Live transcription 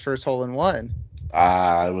first hole in one.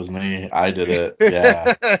 It was me. I did it.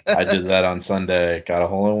 Yeah. I did that on Sunday. Got a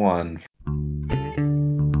hole in one.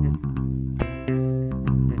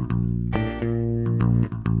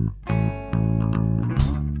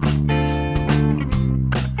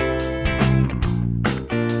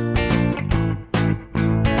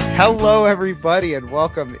 Hello, everybody, and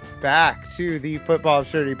welcome back to the Football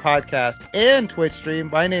Absurdity Podcast and Twitch stream.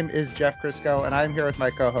 My name is Jeff Crisco, and I'm here with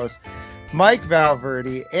my co-hosts, Mike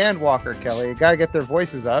Valverde and Walker Kelly. Gotta get their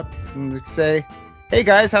voices up and say, hey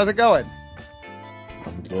guys, how's it going?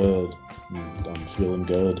 I'm good. I'm feeling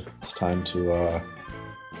good. It's time to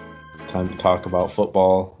talk about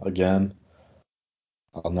football again.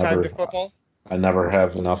 Time to football? I never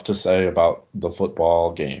have enough to say about the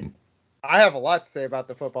football game. I have a lot to say about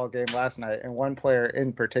the football game last night and one player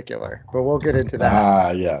in particular, but we'll get into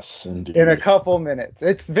that. Yes, indeed. In a couple minutes.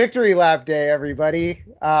 It's Victory Lap Day, everybody.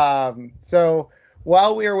 So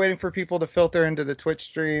while we are waiting for people to filter into the Twitch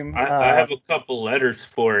stream, I have a couple letters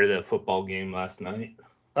for the football game last night.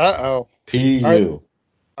 Uh-oh. PU.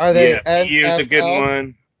 Are they? Yeah, PU's a good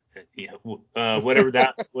one. Yeah,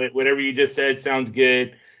 whatever you just said sounds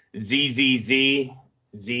good. ZZZ.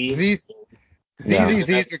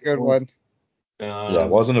 ZZZ's a good one. Yeah, it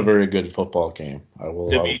wasn't a very good football game. I will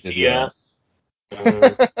give you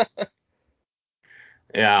that.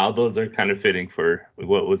 Yeah, all those are kind of fitting for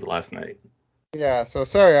what was last night. Yeah, so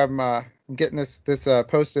sorry, I'm getting this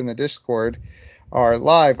post in the Discord are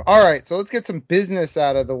live. All right, so let's get some business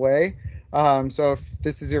out of the way. So if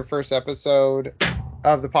this is your first episode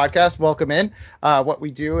of the podcast, welcome in. What we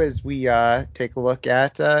do is we take a look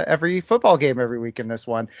at every football game every week in this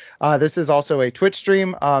one. This is also a Twitch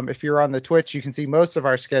stream. If you're on the Twitch, you can see most of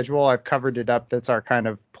our schedule. I've covered it up. That's our kind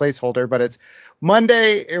of placeholder, but it's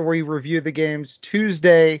Monday, we review the games.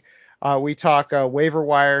 Tuesday, we talk waiver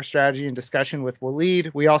wire strategy and discussion with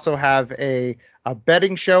Waleed. We also have a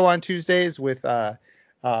betting show on Tuesdays with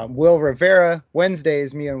Will Rivera.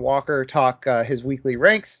 Wednesdays, me and Walker talk his weekly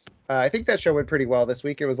ranks. I think that show went pretty well this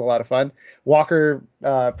week. It was a lot of fun. Walker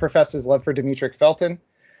professed his love for Demetric Felton.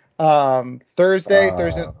 Thursday.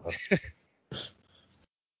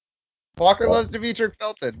 Walker loves Demetric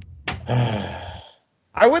Felton.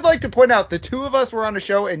 I would like to point out the two of us were on a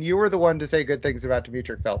show, and you were the one to say good things about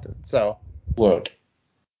Demetric Felton. So look,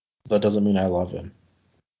 that doesn't mean I love him.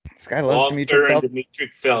 This guy loves Demetric Felton.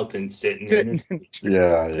 Demetric Felton sitting in.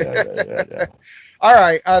 Yeah. All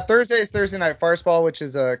right, Thursday is Thursday Night Farceball, which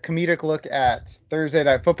is a comedic look at Thursday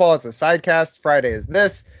Night Football. It's a sidecast. Friday is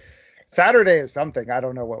this. Saturday is something. I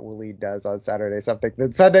don't know what Waleed does on Saturday something.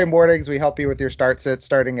 Then Sunday mornings, we help you with your start sit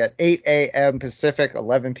starting at 8 a.m. Pacific,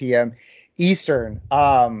 11 p.m. Eastern.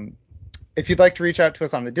 If you'd like to reach out to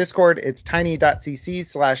us on the Discord, it's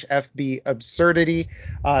tiny.cc/FBabsurdity.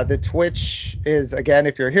 The Twitch is, again,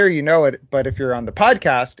 if you're here, you know it, but if you're on the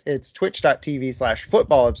podcast, it's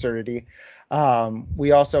twitch.tv/footballabsurdity.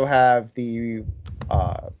 We also have the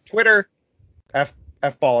Twitter,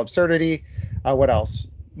 FBallabsurdity. What else?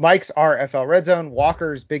 Mike's RFL Red Zone,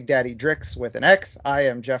 Walker's Big Daddy Drix with an X. I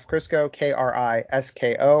am Jeff Crisco,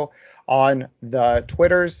 Krisko, on the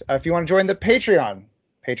Twitters. If you want to join the Patreon,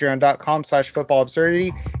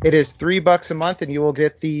 patreon.com/footballabsurdity. It is $3 a month, and you will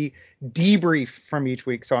get the debrief from each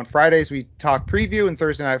week. So on Fridays, we talk preview and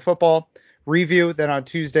Thursday Night Football review. Then on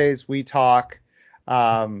Tuesdays, we talk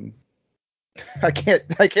I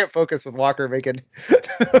can't focus with Walker making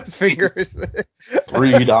those fingers. $3.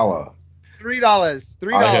 $3.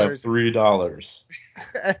 I have $3.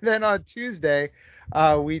 And then on Tuesday,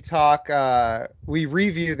 we talk, we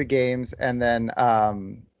review the games and then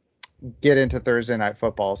get into Thursday Night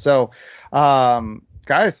Football. So,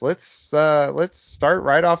 guys, let's start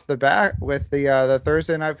right off the bat with the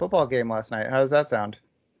Thursday Night Football game last night. How does that sound?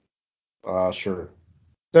 Sure.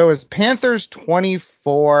 So it was Panthers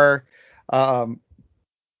 24.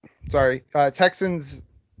 Texans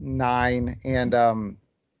 9, and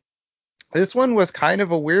this one was kind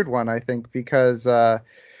of a weird one, I think, because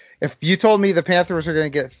if you told me the Panthers are going to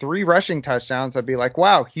get 3 rushing touchdowns, I'd be like,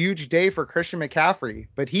 wow, huge day for Christian McCaffrey,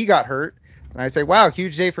 but he got hurt. And I'd say, wow,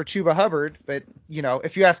 huge day for Chuba Hubbard. But, you know,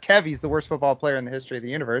 if you ask Kev, he's the worst football player in the history of the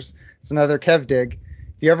universe. It's another Kev dig.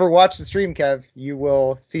 If you ever watch the stream, Kev, you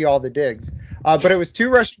will see all the digs. But it was 2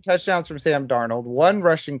 rushing touchdowns from Sam Darnold, 1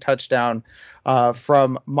 rushing touchdown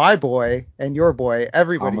from my boy and your boy,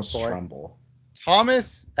 everybody's boy.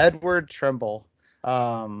 Thomas Edward Tremble.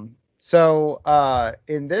 So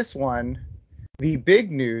in this one, the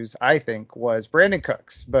big news, I think, was Brandon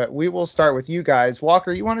Cooks. But we will start with you guys.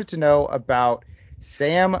 Walker, you wanted to know about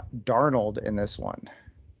Sam Darnold in this one.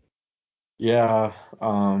 Yeah.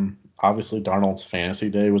 obviously Darnold's fantasy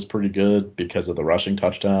day was pretty good because of the rushing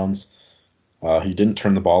touchdowns. He didn't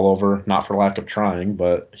turn the ball over, not for lack of trying,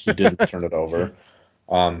 but he didn't turn it over.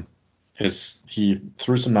 He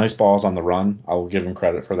threw some nice balls on the run. I will give him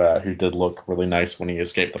credit for that. He did look really nice when he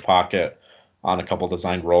escaped the pocket on a couple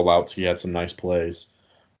designed rollouts. He had some nice plays.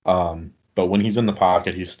 But when he's in the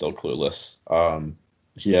pocket, he's still clueless.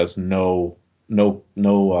 He has no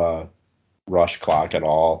rush clock at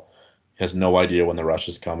all. Has no idea when the rush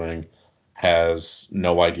is coming. Has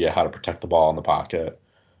no idea how to protect the ball in the pocket.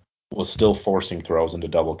 Was still forcing throws into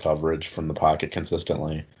double coverage from the pocket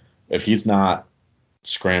consistently. If he's not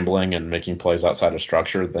scrambling and making plays outside of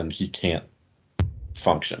structure, then he can't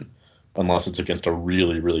function unless it's against a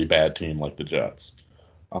really, really bad team like the Jets.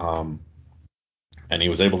 And he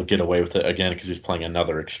was able to get away with it again because he's playing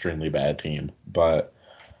another extremely bad team. But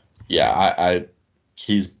yeah,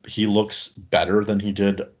 he looks better than he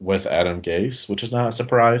did with Adam Gase, which is not a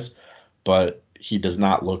surprise, but he does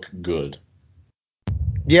not look good.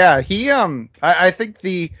 Yeah, I think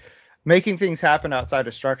the making things happen outside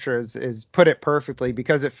of structure is put it perfectly,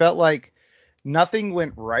 because it felt like nothing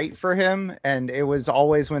went right for him, and it was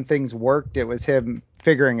always when things worked, it was him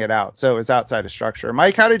figuring it out. So it was outside of structure.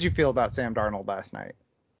 Mike, how did you feel about Sam Darnold last night?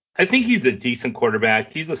 I think he's a decent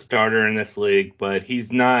quarterback. He's a starter in this league, but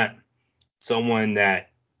he's not someone that,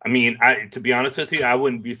 I mean, to be honest with you, I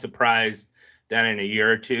wouldn't be surprised that in a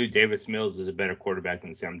year or two, Davis Mills is a better quarterback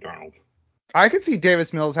than Sam Darnold. I could see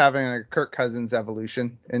Davis Mills having a Kirk Cousins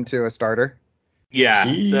evolution into a starter. Yeah,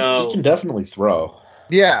 he can definitely throw.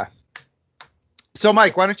 Yeah. So,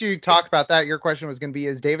 Mike, why don't you talk about that? Your question was going to be,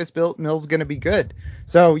 is Davis Mills going to be good?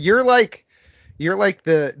 So you're like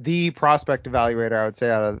the prospect evaluator, I would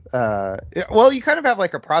say, out of well, you kind of have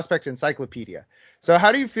like a prospect encyclopedia. So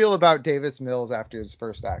how do you feel about Davis Mills after his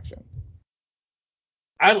first action?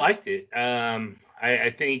 I liked it.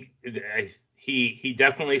 I think he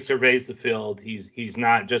definitely surveys the field. He's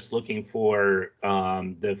not just looking for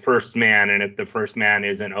the first man, and if the first man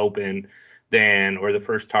isn't open, then, or the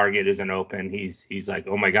first target isn't open, he's like,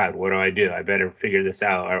 oh my God, what do? I better figure this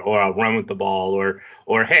out, or I'll run with the ball,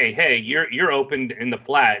 or hey, you're open in the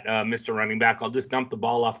flat, Mr. Running Back. I'll just dump the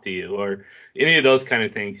ball off to you, or any of those kind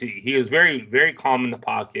of things. He was very, very calm in the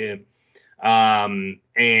pocket.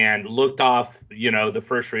 And looked off, the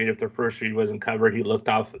first read. If the first read wasn't covered, he looked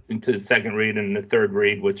off into the second read and the third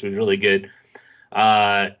read, which was really good.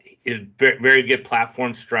 Very good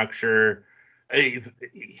platform structure. He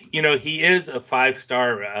is a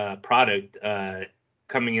 5-star product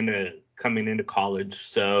coming into college.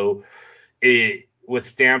 So with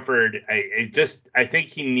Stanford, I think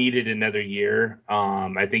he needed another year.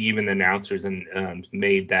 I think even the announcers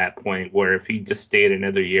made that point where if he just stayed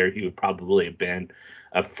another year, he would probably have been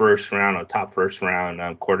a top first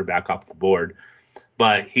round quarterback off the board.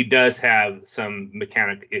 But he does have some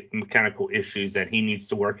mechanical issues that he needs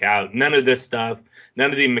to work out. None of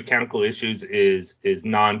the mechanical issues is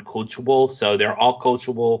non-coachable. So they're all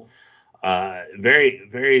coachable. Very,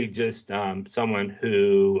 very just someone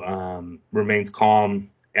who remains calm,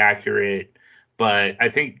 accurate. But I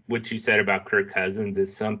think what you said about Kirk Cousins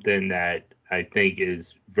is something that I think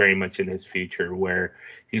is very much in his future, where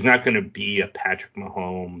he's not going to be a Patrick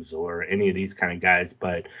Mahomes or any of these kind of guys,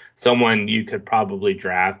 but someone you could probably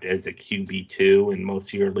draft as a QB2 in most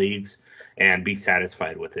of your leagues and be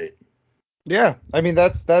satisfied with it. Yeah, I mean,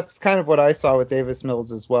 that's kind of what I saw with Davis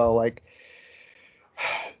Mills as well. Like,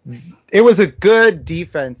 it was a good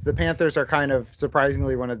defense. The Panthers are kind of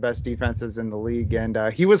surprisingly one of the best defenses in the league, and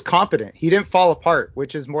he was competent. He didn't fall apart,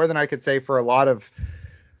 which is more than I could say for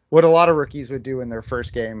what a lot of rookies would do in their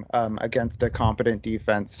first game against a competent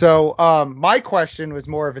defense. So my question was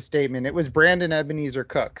more of a statement. It was Brandon Ebenezer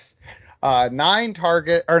Cooks. 9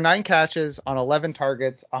 catches on 11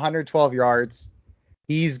 targets, 112 yards.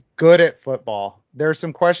 He's good at football. There's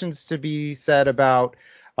some questions to be said about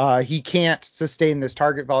he can't sustain this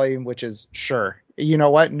target volume, which is sure. You know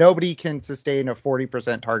what? Nobody can sustain a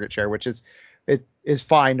 40% target share, which is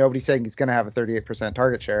fine. Nobody's saying he's going to have a 38%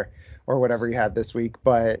 target share or whatever he had this week.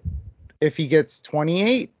 But if he gets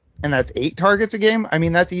 28 and that's 8 targets a game, I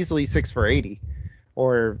mean, that's easily 6 for 80.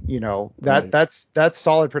 Or, Right. that's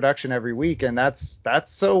solid production every week. And that's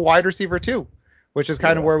a wide receiver too, which is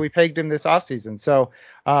kind of where we pegged him this offseason. So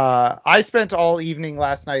I spent all evening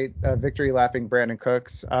last night victory lapping Brandon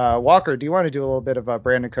Cooks. Walker, do you want to do a little bit of a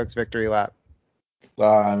Brandon Cooks victory lap?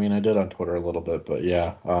 I mean, I did on Twitter a little bit, but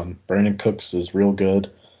yeah, Brandon Cooks is real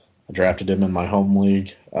good. I drafted him in my home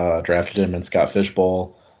league, drafted him in Scott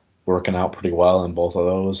Fishbowl, working out pretty well in both of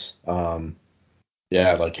those.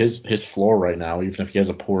 Yeah, like his floor right now, even if he has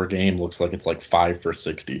a poor game, looks like it's like 5 for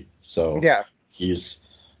 60. So Yeah. he's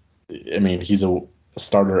I mean, he's a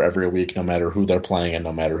starter every week, no matter who they're playing and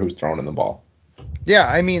no matter who's throwing in the ball. Yeah,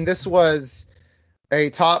 I mean, this was a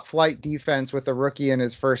top flight defense with a rookie in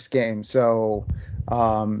his first game. So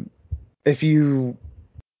if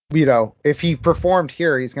if he performed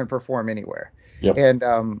here, he's going to perform anywhere. Yep. And,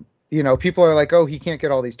 people are like, oh, he can't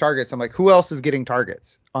get all these targets. I'm like, who else is getting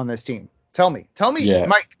targets on this team? Tell me, Yeah.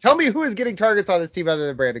 Mike, tell me who is getting targets on this team other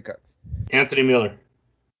than Brandin Cooks. Anthony Miller.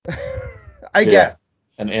 I guess.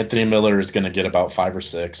 And Anthony Miller is going to get about 5 or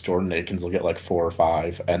 6. Jordan Akins will get like 4 or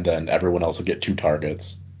 5, and then everyone else will get 2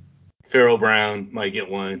 targets. Pharaoh Brown might get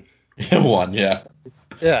 1. 1, yeah.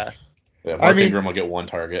 Yeah. Mark Ingram will get 1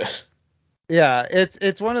 target. Yeah,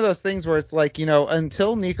 it's one of those things where it's like,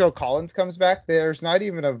 until Nico Collins comes back, there's not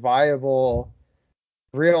even a viable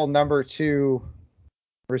real number 2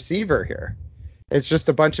 receiver here. It's just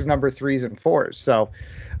a bunch of number 3s and 4s. So,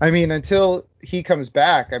 I mean, until he comes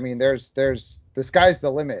back, I mean, there's the sky's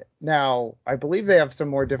the limit. Now, I believe they have some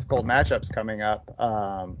more difficult matchups coming up.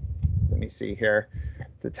 Let me see here.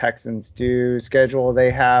 The Texans do schedule.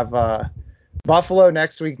 They have Buffalo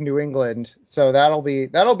next week, New England. So that'll be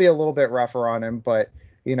a little bit rougher on him, but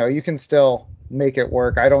you can still make it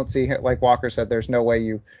work. I don't see him, like Walker said, there's no way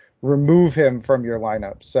you remove him from your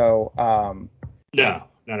lineup. So no,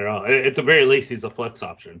 not at all. At the very least, he's a flex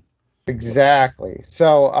option. Exactly.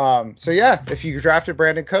 So yeah, if you drafted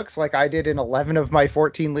Brandin Cooks like I did in 11 of my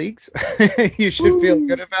 14 leagues, you should feel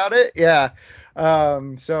good about it. Yeah.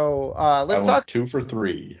 Let's talk 2 for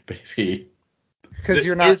 3, baby. Because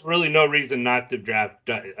there's really no reason not to draft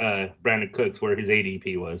Brandin Cooks where his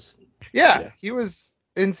ADP was. Yeah, he was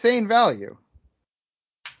insane value.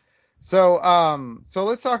 So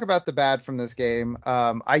let's talk about the bad from this game.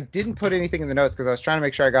 I didn't put anything in the notes because I was trying to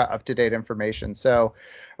make sure I got up-to-date information. So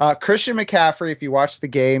Christian McCaffrey, if you watched the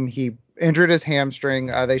game, he injured his hamstring.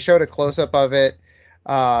 They showed a close-up of it,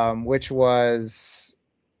 which was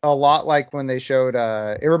a lot like when they showed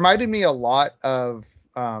it reminded me a lot of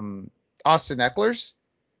Austin Eckler's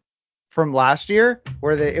from last year,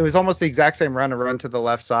 where it was almost the exact same run to the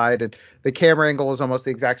left side, and the camera angle was almost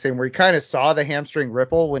the exact same, where you kind of saw the hamstring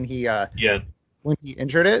ripple when he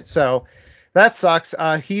injured it. So that sucks.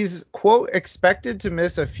 He's quote expected to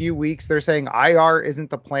miss a few weeks. They're saying IR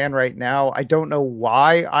isn't the plan right now. I don't know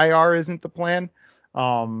why IR isn't the plan.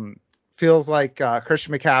 Feels like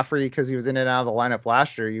Christian McCaffrey, because he was in and out of the lineup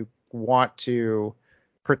last year, you want to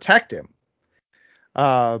protect him.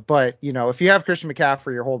 But if you have Christian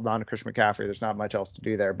McCaffrey, you're holding on to Christian McCaffrey. There's not much else to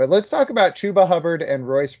do there. But let's talk about Chuba Hubbard and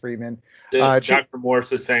Royce Freeman. Dr. Morse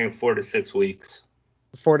was saying 4 to 6 weeks.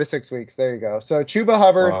 4 to 6 weeks. There you go. So Chuba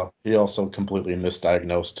Hubbard. He also completely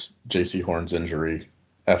misdiagnosed J.C. Horn's injury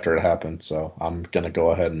after it happened. So I'm gonna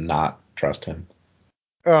go ahead and not trust him.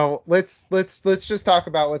 Oh, let's just talk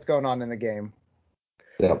about what's going on in the game.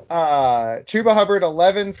 Yep. Chuba Hubbard,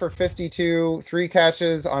 11 for 52, 3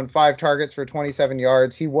 catches on 5 targets for 27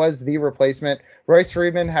 yards. He was the replacement. Royce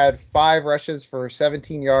Freeman had 5 rushes for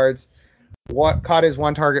 17 yards. Caught his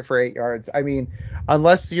 1 target for 8 yards. I mean,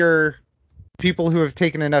 unless you're people who have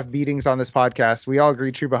taken enough beatings on this podcast, we all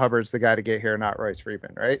agree Chuba Hubbard's the guy to get here, not Royce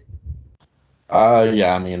Freeman, right?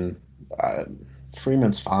 Yeah, I mean,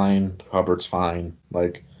 Freeman's fine. Hubbard's fine.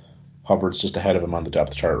 Like, Hubbard's just ahead of him on the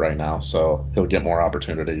depth chart right now, so he'll get more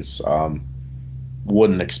opportunities.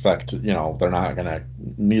 Wouldn't expect, they're not gonna.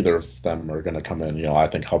 Neither of them are gonna come in. I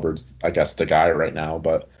think Hubbard's, I guess, the guy right now,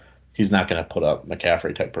 but he's not gonna put up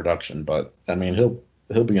McCaffrey type production. But I mean,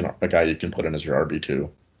 he'll be a guy you can put in as your RB2.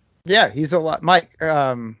 Yeah, he's a lot. Mike,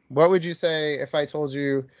 what would you say if I told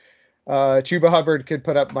you Chuba Hubbard could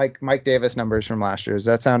put up Mike Davis numbers from last year? Does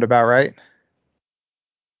that sound about right?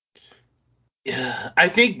 Yeah, I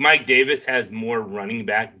think Mike Davis has more running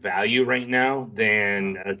back value right now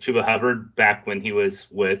than Chuba Hubbard back when he was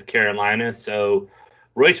with Carolina. So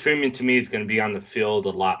Royce Freeman to me is going to be on the field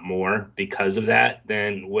a lot more because of that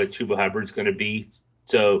than what Chuba Hubbard's going to be.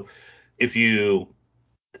 So if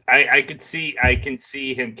I can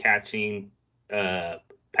see him catching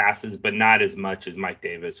passes, but not as much as Mike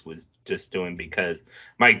Davis was just doing, because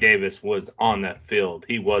Mike Davis was on that field.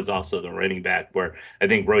 He was also the running back, where I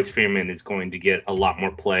think Royce Freeman is going to get a lot more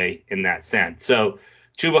play in that sense. So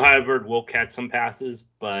Chuba Hubbard will catch some passes,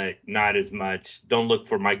 but not as much. Don't look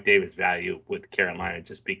for Mike Davis value with Carolina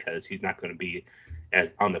just because he's not going to be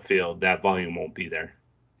as on the field. That volume won't be there.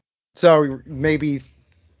 So maybe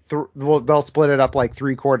they'll split it up like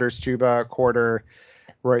 3/4 Chuba, a quarter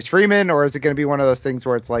Royce Freeman, or is it going to be one of those things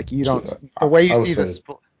where it's like you don't the way you see this?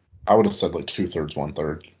 I would have said like 2/3,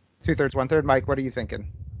 1/3. 2/3, 1/3. Mike, what are you thinking?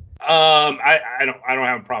 I don't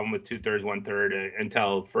have a problem with 2/3, 1/3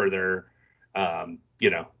 until further,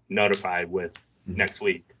 notified with next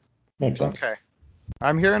week. Makes sense. Okay.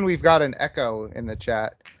 I'm hearing we've got an echo in the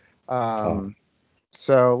chat.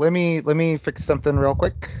 So let me fix something real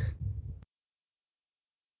quick.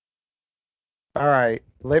 All right.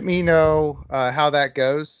 Let me know how that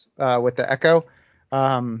goes with the echo.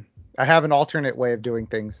 I have an alternate way of doing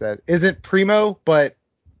things that isn't primo, but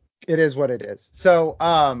it is what it is. So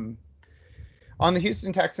on the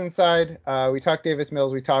Houston Texans side, we talked Davis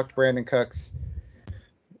Mills, we talked Brandon Cooks.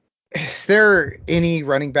 Is there any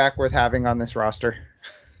running back worth having on this roster?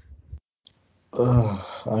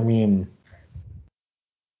 I mean,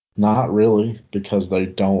 not really, because they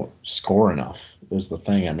don't score enough is the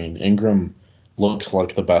thing. I mean, Ingram looks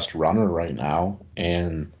like the best runner right now,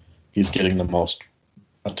 and he's getting the most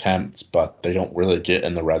attempts, but they don't really get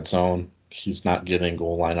in the red zone. He's not getting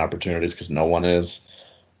goal line opportunities because no one is.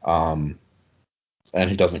 And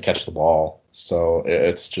he doesn't catch the ball. So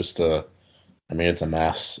it's just it's a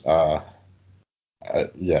mess.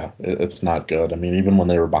 It's not good. I mean, even when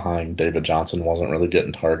they were behind, David Johnson wasn't really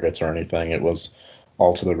getting targets or anything. It was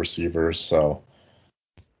all to the receivers. So,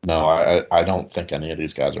 no, I don't think any of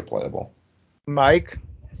these guys are playable. Mike?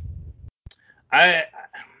 I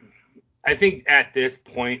think at this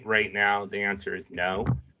point right now, the answer is no.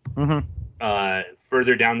 Mm-hmm.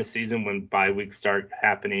 Further down the season, when bye weeks start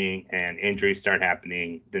happening and injuries start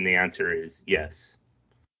happening, then the answer is yes.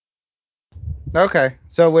 Okay.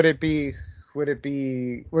 So would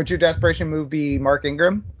your desperation move be Mark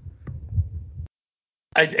Ingram?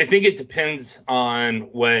 I think it depends on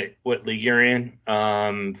what league you're in.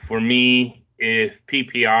 For me, if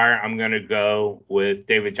PPR, I'm going to go with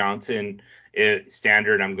David Johnson. If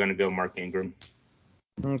standard, I'm going to go Mark Ingram.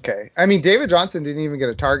 Okay. I mean, David Johnson didn't even get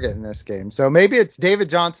a target in this game. So maybe it's David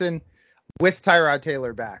Johnson with Tyrod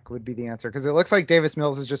Taylor back would be the answer, because it looks like Davis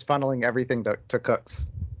Mills is just funneling everything to Cooks.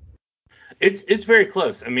 It's very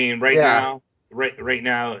close. I mean, right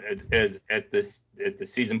now, as at the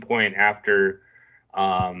season point after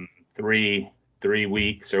 3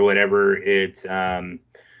 weeks or whatever, it's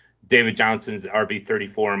David Johnson's RB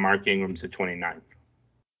 34 and Mark Ingram's at 29.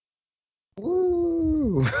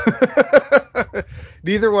 Woo!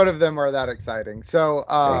 Neither one of them are that exciting. So,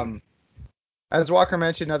 as Walker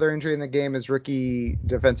mentioned, another injury in the game is rookie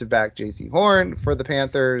defensive back J.C. Horn for the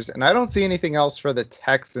Panthers, and I don't see anything else for the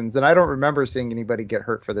Texans, and I don't remember seeing anybody get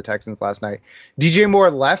hurt for the Texans last night. DJ Moore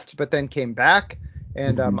left, but then came back,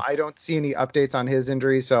 and I don't see any updates on his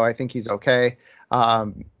injury, so I think he's okay.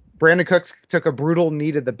 Brandon Cooks took a brutal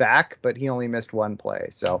knee to the back, but he only missed one play,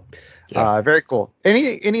 so very cool.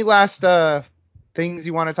 Any last things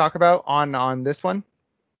you want to talk about on this one?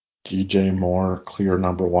 DJ Moore, clear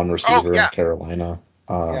number one receiver in Carolina.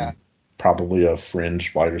 Probably a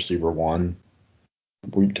fringe wide receiver one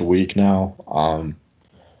week to week now.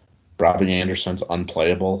 Robbie Anderson's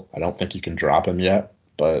unplayable. I don't think you can drop him yet,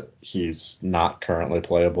 but he's not currently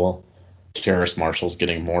playable. Terrace Marshall's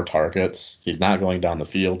getting more targets. He's not going down the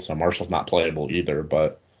field, so Marshall's not playable either,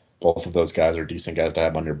 but both of those guys are decent guys to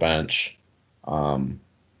have on your bench.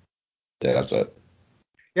 That's it.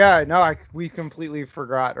 Yeah, no, I completely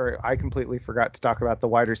forgot to talk about the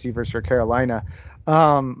wide receivers for Carolina.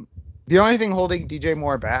 The only thing holding DJ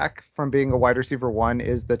Moore back from being a wide receiver one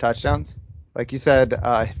is the touchdowns. Like you said,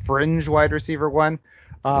 fringe wide receiver one.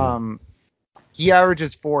 He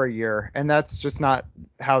averages 4 a year, and that's just not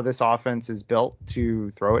how this offense is built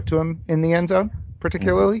to throw it to him in the end zone,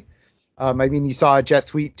 particularly. I mean, you saw a jet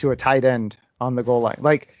sweep to a tight end on the goal line.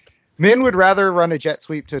 Like, Min would rather run a jet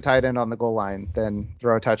sweep to a tight end on the goal line than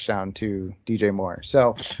throw a touchdown to DJ Moore.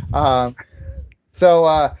 So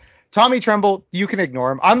Tommy Tremble, you can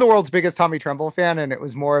ignore him. I'm the world's biggest Tommy Tremble fan, and it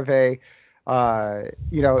was more of a,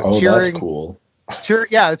 cheering. That's cool.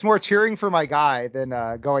 It's more cheering for my guy than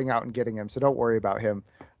going out and getting him. So don't worry about him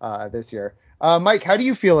this year. Mike, how do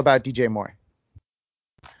you feel about DJ Moore?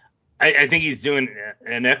 I think he's doing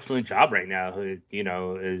an excellent job right now.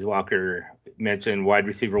 As Walker mentioned, wide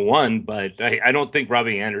receiver one, but I don't think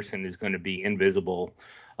Robbie Anderson is going to be invisible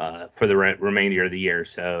for the remainder of the year.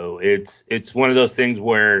 So it's one of those things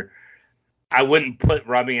where I wouldn't put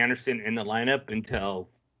Robbie Anderson in the lineup until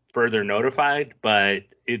further notified, but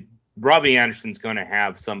Robbie Anderson's going to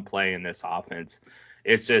have some play in this offense.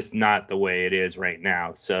 It's just not the way it is right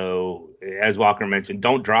now. So as Walker mentioned,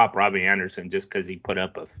 don't drop Robbie Anderson just because he put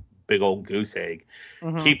up a big old goose egg.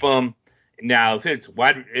 Keep him. Now, if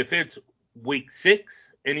it's week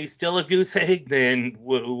 6 and he's still a goose egg, then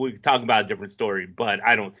we talk about a different story. But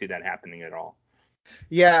I don't see that happening at all.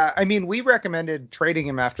 Yeah, I mean, we recommended trading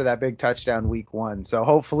him after that big touchdown week 1. So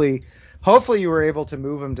hopefully you were able to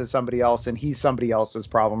move him to somebody else, and he's somebody else's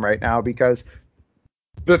problem right now, because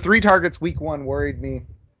the 3 targets week 1 worried me.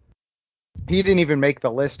 He didn't even make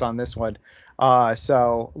the list on this one.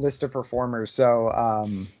 So list of performers. So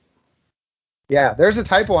yeah, there's a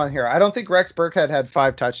typo on here. I don't think Rex Burkhead had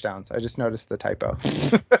 5 touchdowns. I just noticed the typo.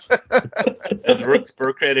 Has Rex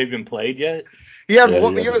Burkhead even played yet? He had he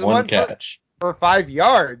was one one catch for 5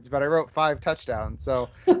 yards, but I wrote 5 touchdowns. So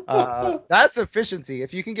that's efficiency.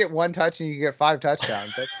 If you can get 1 touch and you get 5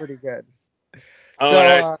 touchdowns, that's pretty good.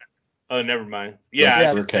 Oh, never mind. Yeah,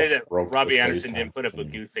 I should say that Robbie Anderson didn't put up a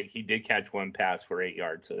goose egg. He did catch 1 pass for 8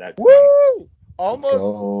 yards, so that's woo!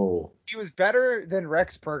 Almost. He was better than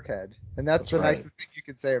Rex Burkhead, and that's the nicest thing you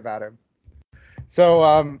could say about him.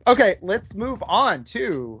 So, okay, let's move on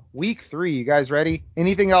to week 3. You guys ready?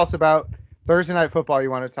 Anything else about Thursday Night Football you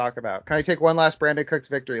want to talk about? Can I take one last Brandon Cooks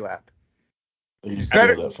victory lap? He's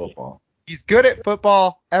good at football. He's good at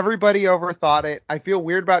football. Everybody overthought it. I feel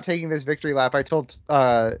weird about taking this victory lap. I told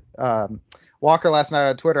Walker last night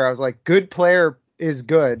on Twitter, I was like, good player is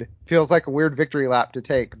good. Feels like a weird victory lap to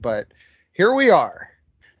take, but here we are.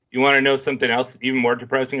 You want to know something else even more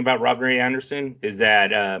depressing about Robbie Anderson? Is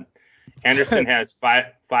that Anderson has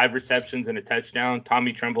five receptions and a touchdown.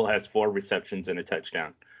 Tommy Tremble has 4 receptions and a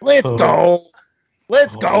touchdown. Let's go.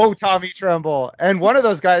 Let's go, Tommy Tremble. And one of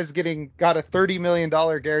those guys got a $30 million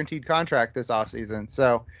guaranteed contract this offseason.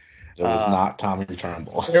 So it was not Tommy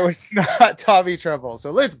Tremble. It was not Tommy Tremble.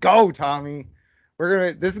 So let's go, Tommy.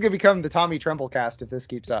 This is gonna become the Tommy Tremble cast if this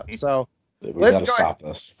keeps up. So we gotta stop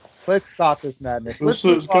this. Let's stop this madness. This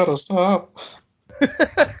has gotta stop.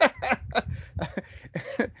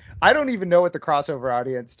 I don't even know what the crossover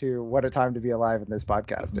audience to What a Time to Be Alive in this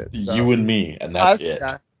podcast is. So. You and me, and that's it.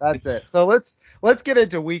 Yeah, that's it. So let's get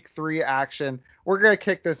into week 3 action. We're going to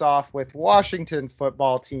kick this off with Washington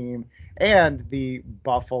football team and the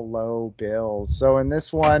Buffalo Bills. So in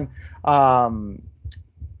this one,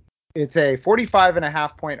 it's a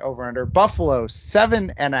 45.5 point over under. Buffalo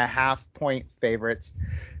 7.5 point favorites.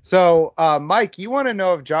 So, Mike, you want to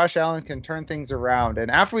know if Josh Allen can turn things around. And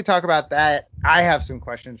after we talk about that, I have some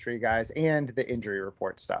questions for you guys and the injury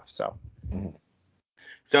report stuff. So,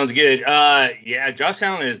 sounds good. Yeah, Josh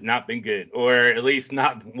Allen has not been good, or at least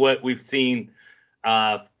not what we've seen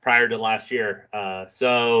prior to last year.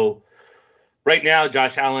 So right now,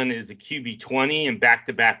 Josh Allen is a QB 20 in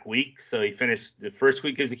back-to-back weeks. So he finished the first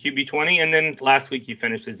week as a QB 20, and then last week he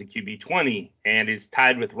finished as a QB 20, and is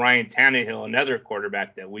tied with Ryan Tannehill, another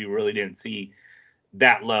quarterback that we really didn't see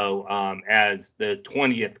that low, as the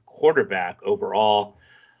 20th quarterback overall.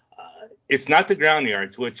 It's not the ground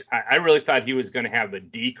yards, which I really thought he was going to have a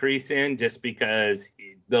decrease in, just because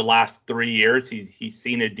the last 3 years he's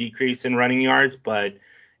seen a decrease in running yards, but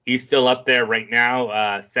he's still up there right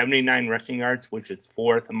now, 79 rushing yards, which is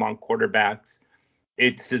 4th among quarterbacks.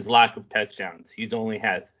 It's his lack of touchdowns. He only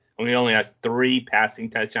has 3 passing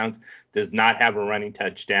touchdowns, does not have a running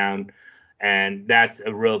touchdown, and that's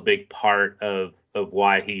a real big part of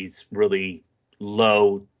why he's really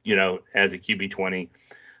low, as a QB 20.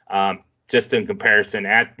 Just in comparison,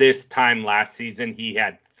 at this time last season, he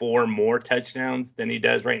had 4 more touchdowns than he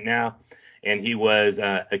does right now, and he was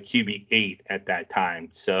a QB 8 at that time.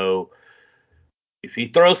 So if he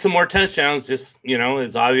throws some more touchdowns, just,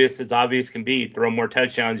 as obvious can be, throw more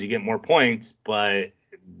touchdowns, you get more points, but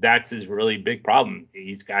that's his really big problem.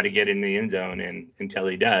 He's got to get in the end zone, and until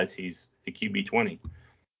he does, he's a QB 20.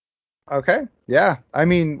 Okay. Yeah. I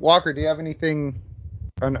mean, Walker, do you have anything,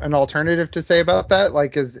 an alternative to say about that?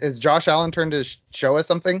 Like, is Josh Allen trying to show us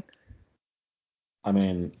something? I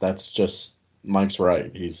mean, that's just, Mike's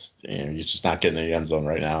right. He's just not getting in the end zone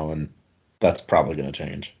right now, and that's probably going to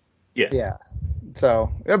change. Yeah.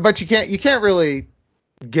 So, but you can't really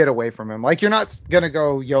get away from him. Like, you're not going to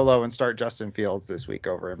go YOLO and start Justin Fields this week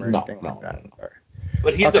over him or anything like that. No.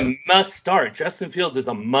 But he's a must start. Justin Fields is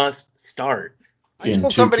a must start. In 2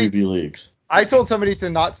 QB leagues. I told somebody to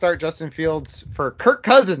not start Justin Fields for Kirk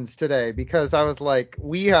Cousins today, because I was like,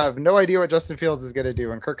 we have no idea what Justin Fields is going to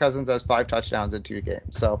do, and Kirk Cousins has 5 touchdowns in 2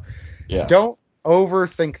 games. So Don't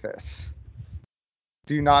overthink this.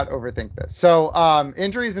 Do not overthink this. So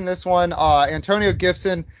injuries in this one, Antonio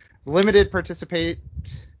Gibson limited participate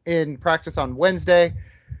in practice on Wednesday.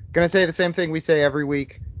 Going to say the same thing we say every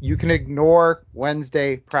week. You can ignore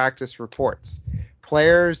Wednesday practice reports.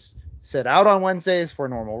 Players sit out on Wednesdays for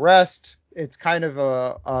normal rest. It's kind of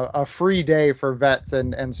a free day for vets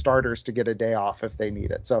and starters to get a day off if they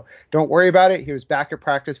need it. So don't worry about it. He was back at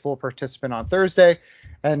practice, full participant on Thursday.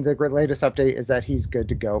 And the latest update is that he's good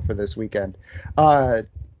to go for this weekend.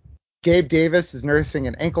 Gabe Davis is nursing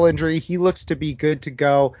an ankle injury. He looks to be good to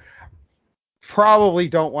go. Probably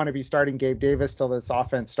don't want to be starting Gabe Davis till this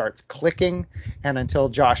offense starts clicking, and until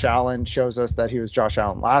Josh Allen shows us that he was Josh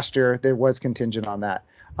Allen last year. There was contingent on that.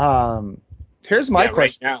 Here's my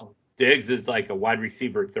question. Right now, Diggs is like a wide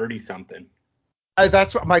receiver 30-something.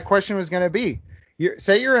 That's what my question was going to be.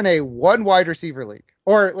 Say you're in a one wide receiver league,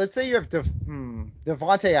 or let's say you have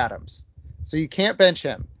Devontae Adams, so you can't bench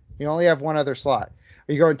him. You only have one other slot.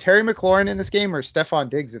 Are you going Terry McLaurin in this game or Stephon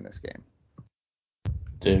Diggs in this game?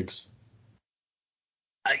 Diggs.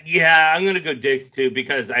 Yeah, I'm gonna go Diggs too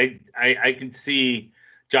because I can see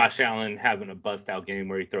Josh Allen having a bust out game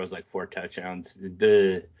where he throws like 4 touchdowns.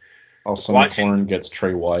 Also, McLaurin gets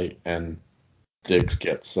Trey White and Diggs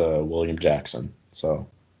gets William Jackson. So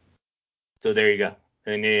there you go.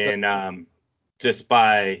 And then just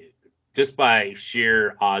by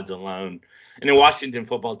sheer odds alone, and the Washington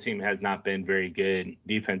football team has not been very good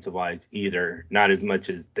defensive wise either, not as much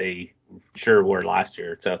as they sure were last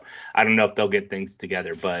year. So I don't know if they'll get things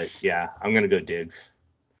together, but yeah, I'm gonna go Diggs.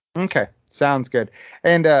 Okay, sounds good.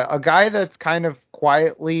 And a guy that's kind of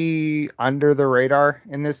quietly under the radar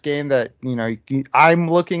in this game that I'm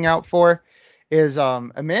looking out for is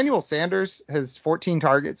Emmanuel Sanders has 14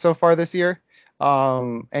 targets so far this year.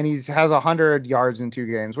 And he has 100 yards in 2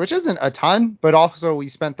 games, which isn't a ton, but also we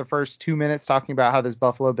spent the first 2 minutes talking about how this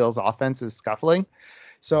Buffalo Bills offense is scuffling.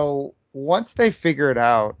 So once they figure it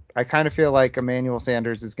out, I kind of feel like Emmanuel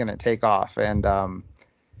Sanders is going to take off. And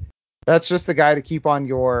that's just the guy to keep on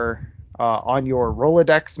your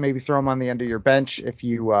Rolodex. Maybe throw him on the end of your bench if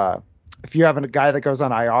you have a guy that goes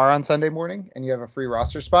on IR on Sunday morning and you have a free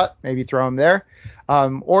roster spot. Maybe throw him there,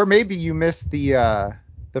 or maybe you miss the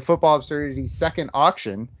Football Absurdity second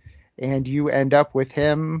auction and you end up with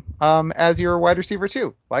him as your wide receiver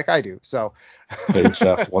too, like I do. So, hey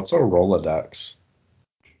Jeff, what's a Rolodex?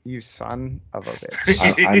 You son of a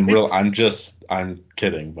bitch. I'm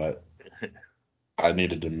kidding, but I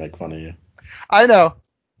needed to make fun of you. I know.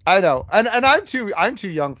 And I'm too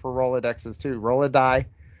young for Rolodexes too.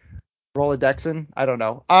 Rolodexin, I don't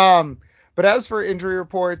know. But as for injury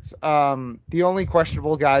reports, the only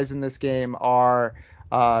questionable guys in this game are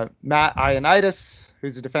Matt Ioannidis,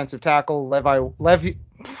 who's a defensive tackle, Levi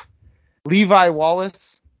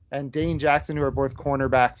Wallace, and Dane Jackson, who are both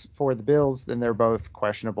cornerbacks for the Bills, and they're both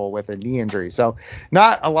questionable with a knee injury. So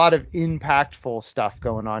not a lot of impactful stuff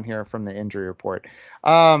going on here from the injury report.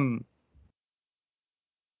 Can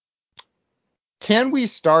we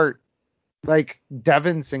start like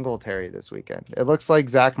Devin Singletary this weekend? It looks like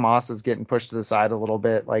Zach Moss is getting pushed to the side a little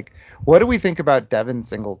bit. Like, what do we think about Devin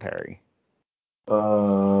Singletary?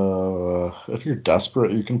 If you're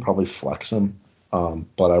desperate, you can probably flex him.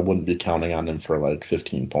 But I wouldn't be counting on him for like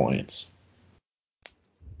 15 points.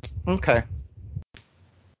 Okay.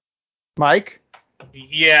 Mike?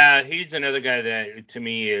 Yeah, he's another guy that to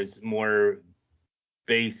me is more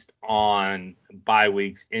based on bye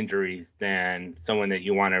weeks injuries than someone that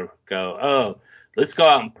you want to go, oh, let's go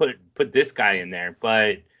out and put this guy in there.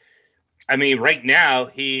 But I mean, right now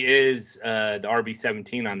he is the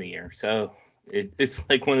RB17 on the year, so it's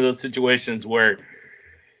like one of those situations where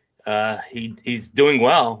he's doing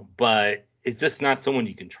well, but it's just not someone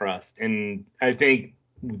you can trust. And I think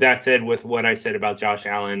that said, with what I said about Josh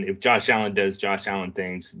Allen, if Josh Allen does Josh Allen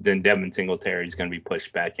things, then Devin Singletary is going to be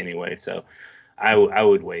pushed back anyway. So I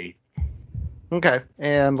would wait. Okay,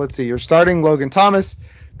 and let's see. You're starting Logan Thomas.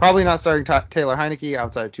 Probably not starting Taylor Heineke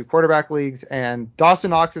outside of 2 quarterback leagues. And Dawson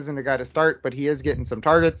Knox isn't a guy to start, but he is getting some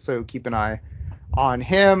targets, so keep an eye on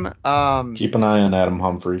him. Keep an eye on Adam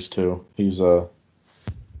Humphries too.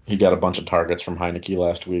 He got a bunch of targets from Heineke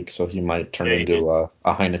last week, so he might turn into a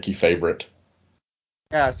Heineke favorite.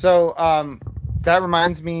 Yeah, so that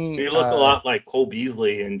reminds me. You look a lot like Cole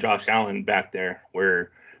Beasley and Josh Allen back there, where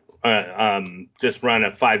just run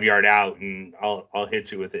a 5-yard out and I'll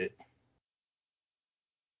hit you with it.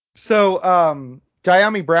 So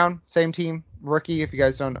Dyami Brown, same team, rookie. If you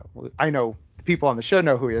guys don't know, I know the people on the show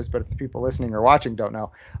know who he is, but if the people listening or watching don't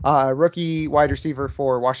know, rookie wide receiver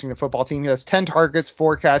for Washington football team. He has 10 targets,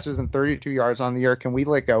 4 catches, and 32 yards on the year. Can we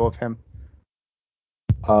let go of him?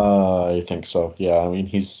 I think so. Yeah, I mean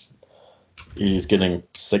he's getting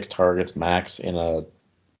 6 targets max in a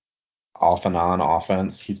off and on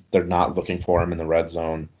offense. They're not looking for him in the red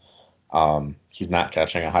zone. He's not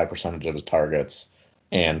catching a high percentage of his targets.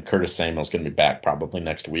 And Curtis Samuel's going to be back probably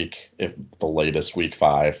next week, if the latest week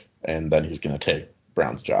 5, and then he's going to take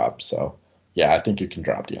Brown's job. So yeah, I think you can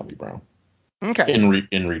drop Dyami Brown. Okay. In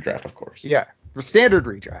redraft, of course. Yeah, for standard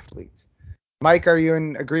redraft leagues. Mike, are you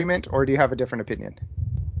in agreement, or do you have a different opinion?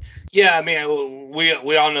 Yeah, I mean,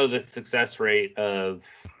 we all know the success rate of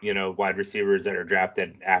wide receivers that are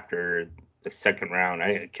drafted after the second round.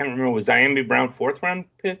 I can't remember, was Dyami Brown 4th round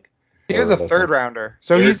pick? He was a I third think. rounder,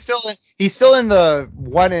 so he's still in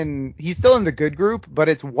the good group, but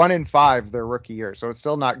it's 1-5 their rookie year, so it's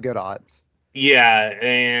still not good odds. Yeah,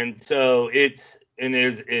 and so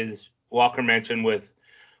as Walker mentioned with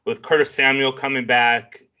Curtis Samuel coming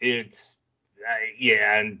back, it's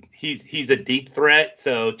and he's a deep threat,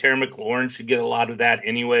 so Terry McLaurin should get a lot of that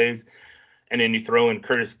anyways. And then you throw in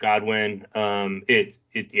Curtis Godwin, and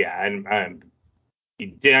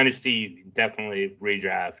Dynasty definitely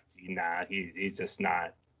redraft. Nah, he's just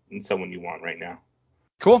not someone you want right now.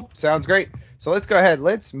 Cool. Sounds great. So let's go ahead.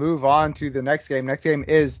 Let's move on to the next game. Next game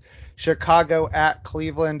is Chicago at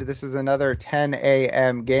Cleveland. This is another 10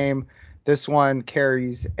 a.m. game. This one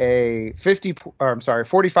carries a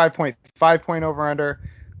 45.5 point over under.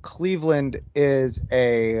 Cleveland is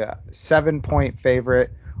a 7-point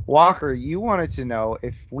favorite. Walker, you wanted to know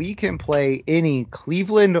if we can play any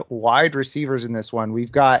Cleveland wide receivers in this one.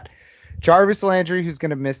 We've got Jarvis Landry, who's going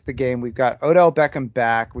to miss the game. We've got Odell Beckham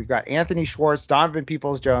back. We've got Anthony Schwartz, Donovan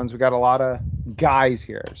Peoples-Jones. We've got a lot of guys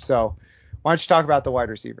here. So why don't you talk about the wide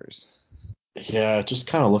receivers? Yeah, it just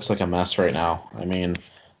kind of looks like a mess right now. I mean,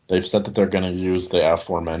 they've said that they're going to use the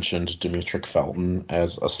aforementioned Demetric Felton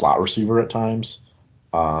as a slot receiver at times.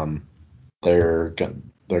 They're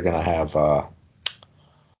going to have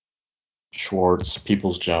Schwartz,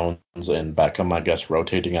 Peoples-Jones, and Beckham, I guess,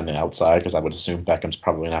 rotating on the outside, because I would assume Beckham's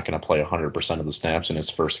probably not going to play 100% of the snaps in his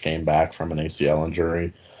first game back from an ACL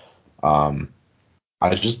injury. I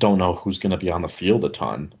just don't know who's going to be on the field a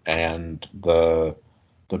ton, and the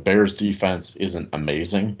Bears defense isn't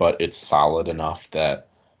amazing, but it's solid enough that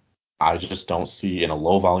I just don't see in a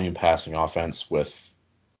low volume passing offense with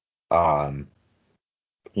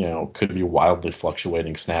could be wildly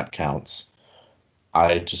fluctuating snap counts.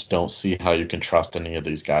 I just don't see how you can trust any of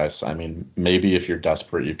these guys. I mean, maybe if you're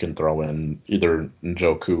desperate, you can throw in either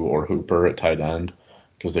Njoku or Hooper at tight end,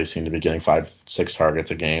 because they seem to be getting 5-6 targets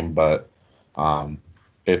a game, but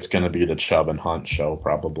it's going to be the Chubb and Hunt show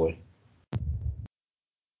probably.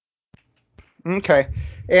 Okay.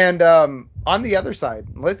 And on the other side,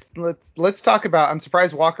 let's talk about, I'm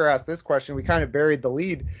surprised Walker asked this question. We kind of buried the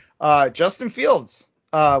lead. Justin Fields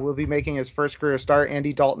will be making his first career start.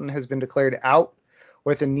 Andy Dalton has been declared out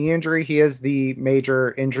with a knee injury. He is the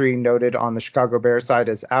major injury noted on the Chicago Bears side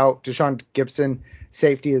is out. Deshaun Gibson,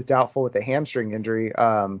 safety, is doubtful with a hamstring injury,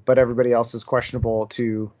 but everybody else is questionable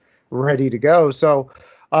to ready to go. So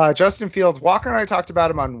Justin Fields, Walker and I talked about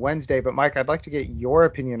him on Wednesday, but Mike, I'd like to get your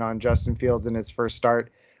opinion on Justin Fields in his first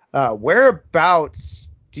start. Whereabouts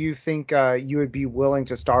do you think you would be willing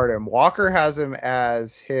to start him? Walker has him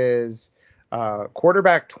as his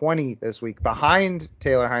quarterback 20 this week, behind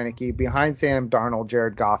Taylor Heineke, behind Sam Darnold,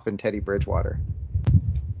 Jared Goff, and Teddy Bridgewater.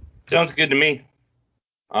 Sounds good to me.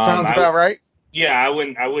 Sounds about right. Yeah, I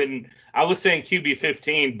wouldn't. I was saying QB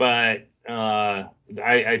 15, but I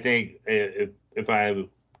think if I'm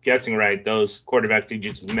guessing right, those quarterbacks you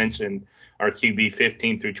just mentioned are QB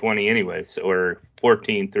 15 through 20 anyways, or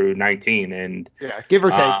 14 through 19, and yeah, give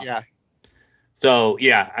or take, yeah. So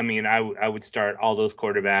yeah, I mean, I would start all those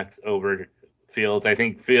quarterbacks over Fields. I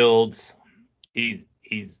think Fields, he's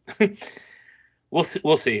we'll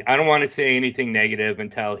see. I don't want to say anything negative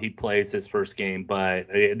until he plays his first game, but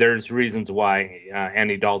there's reasons why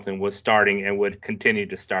Andy Dalton was starting and would continue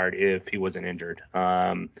to start if he wasn't injured.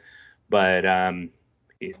 But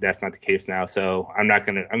that's not the case now. So I'm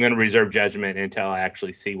gonna reserve judgment until I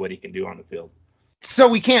actually see what he can do on the field. So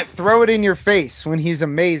we can't throw it in your face when he's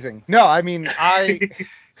amazing. No, I mean,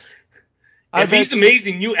 if he's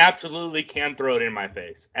amazing, you absolutely can throw it in my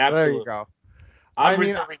face. Absolutely. There you go. I'm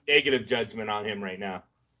reserving negative judgment on him right now.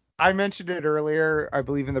 I mentioned it earlier, I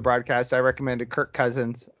believe in the broadcast. I recommended Kirk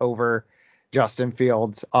Cousins over Justin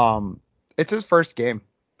Fields. It's his first game.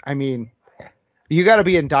 I mean, you got to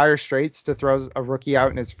be in dire straits to throw a rookie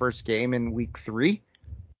out in his first game in week 3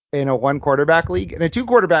 in a 1 quarterback league. In a 2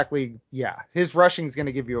 quarterback league, yeah, his rushing is going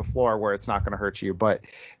to give you a floor where it's not going to hurt you. But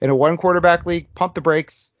in a 1 quarterback league, pump the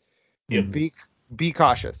brakes. Yep. Be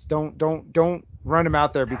cautious. Don't run him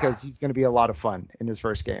out there, because he's going to be a lot of fun in his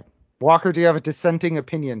first game. Walker, do you have a dissenting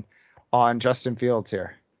opinion on Justin Fields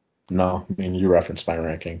here? No, I mean, you referenced my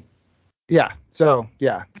ranking. Yeah. So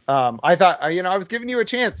yeah, I thought I was giving you a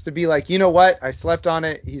chance to be like, you know what, I slept on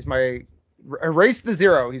it. He's my erase the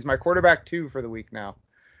 0. He's my quarterback 2 for the week now.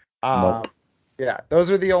 Nope. Yeah, those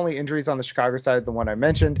are the only injuries on the Chicago side, the one I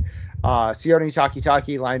mentioned. Sione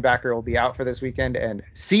Takitaki, linebacker, will be out for this weekend, and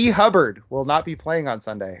C. Hubbard will not be playing on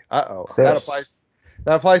Sunday. Uh-oh. That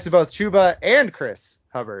applies to both Chuba and Chris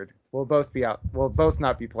Hubbard. Will both be out. Will both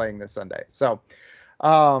not be playing this Sunday. So,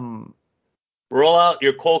 roll out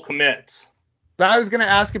your Cole Kmets. I was going to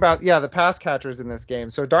ask about the pass catchers in this game.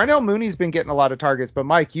 So Darnell Mooney's been getting a lot of targets, but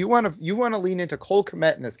Mike, you want to lean into Cole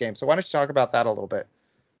Kmet in this game. So why don't you talk about that a little bit?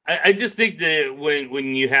 I just think that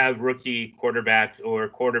when you have rookie quarterbacks or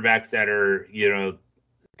quarterbacks that are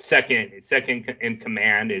second in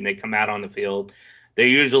command and they come out on the field, they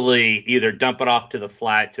usually either dump it off to the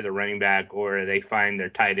flat to the running back or they find their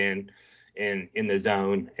tight end in the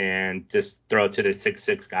zone and just throw it to the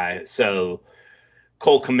 6'6" guy. So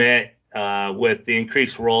Cole Kmet, with the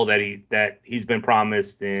increased role that he's been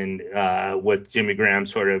promised, and with Jimmy Graham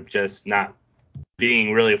sort of just not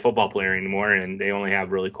being really a football player anymore, and they only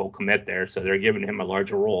have really Cole Kmet there, so they're giving him a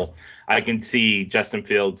larger role. I can see Justin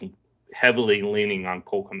Fields heavily leaning on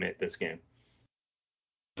Cole Kmet this game.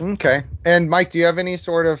 Okay. And Mike, do you have any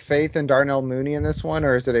sort of faith in Darnell Mooney in this one,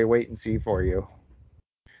 or is it a wait and see for you?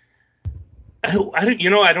 I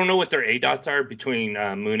don't know what their ADOTs are between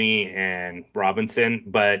Mooney and Robinson,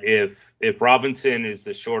 but if Robinson is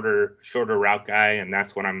the shorter route guy, and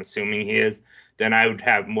that's what I'm assuming he is, then I would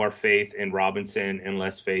have more faith in Robinson and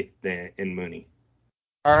less faith in Mooney.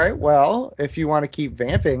 All right. Well, if you want to keep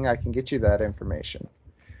vamping, I can get you that information.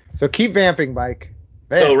 So keep vamping, Mike.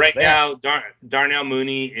 So right now, Darnell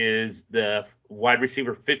Mooney is the wide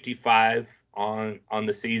receiver 55 on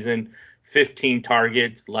the season. 15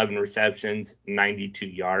 targets, 11 receptions, 92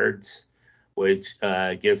 yards, which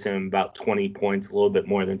gives him about 20 points, a little bit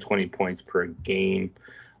more than 20 points per game.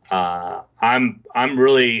 I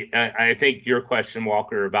think your question,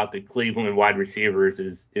 Walker, about the Cleveland wide receivers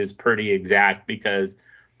is pretty exact, because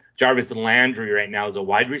Jarvis Landry right now is a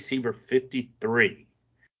wide receiver 53.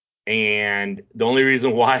 And the only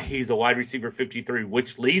reason why he's a wide receiver 53,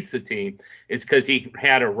 which leads the team, is because he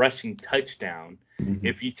had a rushing touchdown. Mm-hmm.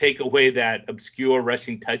 If you take away that obscure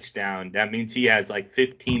rushing touchdown, that means he has like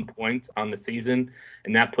 15 points on the season,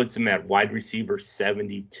 and that puts him at wide receiver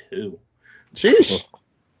 72. Sheesh.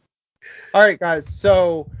 All right, guys.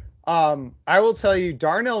 So I will tell you,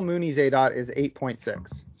 Darnell Mooney's ADOT is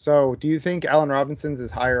 8.6. So do you think Allen Robinson's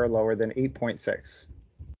is higher or lower than 8.6?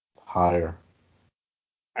 Higher.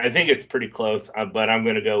 I think it's pretty close, but I'm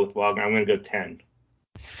going to go with Wagner. I'm going to go 10.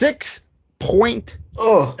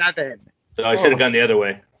 6.7. So I should have gone the other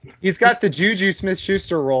way. He's got the Juju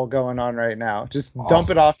Smith-Schuster roll going on right now. Just dump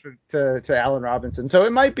it off to Allen Robinson. So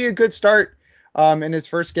it might be a good start in his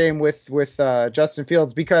first game with Justin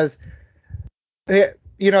Fields, because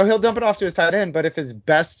he'll dump it off to his tight end, but if his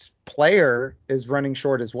best player is running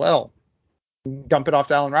short as well, dump it off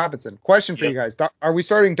to Allen Robinson. Question for you guys. Are we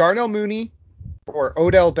starting Darnell Mooney or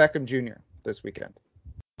Odell Beckham Jr. this weekend?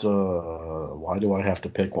 Why do I have to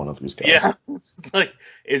pick one of these guys? Yeah, it's like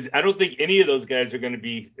I don't think any of those guys are going to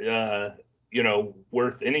be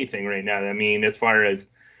worth anything right now. I mean, as far as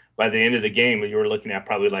by the end of the game, you were looking at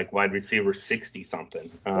probably like wide receiver 60 something.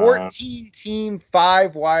 14 team,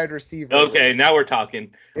 5 wide receivers. Okay, now we're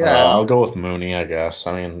talking. Yeah, I'll go with Mooney, I guess.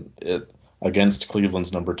 I mean, against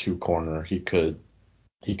Cleveland's number 2 corner, he could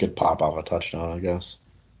pop out a touchdown, I guess.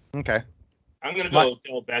 Okay. I'm going to go with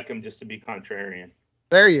Odell Beckham just to be contrarian.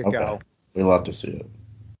 There you go. We love to see it.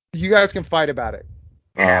 You guys can fight about it.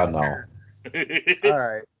 No. All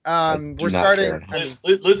right. We're starting.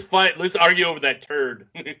 Let's fight. Let's argue over that turd.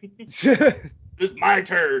 This is my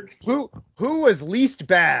turd. Who was least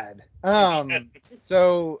bad?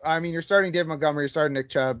 So I mean, you're starting David Montgomery. You're starting Nick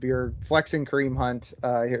Chubb. You're flexing Kareem Hunt.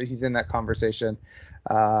 He's in that conversation.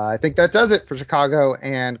 I think that does it for Chicago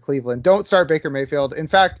and Cleveland. Don't start Baker Mayfield. In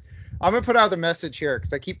fact, I'm going to put out the message here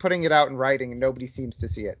because I keep putting it out in writing and nobody seems to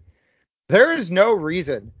see it. There is no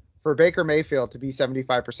reason for Baker Mayfield to be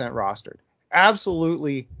 75% rostered.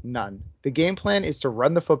 Absolutely none. The game plan is to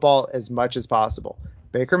run the football as much as possible.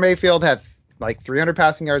 Baker Mayfield had like 300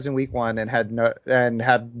 passing yards in week 1 and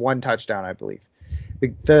had 1 touchdown, I believe. He's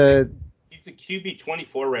a QB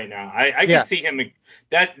 24 right now. I can see him.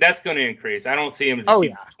 That's going to increase. I don't see him as a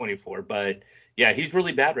QB 24, but yeah, he's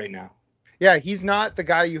really bad right now. Yeah, he's not the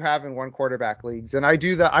guy you have in one quarterback leagues. And I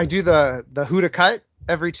do the who to cut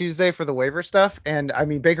every Tuesday for the waiver stuff. And I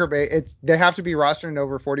mean, they have to be rostering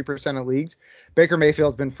over 40% of leagues. Baker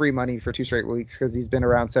Mayfield's been free money for 2 straight weeks because he's been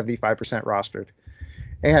around 75% rostered.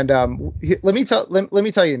 And let me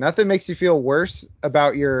tell you, nothing makes you feel worse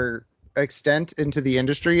about your extent into the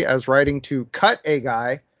industry as writing to cut a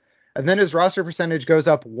guy, and then his roster percentage goes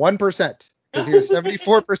up 1%. Because he was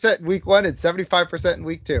 74% in week 1 and 75% in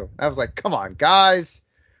week 2. I was like, come on, guys.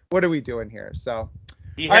 What are we doing here? So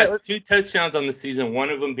he has 2 touchdowns on the season, one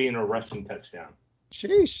of them being a rushing touchdown.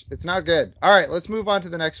 Sheesh. It's not good. All right, let's move on to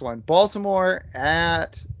the next one. Baltimore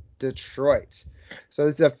at Detroit. So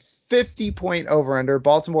this is a 50-point over-under.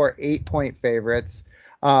 Baltimore 8-point favorites.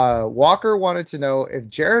 Walker wanted to know if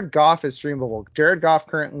Jared Goff is streamable. Jared Goff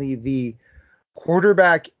currently the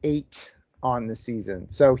quarterback 8 on the season,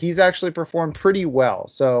 so he's actually performed pretty well.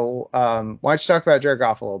 So why don't you talk about Jared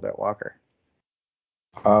Goff a little bit, Walker?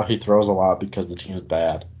 He throws a lot because the team is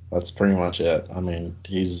bad. That's pretty much it. I mean,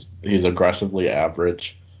 he's aggressively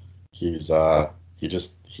average. He's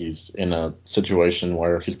in a situation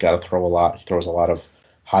where he's got to throw a lot. He throws a lot of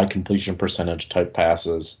high completion percentage type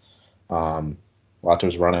passes. A lot to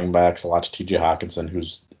his running backs, a lot to T.J. Hawkinson,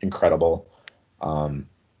 who's incredible.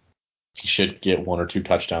 He should get 1 or 2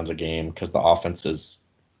 touchdowns a game because the offense is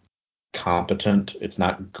competent. It's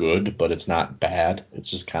not good, but it's not bad. It's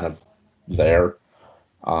just kind of there.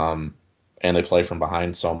 And they play from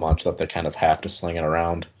behind so much that they kind of have to sling it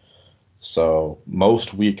around. So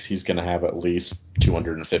most weeks he's going to have at least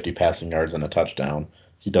 250 passing yards and a touchdown.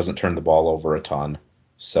 He doesn't turn the ball over a ton.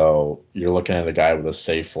 So you're looking at a guy with a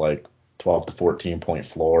safe 12 to 14 point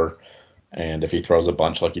floor. And if he throws a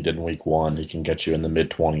bunch like he did in week 1, he can get you in the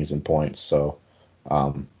mid-20s in points. So,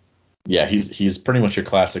 he's pretty much your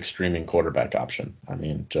classic streaming quarterback option. I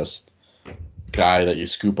mean, just guy that you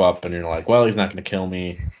scoop up and you're like, well, he's not going to kill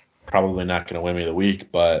me. Probably not going to win me the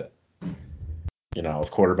week, but,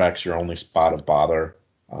 if quarterback's your only spot of bother,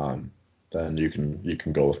 then you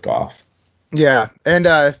can go with Goff. Yeah, and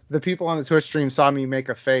the people on the Twitch stream saw me make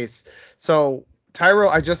a face. So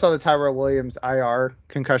I just saw the Tyrell Williams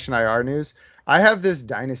concussion IR news. I have this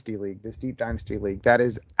dynasty league, this deep dynasty league that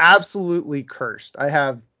is absolutely cursed. I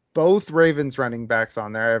have both Ravens running backs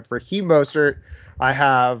on there. I have Raheem Mostert. I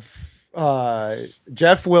have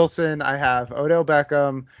Jeff Wilson. I have Odell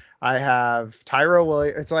Beckham. I have Tyrell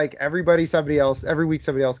Williams. It's like every week somebody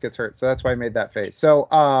else gets hurt. So that's why I made that face. So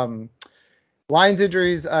Lions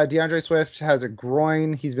injuries, DeAndre Swift has a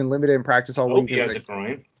groin. He's been limited in practice all week. He has a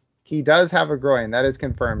groin. He does have a groin. That is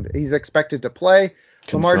confirmed. He's expected to play.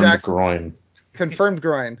 Lamar Jackson. Groin. Confirmed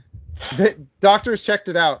groin. The doctors checked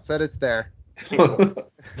it out, said it's there.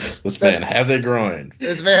 This man has a groin.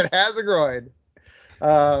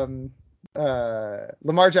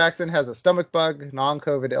 Lamar Jackson has a stomach bug,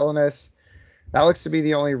 non-COVID illness. That looks to be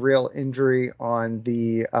the only real injury on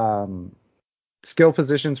the skill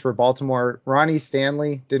positions for Baltimore. Ronnie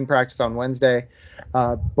Stanley didn't practice on Wednesday,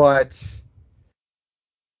 but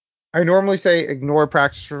I normally say ignore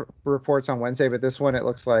practice reports on Wednesday, but this one it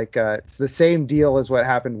looks like it's the same deal as what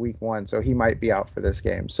happened week 1, so he might be out for this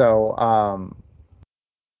game. So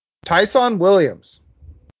Tyson Williams.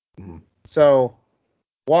 Mm-hmm. So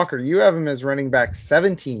Walker, you have him as running back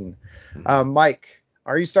 17. Mike,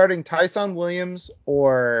 are you starting Tyson Williams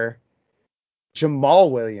or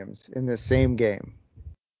Jamal Williams in this same game?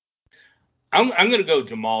 I'm gonna go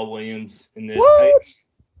Jamal Williams in this. What?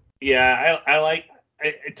 I like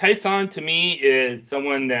Tyson. To me, is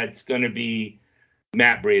someone that's going to be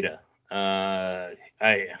Matt Breida.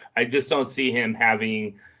 I just don't see him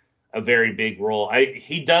having a very big role.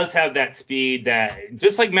 He does have that speed that,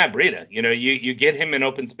 just like Matt Breida, you get him in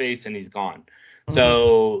open space and he's gone. Mm-hmm.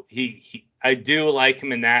 So I do like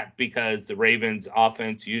him in that because the Ravens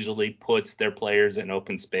offense usually puts their players in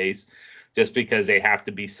open space just because they have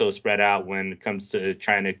to be so spread out when it comes to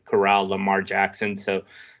trying to corral Lamar Jackson. So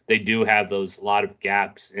they do have those lot of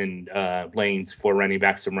gaps in lanes for running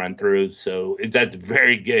backs to run through. So that's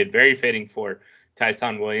very good, very fitting for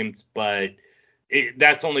Tyson Williams, but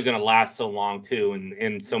that's only going to last so long too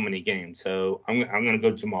in so many games. So I'm going to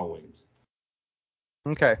go Jamal Williams.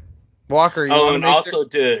 Okay. Walker. And also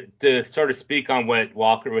to sort of speak on what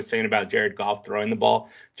Walker was saying about Jared Goff throwing the ball.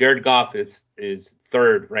 Jared Goff is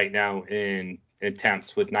third right now in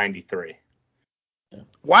attempts with 93.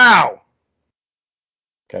 Wow.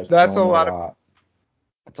 That's a lot.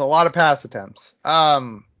 That's a lot of pass attempts.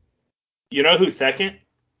 You know who's second?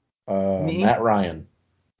 Matt Ryan.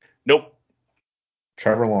 Nope.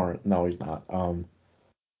 Trevor Lawrence. No, he's not.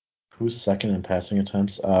 Who's second in passing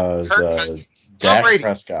attempts? Dak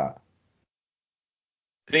Prescott.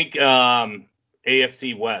 Think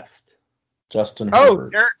AFC West. Justin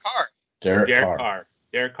Herbert. Derek Carr.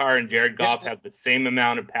 Derek Carr and Jared Goff have the same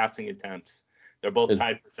amount of passing attempts. They're both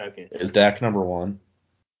tied for second. Is Dak number 1?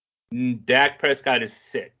 Dak Prescott is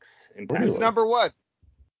 6 in passing. Who's number 1?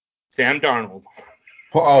 Sam Darnold.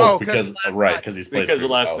 Because he's played because of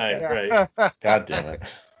last night, right? God damn it.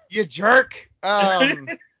 You jerk.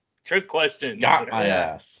 Trick question. Got my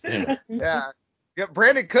ass. Damn it. Yeah.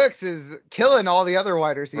 Brandon Cooks is killing all the other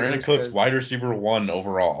wide receivers. Brandon Cooks, wide receiver 1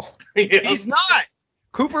 overall. He's not.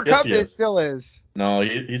 Cooper Kupp still is. No,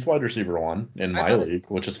 he's wide receiver 1 in my league,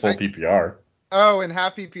 which is full PPR. Oh, in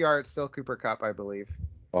half PPR, it's still Cooper Kupp, I believe.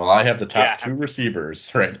 Well, I have the top 2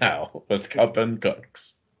 receivers right now with Kupp and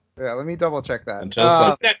Cooks. Yeah, let me double check that. Until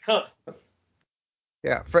Sunday. That cup.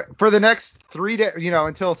 Yeah, for the next 3 days,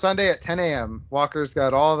 until Sunday at 10 a.m. Walker's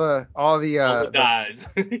got all the guys.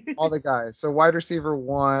 all the guys. So wide receiver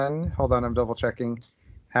 1. Hold on, I'm double checking.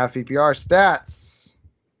 Half PPR stats.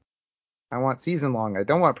 I want season long. I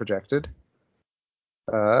don't want projected.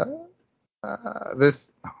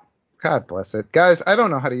 This. God bless it, guys. I don't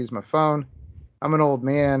know how to use my phone. I'm an old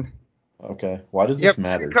man. Okay. Why does this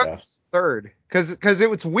matter, Jeff? Third, because it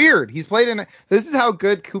was weird. He's played in. This is how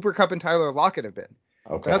good Cooper Kupp and Tyler Lockett have been.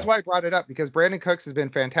 Okay. That's why I brought it up, because Brandon Cooks has been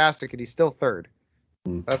fantastic and he's still third.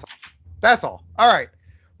 Hmm. That's all. All right.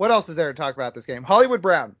 What else is there to talk about this game? Hollywood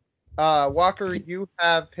Brown. Walker, you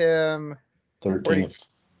have him 13th.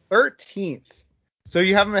 13th. So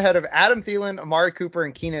you have him ahead of Adam Thielen, Amari Cooper,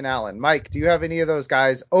 and Keenan Allen. Mike, do you have any of those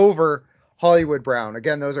guys over Hollywood Brown?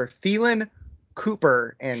 Again, those are Thielen,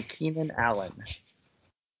 Cooper, and Keenan Allen.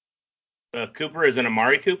 Cooper is an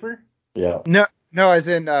Amari Cooper? Yeah. No, as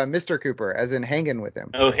in Mr. Cooper, as in hanging with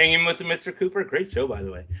him. Oh, hanging with Mr. Cooper? Great show, by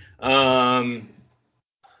the way. God,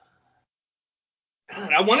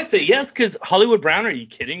 I want to say yes, because Hollywood Brown, are you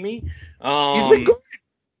kidding me? He's been good.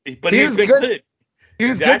 But he's been good. He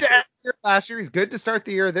was good to end the year last year. He's good to start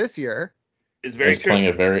the year this year. It's very true.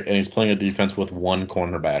 He's playing a defense with one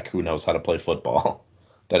cornerback who knows how to play football.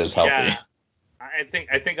 That is healthy. Yeah, I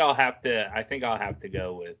think I'll have to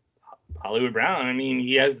go with Hollywood Brown. I mean,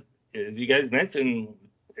 he has, as you guys mentioned,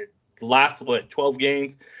 the last 12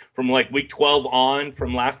 games from like week 12 on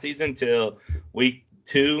from last season till week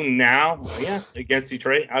 2 now. Yeah, against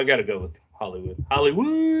Detroit, I got to go with Hollywood.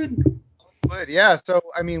 Yeah, so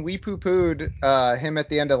I mean, we poo-pooed him at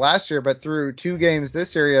the end of last year, but through 2 games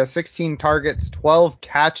this year, he has 16 targets, 12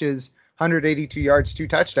 catches, 182 yards, 2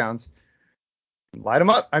 touchdowns. Light him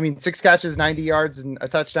up. I mean, 6 catches, 90 yards, and a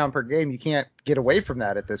touchdown per game. You can't get away from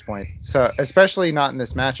that at this point. So, especially not in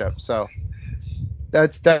this matchup. So,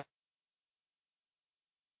 that's Uh-oh.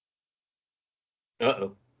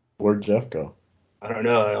 Where'd Jeff go? I don't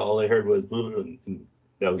know. All I heard was boo, and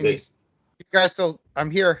that was it. You guys still?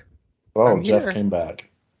 I'm here. Oh, Jeff came back.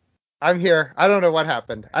 I'm here. I don't know what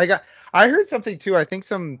happened. I heard something too. I think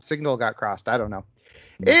some signal got crossed. I don't know.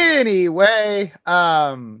 Anyway,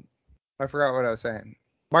 I forgot what I was saying.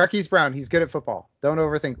 Marquise Brown, he's good at football. Don't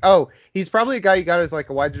overthink. Oh, he's probably a guy you got as like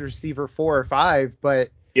a wide receiver 4 or 5, but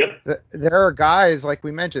yep. There are guys like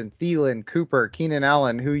we mentioned, Thielen, Cooper, Keenan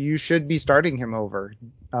Allen, who you should be starting him over.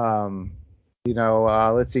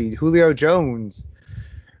 Let's see, Julio Jones.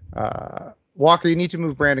 Walker, you need to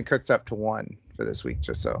move Brandon Cooks up to 1 for this week,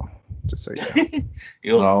 just so you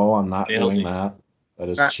know. No, I'm not doing that. That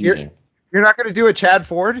is cheating. You're not going to do a Chad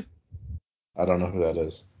Ford? I don't know who that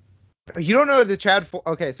is. You don't know the Chad Ford?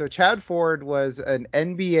 Okay, so Chad Ford was an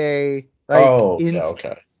NBA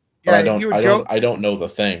okay. Yeah, I don't know the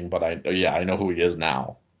thing, but I know who he is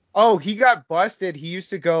now. Oh, he got busted. He used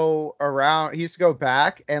to go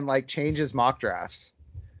back and like change his mock drafts,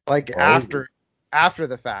 after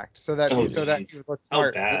the fact, so that he would look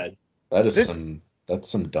smart. How bad. That's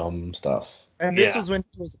some dumb stuff. And this was when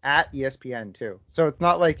he was at ESPN too. So it's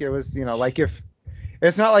not like it was,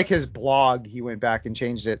 it's not like his blog, he went back and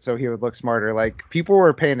changed it so he would look smarter. Like, people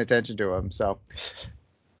were paying attention to him. So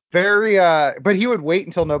but he would wait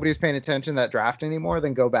until nobody was paying attention to that draft anymore,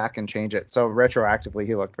 then go back and change it. So retroactively,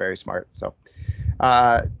 he looked very smart. So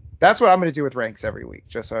that's what I'm going to do with ranks every week,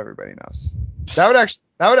 just so everybody knows. That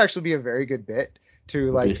would actually be a very good bit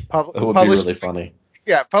to publish. It would be really funny.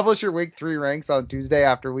 Yeah, publish your week 3 ranks on Tuesday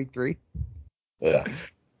after week 3. Yeah.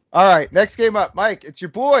 All right, next game up, Mike. It's your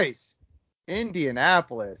boys,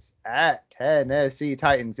 Indianapolis at Tennessee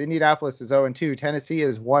Titans. Indianapolis is 0-2. Tennessee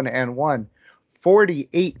is 1-1.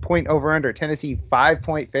 48-point over/under. Tennessee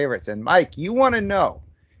 5-point favorites. And Mike, you want to know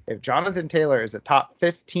if Jonathan Taylor is a top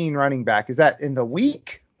 15 running back? Is that in the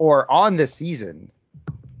week or on the season?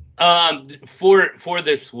 For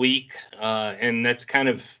this week, and that's kind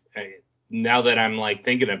of, now that I'm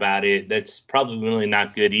thinking about it, that's probably really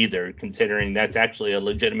not good either, considering that's actually a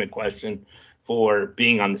legitimate question for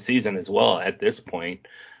being on the season as well at this point.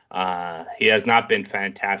 He has not been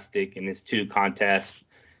fantastic in his 2 contests.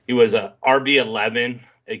 He was a RB11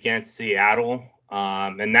 against Seattle,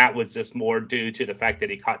 and that was just more due to the fact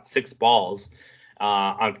that he caught 6 balls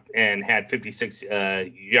and had 56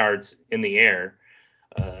 yards in the air.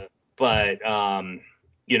 But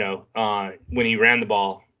when he ran the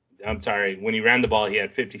ball, he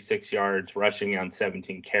had 56 yards rushing on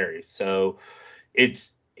 17 carries. So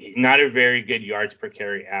it's not a very good yards per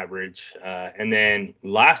carry average. And then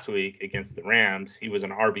last week against the Rams, he was an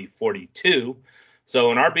RB42.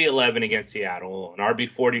 So an RB11 against Seattle, an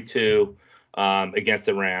RB42 against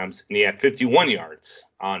the Rams, and he had 51 yards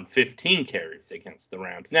on 15 carries against the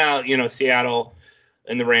Rams. Now, Seattle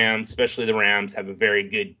and the Rams, especially the Rams, have a very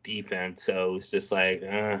good defense. So it's just like,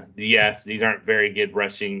 yes, these aren't very good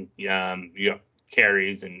rushing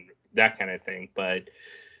carries and that kind of thing. But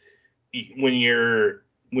when your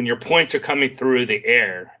points are coming through the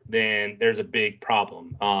air, then there's a big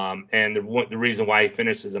problem. And the reason why he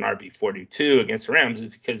finishes an RB42 against the Rams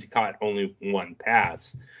is because he caught only one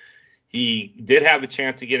pass. He did have a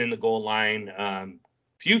chance to get in the goal line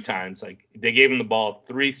few times. Like, they gave him the ball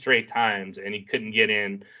 3 straight times and he couldn't get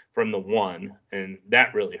in from the one, and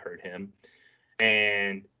that really hurt him.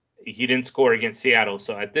 And he didn't score against Seattle,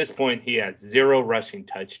 so at this point he has 0 rushing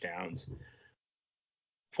touchdowns.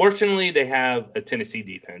 Fortunately, they have a Tennessee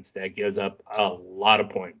defense that gives up a lot of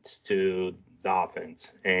points to the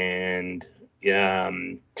offense, and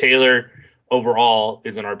Taylor overall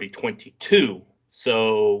is an RB22.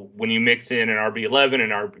 So when you mix in an RB11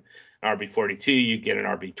 and RB42, you get an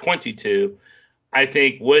RB22. I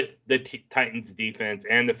think with the Titans defense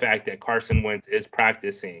and the fact that Carson Wentz is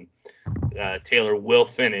practicing, Taylor will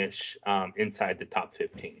finish inside the top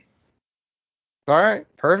 15. All right,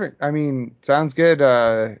 perfect. I mean, sounds good.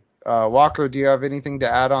 Walker, do you have anything to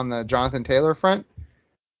add on the Jonathan Taylor front?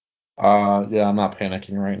 Yeah, I'm not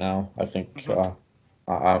panicking right now. I think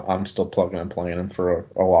I'm still plugging and playing him for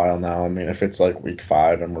a while now. I mean, if it's like week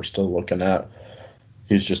 5 and we're still looking at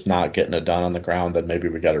he's just not getting it done on the ground, then maybe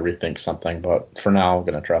we got to rethink something. But for now, I'm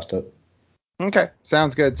going to trust it. Okay,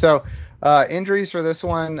 sounds good. So injuries for this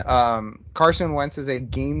one, Carson Wentz is a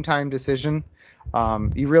game time decision.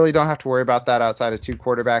 You really don't have to worry about that outside of 2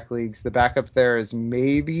 quarterback leagues. The backup there is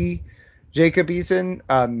maybe Jacob Eason,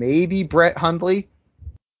 maybe Brett Hundley,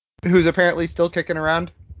 who's apparently still kicking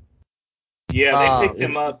around. Yeah, they picked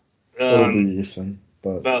him up It'll be Eason,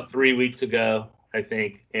 but about 3 weeks ago, I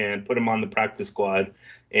think, and put him on the practice squad,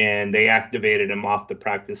 and they activated him off the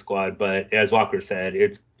practice squad. But as Walker said,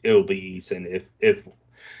 it'll be Eason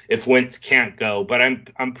if Wentz can't go. But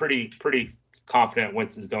I'm pretty confident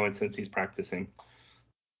Wentz is going since he's practicing.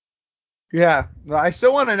 Yeah, well, I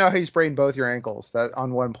still want to know how you sprained both your ankles that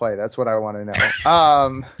on one play. That's what I want to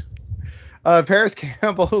know. Paris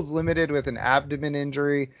Campbell's limited with an abdomen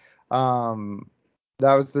injury.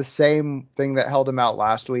 That was the same thing that held him out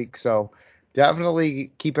last week. So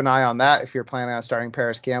definitely keep an eye on that if you're planning on starting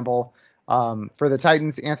Paris Campbell. For the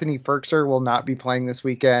Titans, Anthony Firkser will not be playing this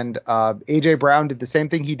weekend. A.J. Brown did the same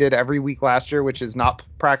thing he did every week last year, which is not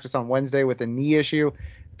practice on Wednesday with a knee issue,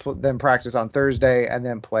 then practice on Thursday, and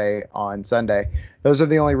then play on Sunday. Those are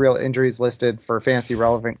the only real injuries listed for fantasy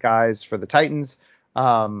relevant guys for the Titans.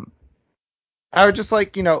 I would just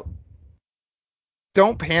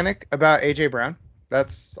don't panic about A.J. Brown.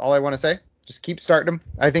 That's all I want to say. Just keep starting him.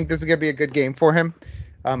 I think this is going to be a good game for him.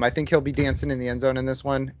 I think he'll be dancing in the end zone in this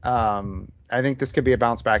one. I think this could be a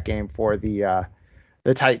bounce back game for the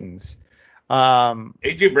Titans.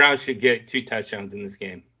 A.J. Brown should get 2 touchdowns in this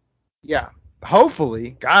game. Yeah,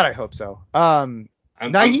 hopefully. God, I hope so. I'm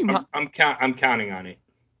counting on it.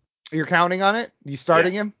 You're counting on it? You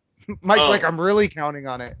starting him? Mike's I'm really counting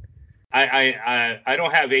on it. I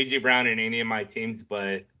don't have A.J. Brown in any of my teams,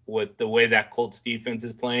 but with the way that Colts defense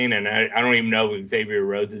is playing, and I don't even know if Xavier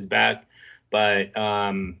Rhodes is back, but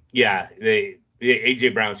A.J.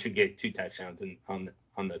 Brown should get 2 touchdowns on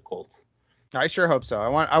the Colts. I sure hope so.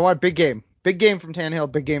 I want big game from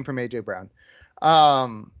Tannehill, big game from A.J. Brown.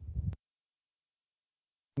 Nyheim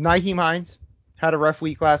Hines had a rough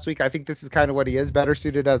week last week. I think this is kind of what he is, better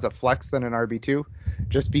suited as a flex than an RB2,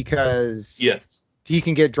 just because he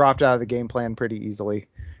can get dropped out of the game plan pretty easily.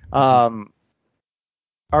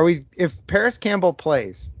 If Paris Campbell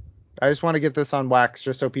plays, I just want to get this on wax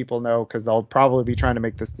just so people know, because they'll probably be trying to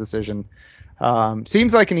make this decision.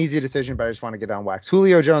 Seems like an easy decision, but I just want to get on wax.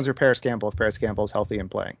 Julio Jones or Paris Campbell if Paris Campbell is healthy and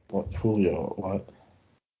playing. What, Julio? What?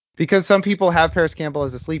 Because some people have Paris Campbell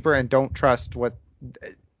as a sleeper and don't trust what.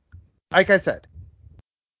 Like I said,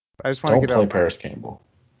 I just want to get on. Don't play Paris Campbell.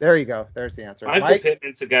 There you go. There's the answer. Michael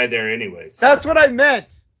Pittman's the guy there anyways. That's what I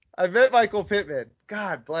meant. I meant Michael Pittman.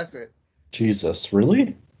 God bless it. Jesus,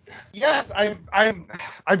 really? Yes, I'm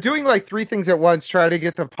doing like 3 things at once, trying to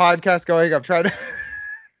get the podcast going.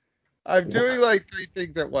 I'm doing like 3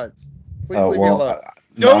 things at once. Please leave me alone.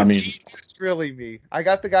 Jesus, really me. I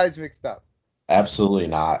got the guys mixed up. Absolutely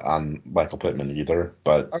not on Michael Pittman either,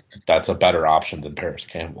 but That's a better option than Paris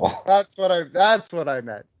Campbell. That's what I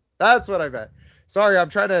meant. Sorry, I'm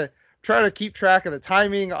trying to keep track of the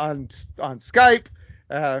timing on Skype.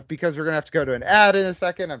 Because we're going to have to go to an ad in a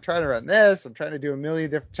second. I'm trying to run this. I'm trying to do a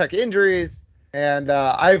million different check injuries. And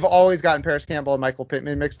I've always gotten Paris Campbell and Michael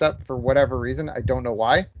Pittman mixed up for whatever reason. I don't know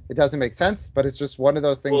why. It doesn't make sense, but it's just one of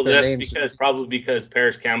those things. Well, Their that's names because probably because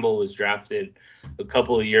Paris Campbell was drafted a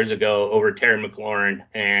couple of years ago over Terry McLaurin,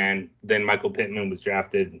 and then Michael Pittman was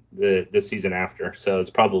drafted the season after. So it's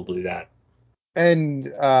probably that.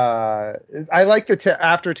 And I like the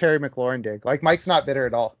after Terry McLaurin dig. Like Mike's not bitter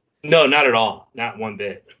at all. No, not at all. Not one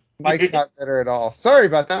bit. Mike's not bitter at all. Sorry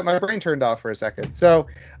about that. My brain turned off for a second. So,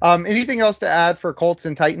 anything else to add for Colts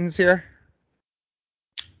and Titans here?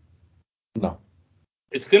 No.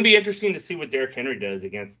 It's going to be interesting to see what Derrick Henry does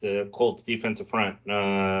against the Colts defensive front.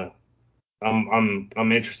 I'm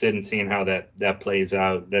interested in seeing how that plays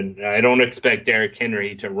out. And I don't expect Derrick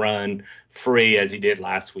Henry to run free as he did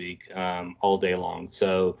last week all day long.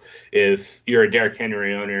 So if you're a Derrick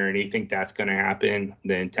Henry owner and you think that's going to happen,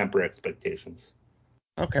 then temper expectations.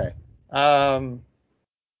 Okay. All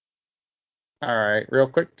right. Real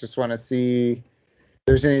quick, just want to see if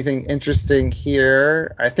there's anything interesting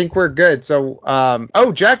here. I think we're good. So,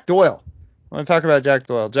 Jack Doyle. I want to talk about Jack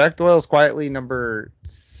Doyle. Jack Doyle is quietly number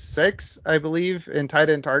 6, I believe, in tight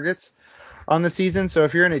end targets on the season. So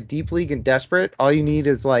if you're in a deep league and desperate, all you need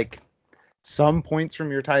is like some points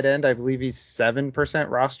from your tight end. I believe he's 7%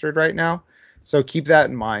 rostered right now. So keep that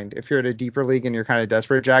in mind. If you're at a deeper league and you're kind of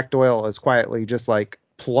desperate, Jack Doyle is quietly just like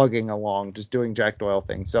plugging along, just doing Jack Doyle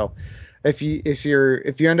things. So if you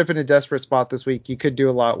end up in a desperate spot this week, you could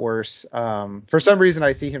do a lot worse. For some reason,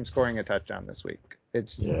 I see him scoring a touchdown this week.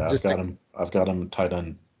 I've got him tight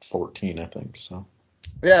end 14, I think. So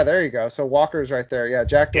yeah, there you go. So Walker's right there. Yeah,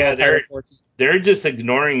 Jack Doyle, tight end 14. They're just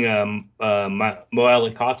ignoring Mo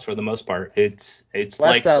Alley Cox for the most part. It's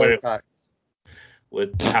like Cox.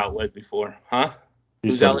 With how it was before, huh?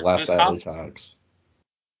 He said less Alley Cox.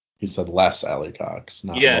 He said less Alley Cox,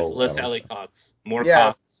 not yes, Mo less Alley Cox, more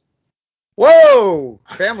Cox. Whoa,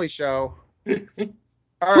 family show. All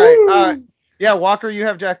right. Yeah, Walker, you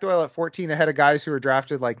have Jack Doyle at 14 ahead of guys who were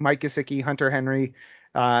drafted like Mike Gesicki, Hunter Henry,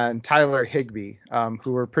 and Tyler Higbee,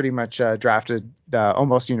 who were pretty much drafted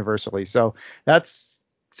almost universally. So that's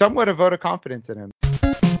somewhat a vote of confidence in him.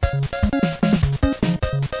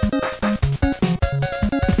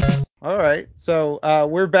 All right, so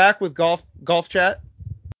we're back with golf chat.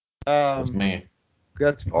 That's me.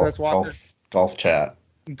 That's Walker. Golf chat.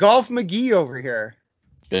 Golf McGee over here.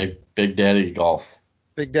 Big Daddy Golf.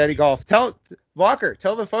 Big Daddy Golf. Tell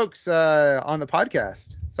the folks on the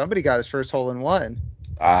podcast. Somebody got his first hole in one.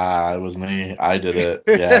 It was me. I did it.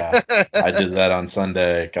 Yeah. I did that on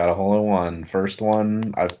Sunday. Got a hole in one. First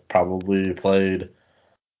one I've probably played.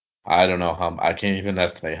 I don't know I can't even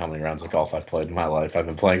estimate how many rounds of golf I've played in my life. I've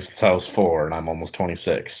been playing since I was 4 and I'm almost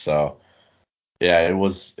 26. So yeah, it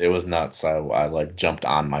was nuts. I like jumped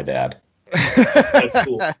on my dad. That's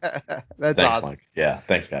cool. Thanks, awesome. Mike. Yeah,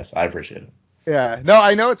 thanks guys. I appreciate it. Yeah, no,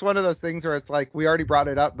 I know it's one of those things where it's like we already brought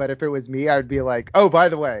it up, but if it was me, I would be like, oh, by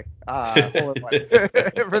the way, hole in one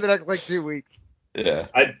for the next like 2 weeks. Yeah.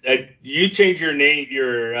 You change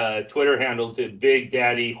your Twitter handle to Big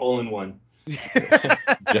Daddy Hole in One.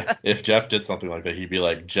 If Jeff did something like that, he'd be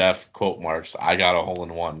like, Jeff quote marks, I got a hole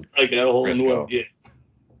in one. I got a hole in one. Yeah.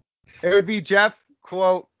 It would be Jeff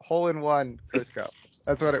quote hole in one Crisco.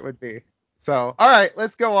 That's what it would be. So, all right,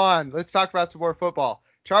 let's go on. Let's talk about some more football.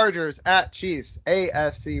 Chargers at Chiefs,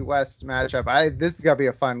 AFC West matchup. This is going to be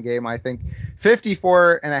a fun game, I think.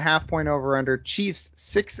 54.5 point over under. Chiefs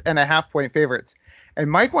 6.5 point favorites. And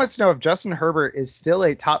Mike wants to know if Justin Herbert is still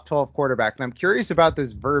a top 12 quarterback. And I'm curious about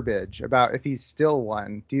this verbiage, about if he's still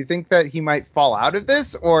one. Do you think that he might fall out of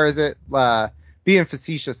this, or is it being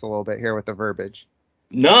facetious a little bit here with the verbiage?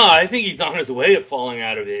 No, I think he's on his way of falling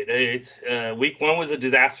out of it. It's week 1 was a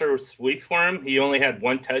disastrous week for him. He only had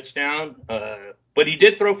 1 touchdown, but he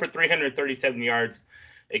did throw for 337 yards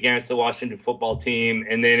against the Washington football team.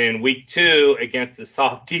 And then in week 2 against the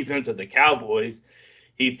soft defense of the Cowboys,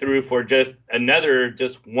 he threw for just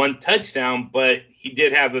 1 touchdown, but he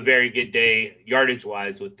did have a very good day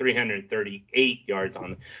yardage-wise with 338 yards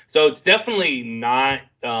on it. So it's definitely not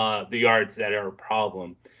the yards that are a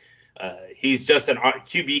problem. He's just an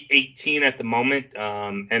QB 18 at the moment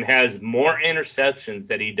and has more interceptions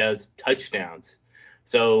than he does touchdowns.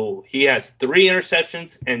 So he has 3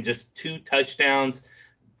 interceptions and just 2 touchdowns.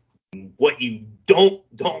 What you don't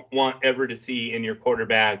want ever to see in your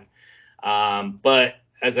quarterback. But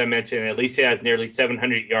as I mentioned, at least he has nearly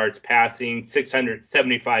 700 yards passing,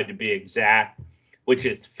 675 to be exact, which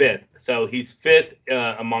is 5th. So he's 5th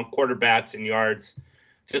among quarterbacks in yards.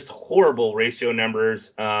 Just horrible ratio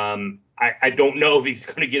numbers. I don't know if he's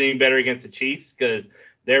going to get any better against the Chiefs because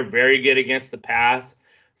they're very good against the pass.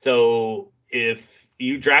 So if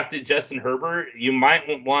you drafted Justin Herbert, you might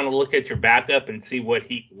want to look at your backup and see what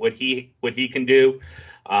he can do.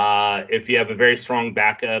 If you have a very strong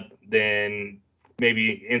backup, then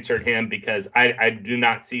maybe insert him, because I do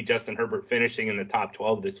not see Justin Herbert finishing in the top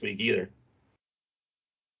 12 this week either.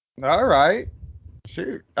 All right.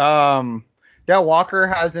 Shoot. Yeah, Walker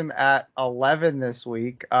has him at 11 this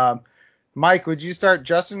week. Mike, would you start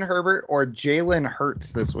Justin Herbert or Jalen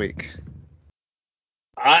Hurts this week?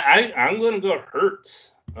 I'm going to go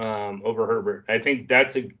Hurts over Herbert. I think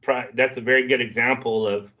that's a very good example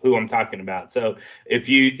of who I'm talking about. So if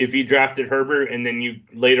you drafted Herbert and then you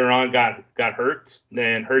later on got Hurts,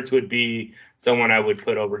 then Hurts would be someone I would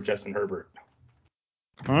put over Justin Herbert.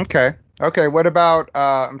 Okay. What about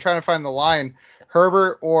I'm trying to find the line,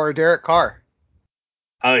 Herbert or Derek Carr?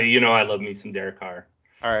 I love me some Derek Carr.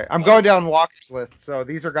 All right. I'm going down Walker's list. So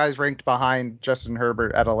these are guys ranked behind Justin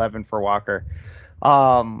Herbert at 11 for Walker.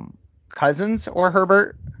 Cousins or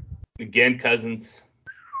Herbert? Again, Cousins.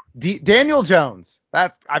 Daniel Jones.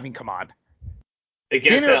 Come on.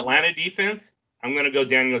 Against the Atlanta defense, I'm going to go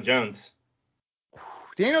Daniel Jones.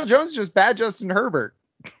 Daniel Jones is just bad Justin Herbert.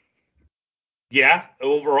 Yeah,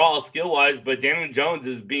 overall skill-wise, but Daniel Jones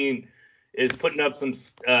is putting up some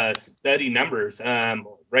steady numbers.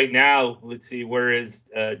 Right now, let's see, whereas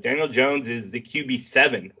Daniel Jones is the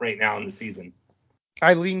QB7 right now in the season.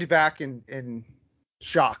 I leaned back in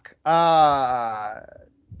shock.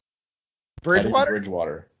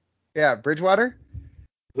 Bridgewater. Yeah, Bridgewater.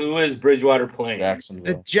 Who is Bridgewater playing? Jacksonville.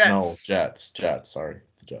 The Jets. No, Jets. Sorry,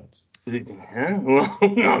 the Jets. Well,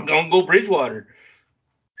 don't go Bridgewater.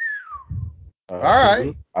 All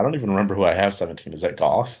right. I don't even remember who I have 17. Is that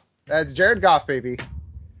Goff? That's Jared Goff, baby.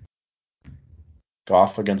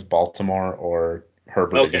 Goff against Baltimore or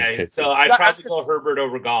Herbert against KC? So I'd probably go Herbert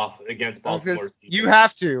over Goff against Baltimore. You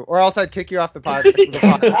have to, or else I'd kick you off the podcast. Get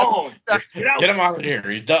him out of here.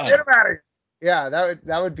 He's done. Get him out of here. Yeah,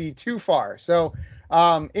 that would be too far. So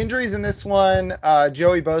injuries in this one,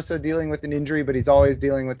 Joey Bosa dealing with an injury, but he's always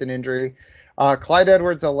dealing with an injury. Clyde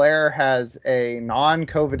Edwards-Helaire has a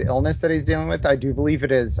non-COVID illness that he's dealing with. I do believe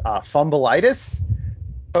it is fumbleitis,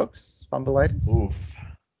 folks. Fumbleitis. Oof.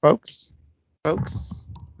 Folks.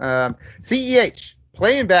 CEH,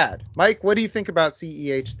 playing bad. Mike, what do you think about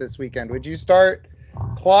CEH this weekend? Would you start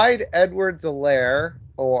Clyde Edwards-Helaire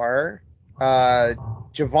or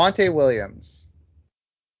Javonte Williams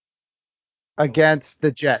against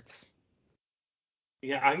the Jets?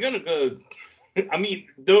 Yeah, I'm going to go. I mean,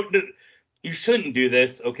 you shouldn't do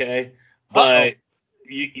this, okay? But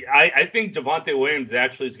I think Javonte Williams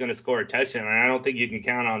actually is going to score a touchdown, and I don't think you can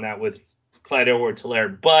count on that with Clyde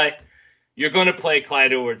Edwards-Helaire. But you're going to play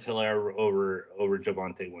Clyde Edwards-Helaire over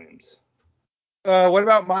Javonte Williams. What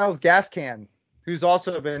about Myles Gaskin, who's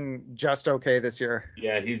also been just okay this year?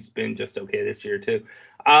 Yeah, he's been just okay this year too.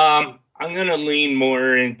 I'm going to lean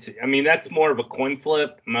more into. I mean, that's more of a coin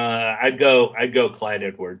flip. I'd go Clyde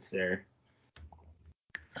Edwards there.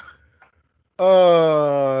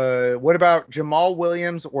 What about Jamal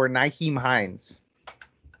Williams or Nyheim Hines?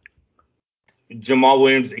 Jamal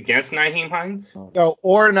Williams against Nyheim Hines? No,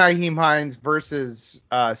 or Nyheim Hines versus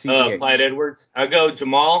CEH. Clyde Edwards. I go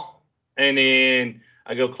Jamal, and then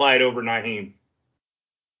I go Clyde over Nyheim.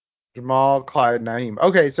 Jamal, Clyde, Nyheim.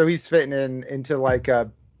 Okay, so he's fitting into like a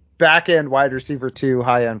back end wide receiver 2,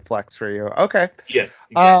 high end flex for you. Okay. Yes.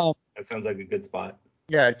 That sounds like a good spot.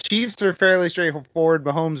 Yeah, Chiefs are fairly straightforward.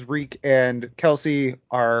 Mahomes, Reek, and Kelsey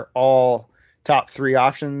are all top 3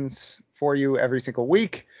 options for you every single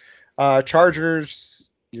week. Chargers,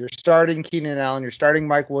 you're starting Keenan Allen. You're starting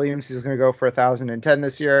Mike Williams. He's going to go for 1,010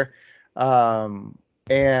 this year.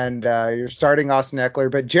 And you're starting Austin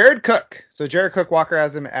Eckler. But Jared Cook. So Jared Cook, Walker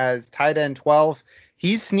has him as tight end 12.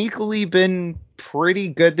 He's sneakily been pretty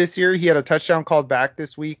good this year. He had a touchdown called back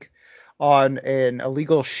this week on an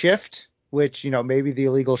illegal shift, which, maybe the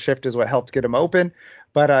illegal shift is what helped get him open.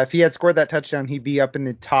 But if he had scored that touchdown, he'd be up in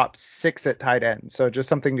the top 6 at tight end. So just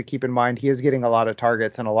something to keep in mind. He is getting a lot of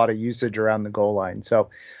targets and a lot of usage around the goal line. So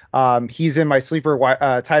he's in my sleeper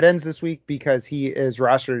tight ends this week because he is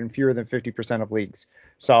rostered in fewer than 50% of leagues.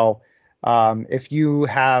 So if you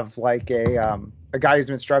have like a guy who's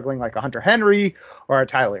been struggling like a Hunter Henry or a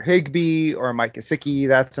Tyler Higbee or a Mike Gesicki,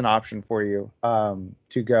 that's an option for you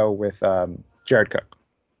to go with Jared Cook.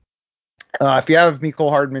 If you have Mecole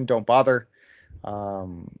Hardman, don't bother.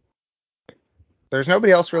 There's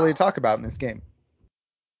nobody else really to talk about in this game,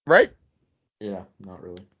 right? Yeah, not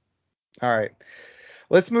really. All right.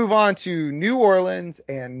 Let's move on to New Orleans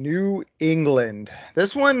and New England.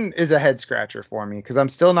 This one is a head scratcher for me because I'm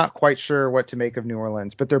still not quite sure what to make of New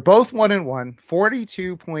Orleans, but they're both 1-1,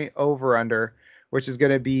 42 point over under which is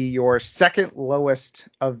going to be your second lowest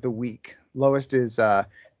of the week. Lowest is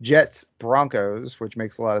Jets Broncos, which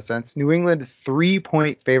makes a lot of sense. New England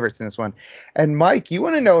 3-point favorites in this one. And Mike, you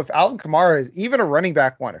want to know if Alvin Kamara is even a running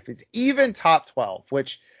back one, if he's even top 12,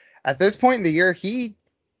 which at this point in the year he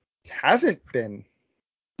hasn't been.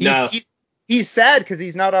 No. He's sad because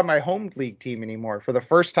he's not on my home league team anymore for the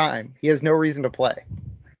first time. He has no reason to play.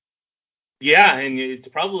 Yeah, and it's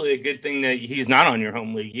probably a good thing that he's not on your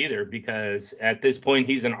home league either, because at this point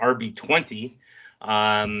he's an RB20.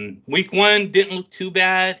 Week 1 didn't look too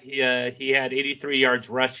bad. He had 83 yards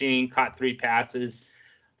rushing, caught 3 passes.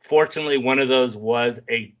 Fortunately, one of those was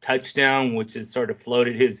a touchdown, which has sort of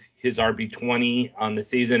floated his RB20 on the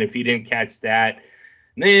season. If he didn't catch that,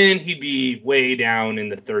 then he'd be way down in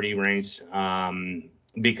the 30 range,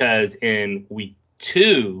 because in week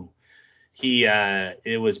 2,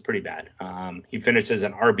 it was pretty bad. He finished as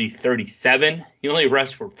an RB 37. He only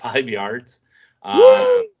rushed for 5 yards.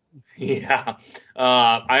 Yeah.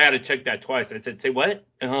 I had to check that twice. I said, say what?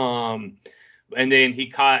 And then he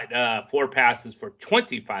caught 4 passes for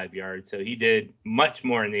 25 yards. So he did much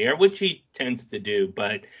more in the air, which he tends to do.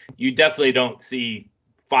 But you definitely don't see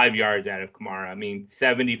 5 yards out of Kamara. I mean,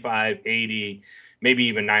 75, 80, maybe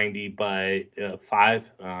even 90, but 5,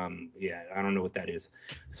 yeah, I don't know what that is.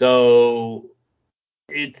 So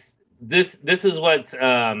it's this is what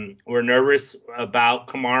we're nervous about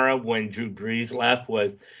Kamara when Drew Brees left,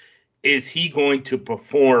 is he going to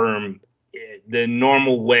perform the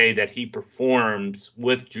normal way that he performs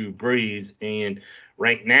with Drew Brees? And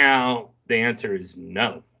right now the answer is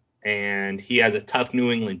no. And he has a tough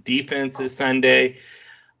New England defense this Sunday.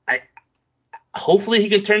 Hopefully he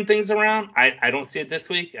can turn things around. I don't see it this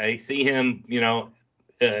week. I see him,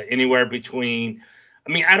 anywhere between.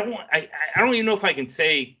 I mean, I don't even know if I can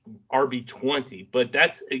say RB20, but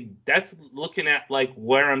that's looking at like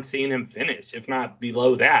where I'm seeing him finish, if not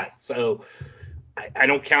below that. So I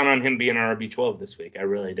don't count on him being an RB12 this week. I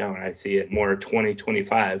really don't. I see it more 20,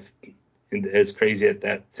 25, as crazy as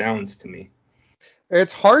that sounds to me.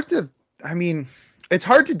 It's hard to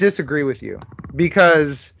disagree with you,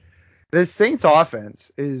 because this Saints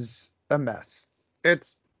offense is a mess.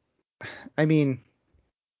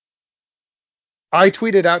 I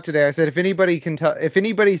tweeted out today, I said, if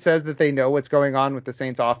anybody says that they know what's going on with the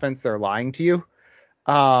Saints offense, they're lying to you.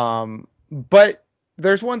 But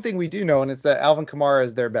there's one thing we do know, and it's that Alvin Kamara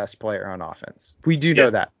is their best player on offense. We do know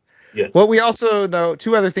that. Yes. What we also know,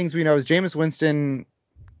 2 other things we know, is Jameis Winston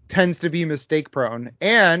tends to be mistake prone,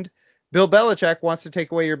 and Bill Belichick wants to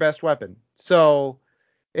take away your best weapon. So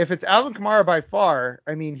if it's Alvin Kamara by far,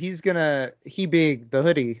 I mean, he being the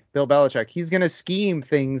hoodie, Bill Belichick, he's going to scheme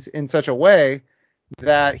things in such a way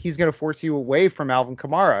that he's going to force you away from Alvin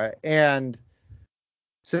Kamara. And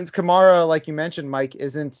since Kamara, like you mentioned, Mike,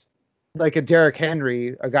 isn't like a Derrick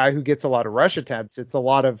Henry, a guy who gets a lot of rush attempts, it's a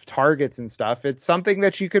lot of targets and stuff. It's something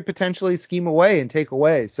that you could potentially scheme away and take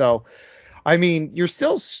away. So, I mean,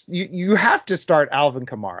 you have to start Alvin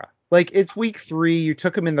Kamara. Like, it's week 3. You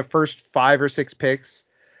took him in the first 5 or 6 picks,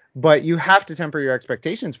 but you have to temper your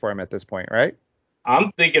expectations for him at this point, right?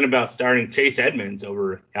 I'm thinking about starting Chase Edmonds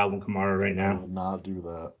over Alvin Kamara right now. I would not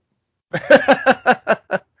do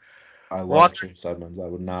that. I love Chase Edmonds. I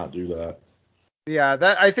would not do that. Yeah,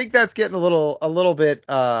 I think that's getting a little bit.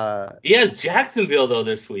 He has Jacksonville though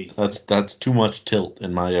this week. That's too much tilt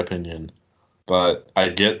in my opinion. But I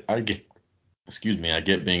get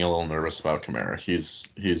being a little nervous about Kamara. His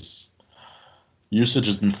usage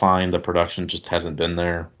has been fine. The production just hasn't been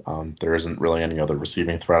there. There isn't really any other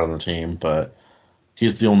receiving threat on the team, but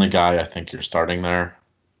he's the only guy I think you're starting there.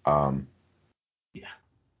 Yeah.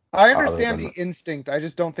 I understand the instinct. I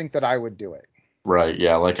just don't think that I would do it. Right.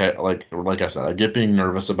 Yeah. Like I said, I get being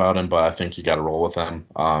nervous about him, but I think you got to roll with him.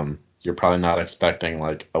 You're probably not expecting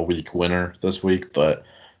like a week winner this week, but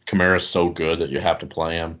Kamara's so good that you have to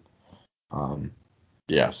play him.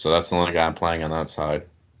 Yeah. So that's the only guy I'm playing on that side.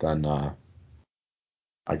 Then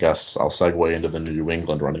I guess I'll segue into the New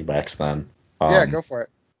England running backs then. Yeah, go for it.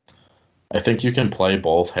 I think you can play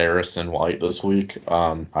both Harris and White this week.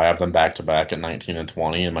 I have them back to back at 19 and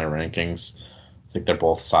 20 in my rankings. I think they're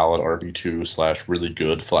both solid RB2 / really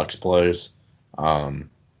good flex plays.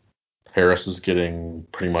 Harris is getting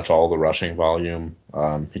pretty much all the rushing volume.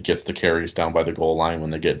 He gets the carries down by the goal line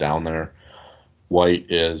when they get down there. White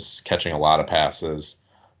is catching a lot of passes.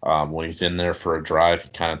 When he's in there for a drive, he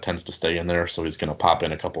kind of tends to stay in there, so he's going to pop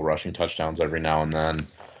in a couple rushing touchdowns every now and then.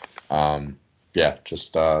 I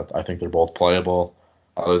think they're both playable.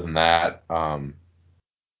 Other than that,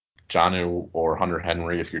 Jonnu or Hunter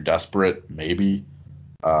Henry, if you're desperate, maybe.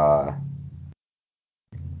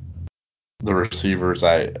 The receivers,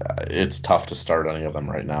 it's tough to start any of them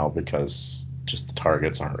right now because just the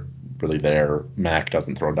targets aren't really there. Mac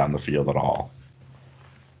doesn't throw down the field at all.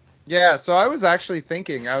 Yeah, so I was actually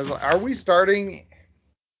thinking, are we starting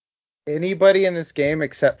anybody in this game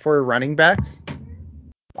except for running backs?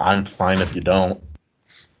 I'm fine if you don't.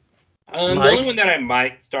 The only one that I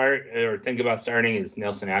might start or think about starting is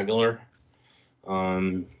Nelson Aguilar.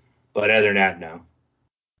 But other than that, no.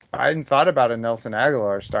 I hadn't thought about a Nelson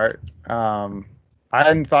Aguilar start. I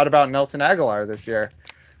hadn't thought about Nelson Aguilar this year.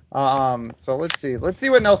 So let's see. Let's see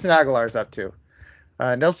what Nelson Aguilar is up to.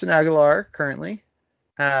 Nelson Aguilar currently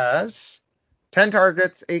has 10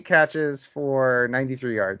 targets, 8 catches for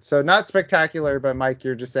 93 yards. So not spectacular, but Mike,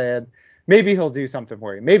 you're just saying maybe he'll do something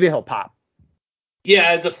for you. Maybe he'll pop. Yeah,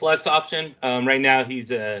 as a flex option. Right now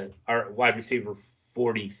he's our wide receiver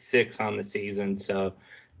 46 on the season, so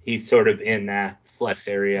he's sort of in that flex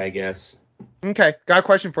area, I guess. Okay, got a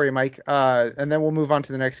question for you, Mike, and then we'll move on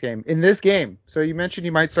to the next game. In this game, so you mentioned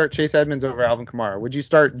you might start Chase Edmonds over Alvin Kamara. Would you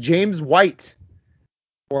start James White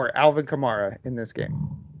or Alvin Kamara in this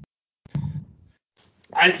game?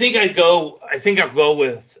 I think I'll go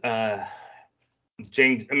with Alvin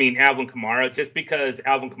Kamara, just because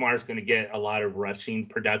Alvin Kamara is going to get a lot of rushing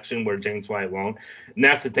production where James White won't. And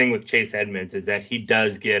that's the thing with Chase Edmonds, is that he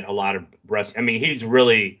does get a lot of rush. I mean, he's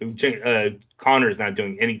really Connor's not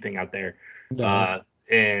doing anything out there. No.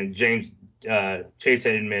 And Chase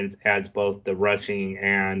Edmonds adds both the rushing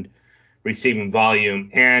and receiving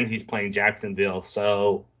volume, and he's playing Jacksonville.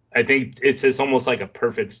 So I think it's just almost like a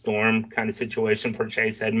perfect storm kind of situation for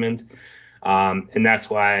Chase Edmonds. And that's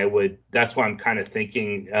why I'm kind of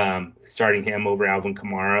thinking starting him over Alvin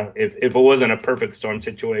Kamara. If it wasn't a perfect storm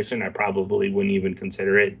situation, I probably wouldn't even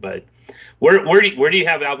consider it. But where do you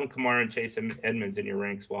have Alvin Kamara and Chase Edmonds in your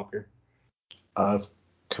ranks, Walker? I have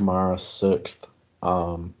Kamara 6th,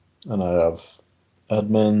 and I have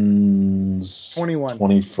Edmonds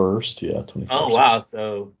 21st. Yeah, 21st. Oh wow,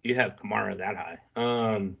 so you have Kamara that high.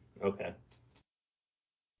 Okay.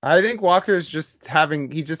 I think Walker's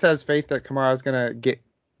he just has faith that Kamara's gonna get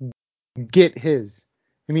his.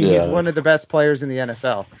 I mean, he's one of the best players in the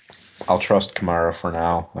NFL. I'll trust Kamara for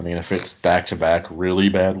now. I mean, if it's back-to-back really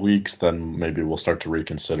bad weeks, then maybe we'll start to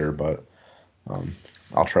reconsider, but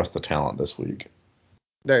I'll trust the talent this week.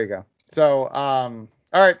 There you go. So, all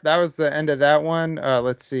right, that was the end of that one.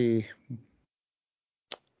 Let's see.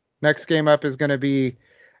 Next game up is going to be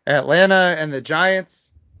Atlanta and the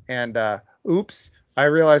Giants. And oops, I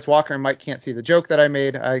realized Walker and Mike can't see the joke that I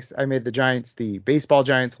made. I made the Giants the baseball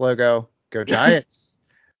Giants logo. Go Giants.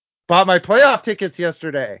 Bought my playoff tickets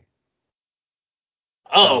yesterday.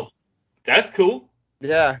 Oh, that's cool.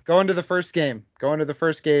 Yeah, going to the first game.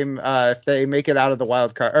 If they make it out of the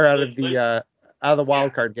wild card or out of the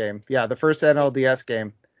wild card game. Yeah, the first NLDS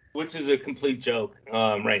game. Which is a complete joke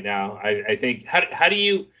right now. I think how do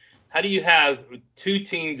you have two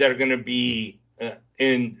teams that are going to be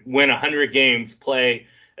win 100 games play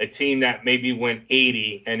a team that maybe win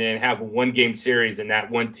 80 and then have a 1-game series, and that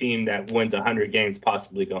one team that wins 100 games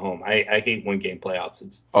possibly go home? I hate 1-game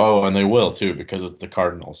playoffs. And they will too, because of the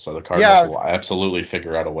Cardinals. So the Cardinals will absolutely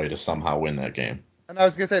figure out a way to somehow win that game. And I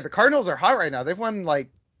was gonna say the Cardinals are hot right now. They've won like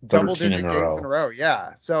double-digit games in a row.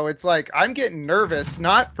 Yeah. So it's like I'm getting nervous,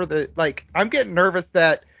 I'm getting nervous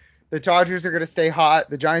that the Dodgers are gonna stay hot,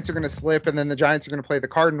 the Giants are gonna slip, and then the Giants are gonna play the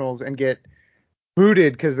Cardinals and get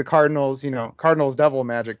booted because the Cardinals devil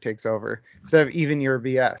magic takes over instead of even your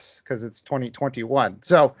BS because it's 2021.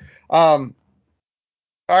 So, all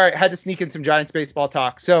right, had to sneak in some Giants baseball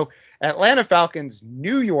talk. So, Atlanta Falcons,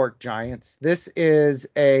 New York Giants. This is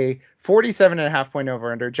a 47.5 point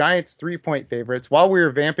over under. Giants 3-point favorites. While we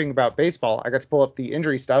were vamping about baseball, I got to pull up the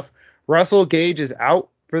injury stuff. Russell Gage is out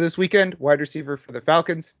for this weekend, wide receiver for the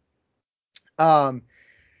Falcons.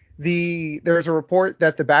 There's a report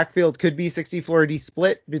that the backfield could be 60-40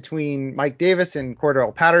 split between Mike Davis and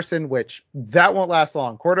Cordell Patterson, which that won't last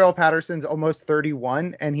long. Cordell Patterson's almost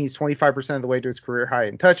 31, and he's 25% of the way to his career high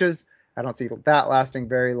in touches. I don't see that lasting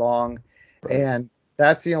very long. Right. And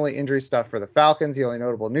that's the only injury stuff for the Falcons, the only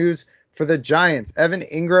notable news. For the Giants, Evan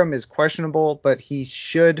Ingram is questionable, but he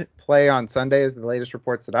should play on Sunday, is the latest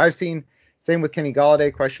reports that I've seen. Same with Kenny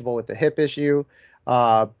Golladay, questionable with the hip issue.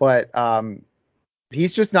 But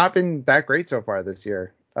he's just not been that great so far this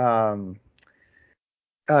year. Saquon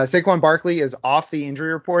Barkley is off the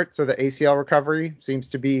injury report, so the ACL recovery seems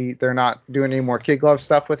to be they're not doing any more kid glove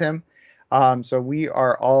stuff with him. So we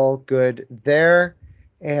are all good there.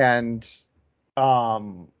 And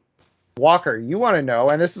Walker, you want to know,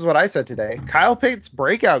 and this is what I said today, Kyle Pitts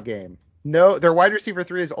breakout game. No, their wide receiver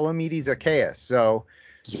 3 is Olamide Zaccheaus. So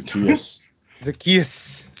Zaccheaus.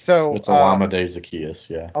 Zacchaeus. So It's Olamide Zacchaeus,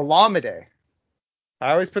 yeah. Olamide.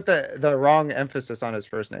 I always put the wrong emphasis on his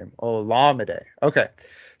first name. Olamide. Okay.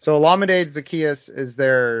 So Olamide Zacchaeus is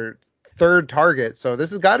their third target. So this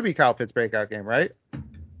has got to be Kyle Pitts' breakout game, right?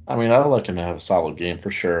 I mean, I'd like him to have a solid game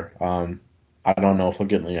for sure. I don't know if he'll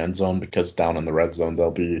get in the end zone because down in the red zone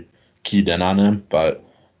they'll be keyed in on him, but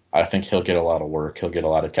I think he'll get a lot of work. He'll get a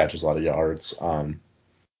lot of catches, a lot of yards.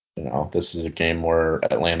 This is a game where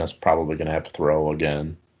Atlanta's probably going to have to throw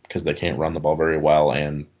again because they can't run the ball very well.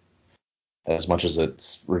 And as much as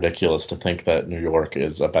it's ridiculous to think that New York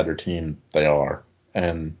is a better team, they are.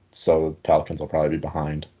 And so the Falcons will probably be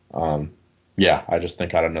behind. I just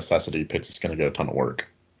think out of necessity, Pitts is going to get a ton of work.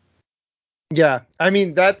 Yeah, I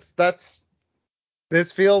mean that's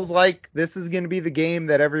this feels like this is going to be the game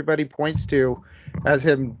that everybody points to as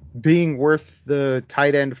him being worth the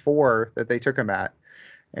tight end 4 that they took him at.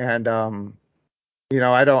 And I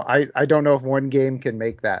don't know if one game can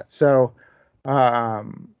make that. So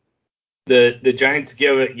the Giants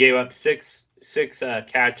gave up six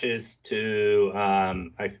catches to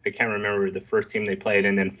I can't remember the first team they played,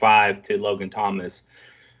 and then 5 to Logan Thomas.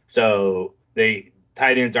 So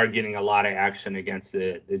tight ends are getting a lot of action against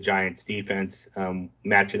the Giants defense,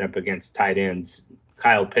 matching up against tight ends.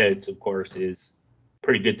 Kyle Pitts, of course, is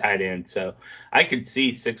pretty good tight end. So I could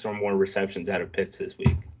see 6 or more receptions out of Pitts this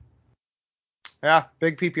week. Yeah,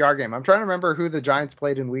 big PPR game. I'm trying to remember who the Giants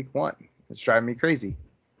played in week 1. It's driving me crazy.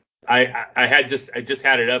 I just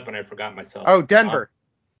had it up and I forgot myself. Oh, Denver.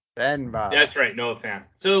 Denver. That's right, Noah Fant.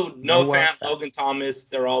 So Noah Fant, Logan Thomas,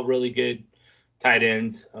 they're all really good tight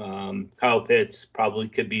ends. Kyle Pitts probably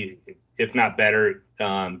could be, if not better,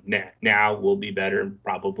 now will be better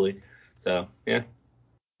probably. So yeah.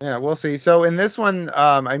 Yeah, we'll see. So in this one,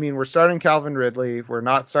 we're starting Calvin Ridley. We're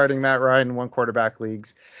not starting Matt Ryan in 1 quarterback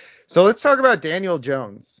leagues. So let's talk about Daniel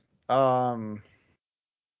Jones.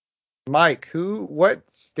 Mike, what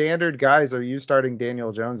standard guys are you starting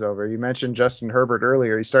Daniel Jones over? You mentioned Justin Herbert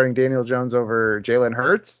earlier. Are you starting Daniel Jones over Jalen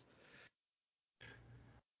Hurts?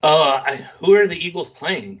 Who are the Eagles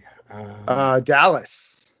playing?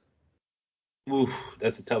 Dallas. Oof,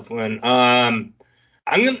 that's a tough one. I'm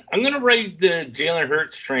gonna ride the Jalen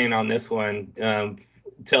Hurts train on this one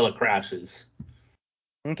until it crashes.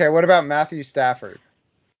 Okay, what about Matthew Stafford?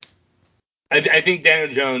 I think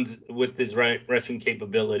Daniel Jones, with his rushing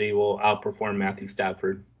capability, will outperform Matthew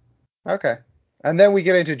Stafford. Okay. And then we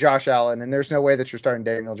get into Josh Allen, and there's no way that you're starting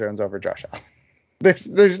Daniel Jones over Josh Allen.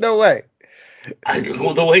 There's no way.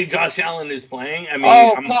 The way Josh Allen is playing, come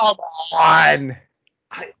on.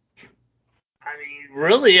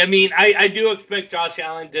 Really? I do expect Josh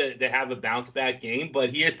Allen to have a bounce back game, but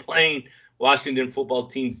he is playing Washington football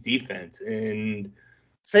team's defense. And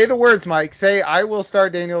say the words, Mike. Say, I will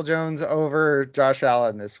start Daniel Jones over Josh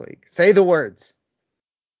Allen this week. Say the words.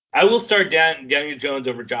 I will start Daniel Jones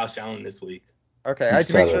over Josh Allen this week. Okay. I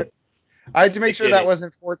had to make sure that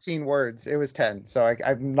wasn't 14 words. It was 10. So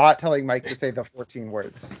I'm not telling Mike to say the 14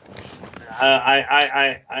 words.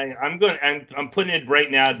 I'm putting it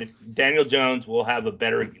right now. Daniel Jones will have a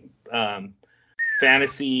better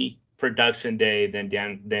fantasy production day than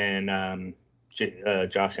Josh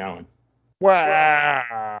Allen.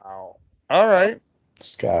 Wow. All right.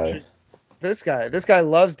 This guy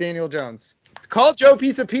loves Daniel Jones. It's called Joe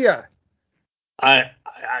Pisapia. I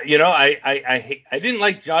didn't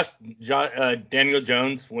like Daniel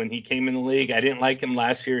Jones when he came in the league. I didn't like him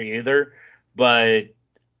last year either, but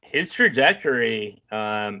his trajectory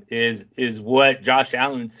is what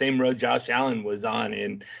same road Josh Allen was on,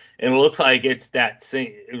 and it looks like it's that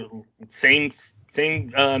same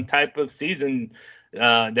type of season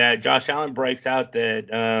that Josh Allen breaks out that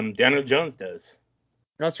Daniel Jones does.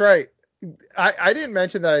 That's right. I didn't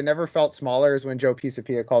mention that I never felt smaller as when Joe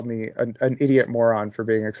Pisapia called me an idiot moron for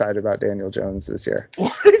being excited about Daniel Jones this year.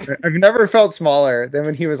 What? I've never felt smaller than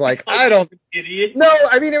when he was like, I don't. Idiot. No,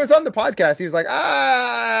 it was on the podcast. He was like,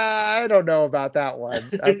 I don't know about that one.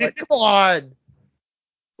 I was like, come on.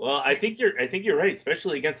 Well, I think you're right,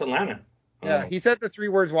 especially against Atlanta. Yeah, he said the 3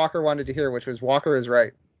 words Walker wanted to hear, which was Walker is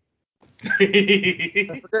right.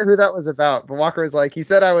 I forget who that was about, but Walker was like, he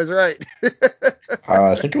said I was right.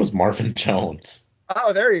 I think it was Marvin Jones.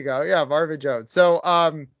 Oh, there you go. Yeah, Marvin Jones. So,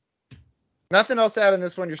 nothing else to add in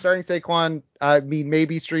this one. You're starting Saquon.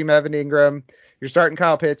 Maybe stream Evan Ingram. You're starting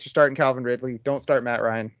Kyle Pitts. You're starting Calvin Ridley. Don't start Matt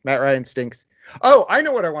Ryan. Matt Ryan stinks. Oh, I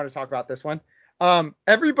know what I want to talk about this one.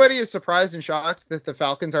 Everybody is surprised and shocked that the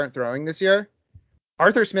Falcons aren't throwing this year.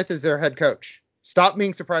 Arthur Smith is their head coach. Stop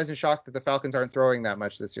being surprised and shocked that the Falcons aren't throwing that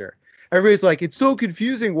much this year. Everybody's like, it's so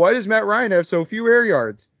confusing. Why does Matt Ryan have so few air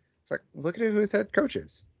yards? It's like, look at who his head coach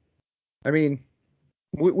is.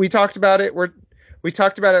 We talked about it. We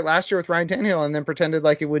talked about it last year with Ryan Tannehill, and then pretended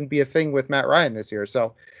like it wouldn't be a thing with Matt Ryan this year.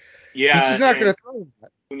 So he's Yeah, just not going and to throw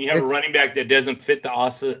that. when you have a running back that doesn't fit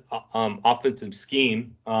the offensive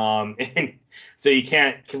scheme, and so you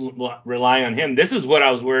can't rely on him. This is what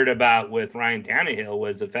I was worried about with Ryan Tannehill,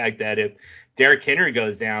 was the fact that if Derrick Henry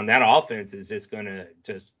goes down, that offense is just going to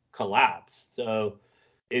just collapse. So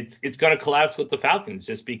it's going to collapse with the Falcons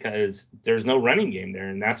just because there's no running game there,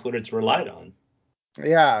 and that's what it's relied on.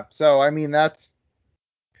 Yeah. So I mean that's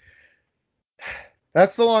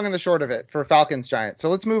the long and the short of it for Falcons Giants. So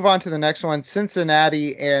let's move on to the next one.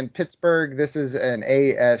 Cincinnati and Pittsburgh. This is an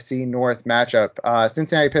AFC North matchup.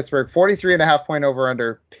 Cincinnati, Pittsburgh, 43.5 point over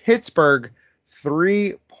under. Pittsburgh,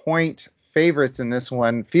 3-point favorites in this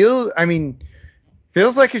one. Feels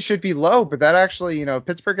like it should be low, but that actually,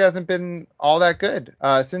 Pittsburgh hasn't been all that good.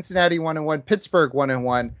 Cincinnati 1-1, Pittsburgh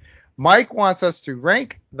 1-1. Mike wants us to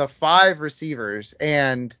rank the 5 receivers.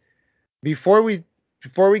 And before we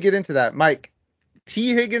get into that, Mike,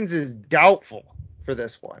 T. Higgins is doubtful for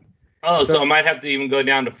this one. Oh, so I might have to even go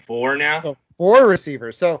down to 4 now? So 4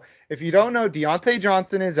 receivers. So if you don't know, Deontay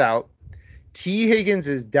Johnson is out. T. Higgins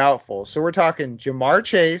is doubtful. So we're talking Jamar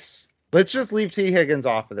Chase. Let's just leave T. Higgins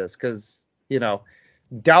off of this because,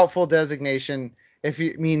 doubtful designation. If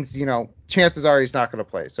it means, chances are he's not going to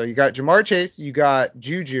play. So you got Jamar Chase, you got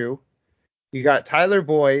Juju, you got Tyler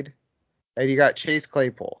Boyd, and you got Chase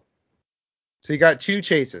Claypool. So you got 2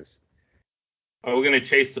 chases. Are we going to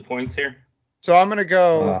chase the points here? So I'm going to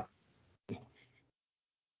go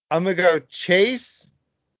Chase,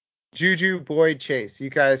 Juju, Boyd, Chase. You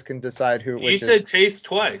guys can decide who. You said Chase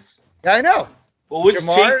twice. Yeah, I know. Well, which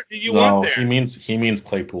Chase did you want there? He means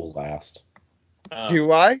Claypool last.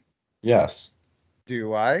 Do I? Yes.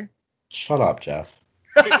 Do I? Shut up, Jeff.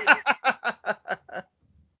 Well,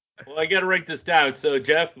 I got to write this down. So,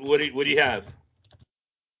 Jeff, what do you have?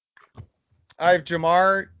 I have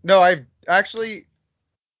Jamar. No, I've actually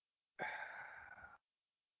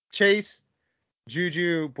Chase,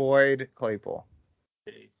 Juju, Boyd, Claypool.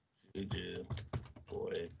 Chase, Juju,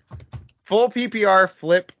 Boyd. Full PPR,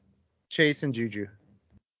 flip, Chase and Juju.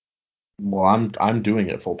 Well, I'm doing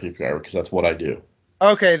it full PPR because that's what I do.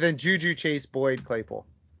 Okay, then Juju, Chase, Boyd, Claypool.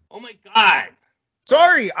 Oh my God.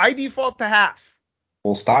 Sorry, I default to half.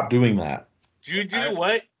 Well, stop doing that. Juju,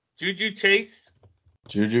 what? Juju, Chase?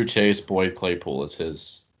 Juju, Chase, Boyd, Claypool is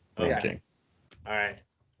his ranking. All right.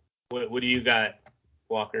 What do you got,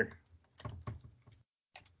 Walker?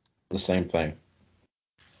 The same thing.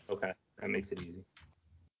 Okay, that makes it easy.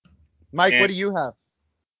 Mike, what do you have?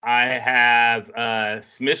 I have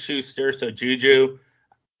Smith-Schuster, so Juju.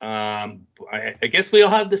 I guess we all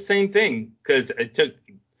have the same thing because I took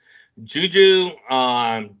Juju,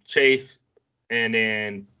 Chase, and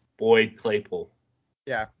then Boyd, Claypool.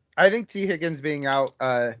 Yeah. I think T. Higgins being out,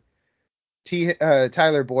 Tyler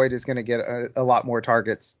Boyd is going to get a lot more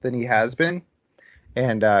targets than he has been.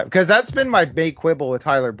 And because that's been my big quibble with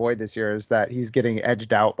Tyler Boyd this year is that he's getting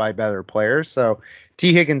edged out by better players. So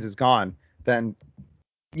T. Higgins is gone. Then,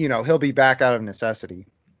 he'll be back out of necessity.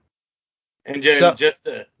 And just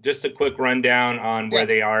a quick rundown on where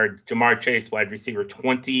they are. Jamar Chase, wide receiver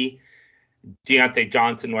 20. Deontay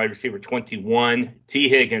Johnson, wide receiver 21. T.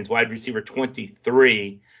 Higgins, wide receiver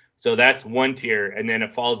 23. So that's one tier. And then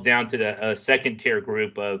it falls down to the second tier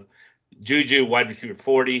group of Juju, wide receiver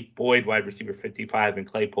 40. Boyd, wide receiver 55. And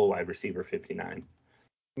Claypool, wide receiver 59.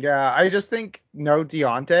 Yeah, I just think no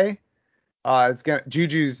Deontay.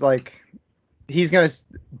 Juju's like he's gonna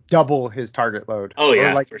double his target load. Oh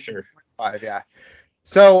yeah, for sure. 5, yeah.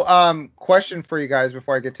 So, question for you guys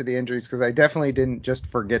before I get to the injuries, because I definitely didn't just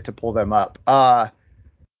forget to pull them up.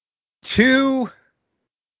 2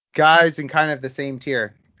 guys in kind of the same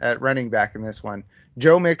tier at running back in this one.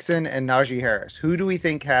 Joe Mixon and Najee Harris. Who do we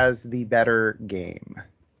think has the better game?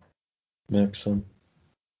 Mixon.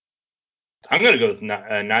 I'm going to go with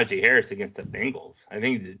Najee Harris against the Bengals. I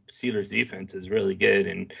think the Steelers defense is really good,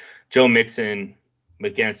 and Joe Mixon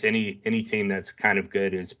against any team that's kind of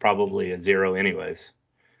good is probably a 0 anyways.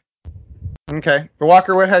 Okay. But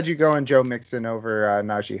Walker, what had you going Joe Mixon over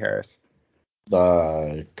Najee Harris?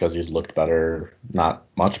 Because he's looked better, not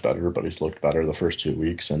much better, but he's looked better the first 2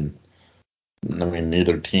 weeks. And I mean,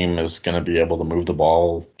 neither team is going to be able to move the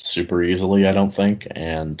ball super easily, I don't think.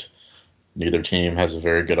 And neither team has a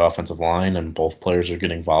very good offensive line, and both players are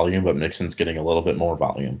getting volume, but Mixon's getting a little bit more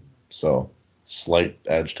volume. So slight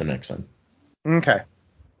edge to Mixon. Okay.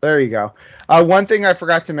 There you go. One thing I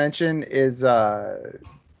forgot to mention is Ben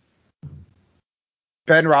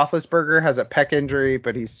Roethlisberger has a pec injury,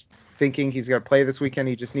 but he's thinking he's going to play this weekend.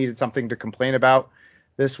 He just needed something to complain about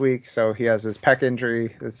this week, so he has his pec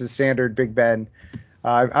injury. This is standard Big Ben.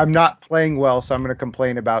 I'm not playing well, so I'm going to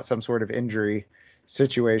complain about some sort of injury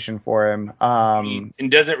situation for him. And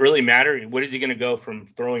does it really matter? What is he going to go from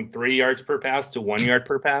throwing 3 yards per pass to 1 yard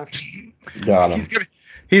per pass? Got him.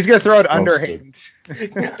 He's gonna throw it Roasted. underhand.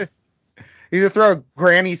 Yeah. He's gonna throw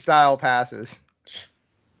granny style passes.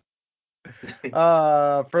 For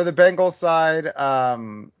the Bengals side,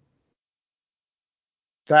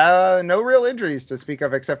 no real injuries to speak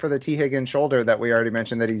of except for the T. Higgins shoulder that we already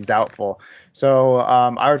mentioned that he's doubtful. So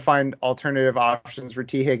I would find alternative options for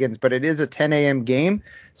T. Higgins, but it is a 10 a.m. game.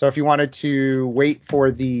 So if you wanted to wait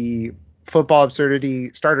for the Football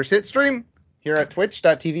Absurdity starter sit stream here at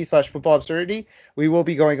twitch.tv/Football Absurdity, we will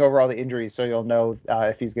be going over all the injuries so you'll know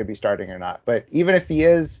if he's going to be starting or not. But even if he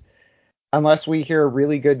is, unless we hear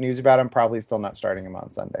really good news about him, probably still not starting him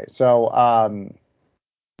on Sunday. So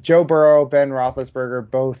Joe Burrow, Ben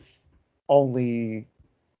Roethlisberger, both only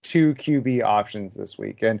 2 QB options this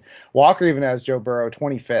week. And Walker even has Joe Burrow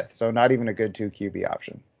 25th, so not even a good 2 QB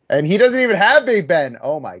option. And he doesn't even have Big Ben.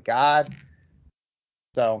 Oh, my God.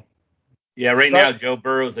 So. Yeah, right now, Joe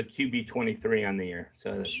Burrow's a QB 23 on the year.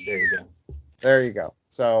 So there you go. There you go.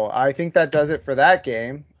 So I think that does it for that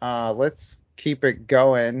game. Let's keep it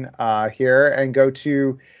going here and go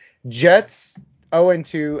to Jets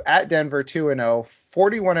 0-2 at Denver 2-0.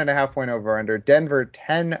 41.5 point over under. Denver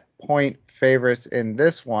 10-point favorites in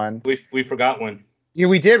this one. We forgot one. Yeah,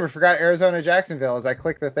 we did. We forgot Arizona Jacksonville as I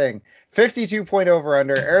click the thing. 52 point over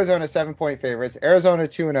under. Arizona 7-point favorites. Arizona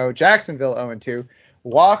 2-0. Jacksonville 0-2.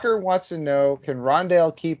 Walker wants to know, can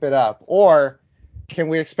Rondale keep it up, or can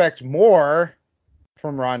we expect more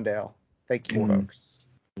from Rondale? Thank you, folks.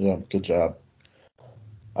 Yeah, good job.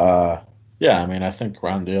 Yeah, I mean, I think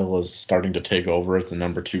Rondale is starting to take over as the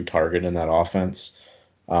number 2 target in that offense.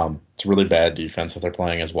 It's a really bad defense that they're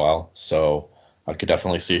playing as well, so I could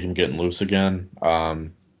definitely see him getting loose again. He's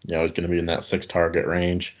going to be in that 6 target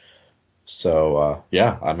range. So,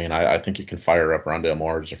 yeah, I mean, I think you can fire up Rondale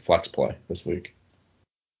Moore as your flex play this week.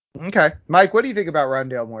 Okay. Mike, what do you think about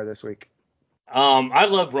Rondale Moore this week? I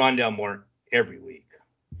love Rondale Moore every week.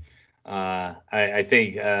 I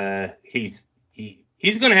think he's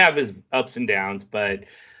going to have his ups and downs, but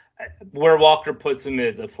where Walker puts him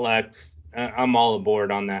as a flex, I'm all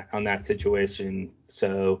aboard on that situation.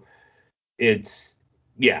 So I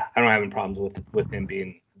don't have any problems with him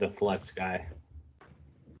being the flex guy.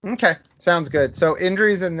 Okay, sounds good. So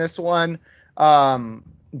injuries in this one,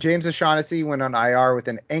 James O'Shaughnessy went on IR with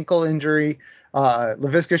an ankle injury.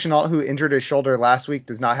 Laviska Shenault, who injured his shoulder last week,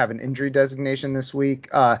 does not have an injury designation this week.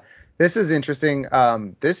 This is interesting.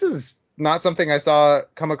 This is not something I saw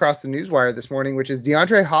come across the newswire this morning, which is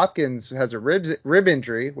DeAndre Hopkins has a rib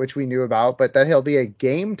injury, which we knew about, but that he'll be a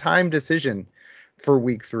game time decision for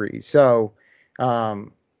week 3. So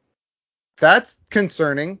that's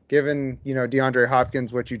concerning given, DeAndre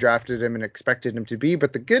Hopkins, what you drafted him and expected him to be.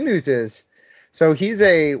 But the good news is, so he's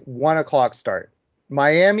a 1:00 start.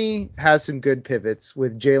 Miami has some good pivots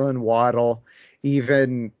with Jalen Waddle,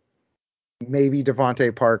 even maybe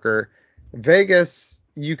Devontae Parker. Vegas,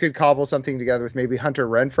 you could cobble something together with maybe Hunter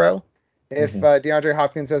Renfrow if DeAndre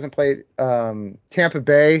Hopkins doesn't play. Tampa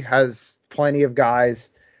Bay has plenty of guys.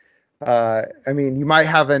 I mean, you might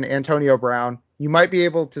have an Antonio Brown. You might be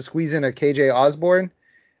able to squeeze in a KJ Osborne.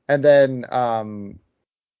 And then,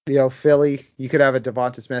 Philly, you could have a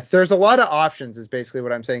Devonta Smith. There's a lot of options is basically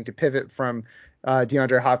what I'm saying to pivot from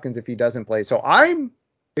DeAndre Hopkins if he doesn't play. So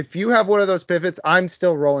if you have one of those pivots, I'm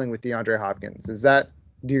still rolling with DeAndre Hopkins.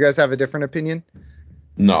 Do you guys have a different opinion?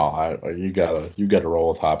 No, you gotta roll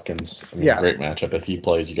with Hopkins. I mean, Great matchup. If he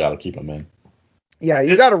plays, you gotta keep him in. Yeah,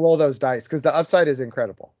 you gotta roll those dice because the upside is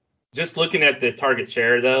incredible. Just looking at the target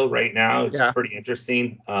share though, right now, it's pretty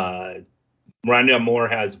interesting. Rondale Moore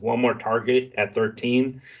has one more target at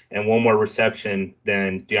 13 and one more reception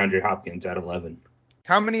than DeAndre Hopkins at 11.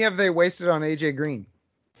 How many have they wasted on AJ Green?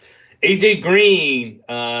 AJ Green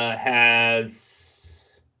has,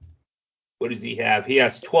 what does he have? He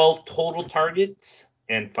has 12 total targets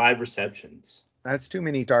and 5 receptions. That's too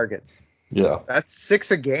many targets. Yeah. That's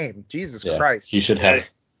 6 a game. Jesus Christ. He should have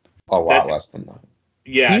a lot less than that.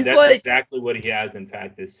 Yeah, that's exactly what he has, in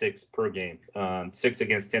fact, is 6 per game. 6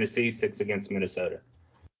 against Tennessee, 6 against Minnesota.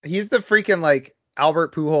 He's the freaking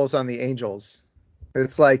Albert Pujols on the Angels.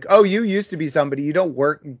 It's like, oh, you used to be somebody. You don't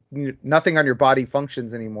work. Nothing on your body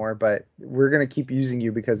functions anymore, but we're going to keep using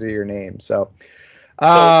you because of your name. So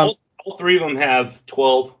all 3 of them have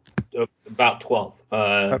 12, about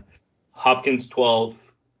 12. Hopkins 12,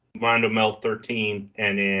 Rondale Moore 13,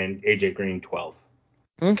 and then AJ Green 12.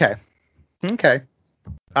 Okay.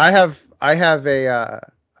 I have a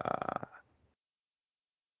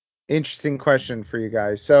interesting question for you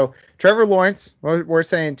guys. So Trevor Lawrence, we're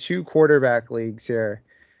saying 2 quarterback leagues here.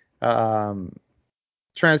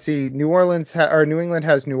 Trying to see New England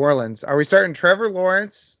has New Orleans. Are we starting Trevor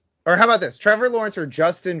Lawrence, or how about this? Trevor Lawrence or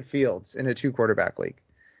Justin Fields in a 2 quarterback league?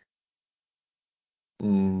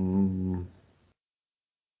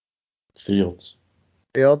 Fields.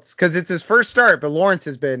 Fields, because it's his first start, but Lawrence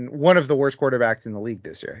has been one of the worst quarterbacks in the league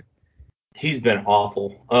this year. He's been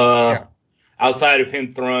awful. Yeah. Outside of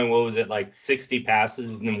him throwing, what was it, like 60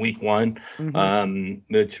 passes in week 1,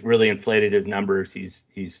 which really inflated his numbers. He's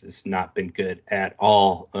just not been good at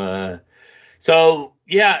all. So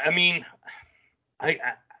yeah, I mean, I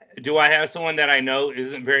have someone that I know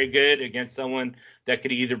isn't very good against someone that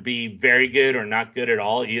could either be very good or not good at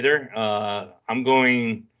all either. I'm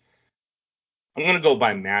going to go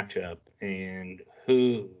by matchup, and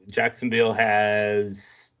who Jacksonville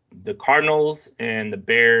has the Cardinals and the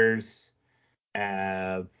Bears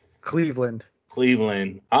have Cleveland.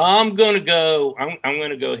 I'm gonna go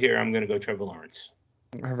here. I'm gonna go Trevor Lawrence.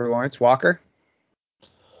 Trevor Lawrence. Walker.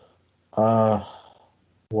 What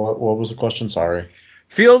was the question? Sorry.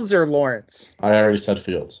 Fields or Lawrence? I already said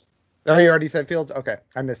Fields. Oh, you already said Fields? Okay,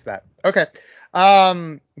 I missed that. Okay.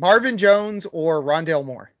 Marvin Jones or Rondale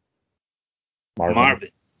Moore?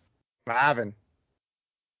 Marvin.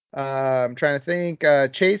 I'm trying to think.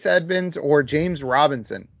 Chase Edmonds or James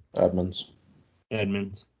Robinson? Edmonds.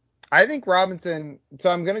 I think Robinson. So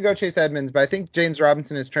I'm going to go Chase Edmonds, but I think James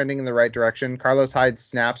Robinson is trending in the right direction. Carlos Hyde's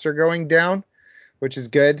snaps are going down, which is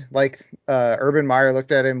good. Like Urban Meyer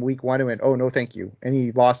looked at him week 1 and went, "Oh no, thank you," and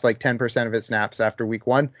he lost like 10% of his snaps after week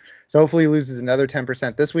 1. So hopefully he loses another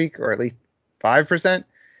 10% this week, or at least 5%.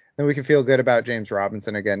 Then we can feel good about James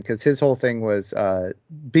Robinson again, because his whole thing was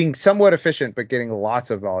being somewhat efficient but getting lots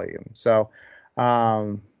of volume. So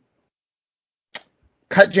cut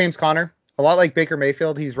James Conner. A lot like Baker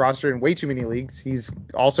Mayfield, he's rostered in way too many leagues. He's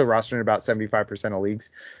also rostered in about 75% of leagues.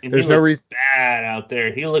 And there's no reason bad out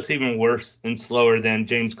there. He looks even worse and slower than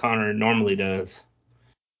James Conner normally does.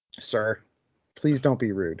 Sir, please don't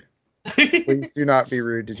be rude. Please do not be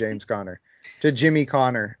rude to James Conner. To Jimmy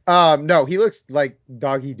Conner. No, he looks like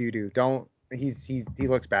doggy doo-doo. He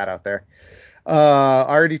looks bad out there. I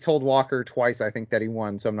already told Walker twice, I think, that he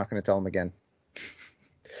won, so I'm not going to tell him again.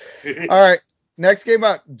 All right. Next game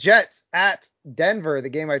up, Jets at Denver, the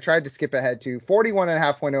game I tried to skip ahead to.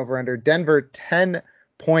 41.5 point over under. Denver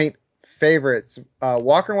 10-point favorites.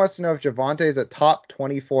 Walker wants to know if Javonte is a top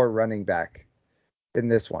 24 running back in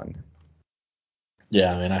this one.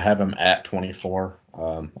 Yeah, I mean, I have him at 24.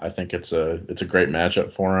 I think it's a great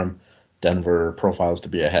matchup for him. Denver profiles to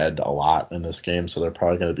be ahead a lot in this game, so they're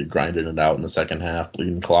probably going to be grinding it out in the second half,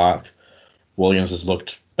 bleeding clock. Williams has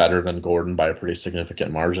looked better than Gordon by a pretty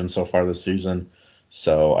significant margin so far this season.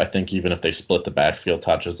 So I think even if they split the backfield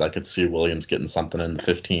touches, I could see Williams getting something in the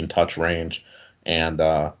 15 touch range. And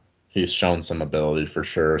he's shown some ability for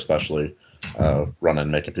sure, especially running,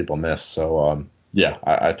 making people miss. So, yeah,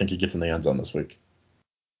 I think he gets in the end zone this week.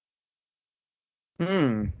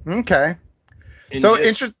 Okay. So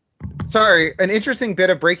an interesting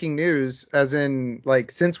bit of breaking news, as in,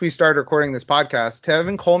 like, since we started recording this podcast,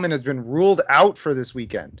 Tevin Coleman has been ruled out for this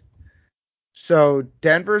weekend. So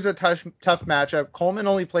Denver's a tough matchup. Coleman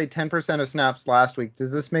only played 10% of snaps last week.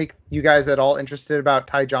 Does this make you guys at all interested about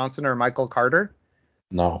Ty Johnson or Michael Carter?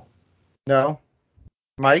 No.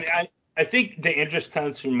 Mike? I think the interest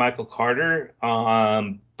comes from Michael Carter,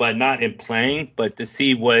 but not in playing, but to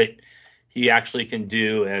see what he actually can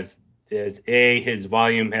do as his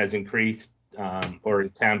volume has increased, or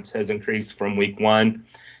attempts has increased from week 1,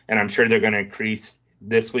 and I'm sure they're going to increase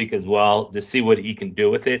this week as well, to see what he can do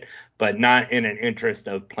with it, but not in an interest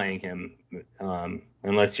of playing him,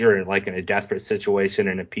 unless you're like in a desperate situation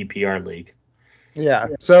in a PPR league. Yeah.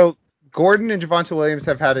 So Gordon and Javonte Williams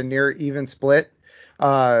have had a near even split,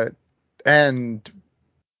 and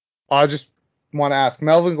I just want to ask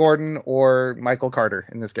Melvin Gordon or Michael Carter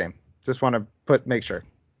in this game. Just want to make sure.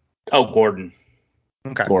 Oh, Gordon.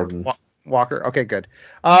 Okay. Gordon. Walker. Okay, good.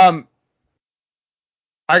 I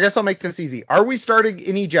guess I'll make this easy. Are we starting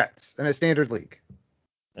any Jets in a standard league?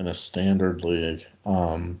 In a standard league.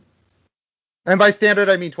 And by standard,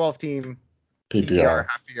 I mean 12-team PPR.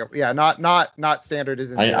 Yeah, not standard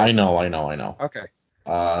isn't. I know. Okay.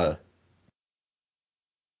 I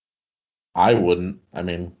wouldn't. I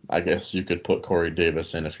mean, I guess you could put Corey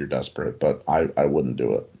Davis in if you're desperate, but I wouldn't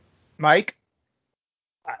do it. Mike?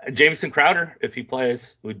 Jamison Crowder, if he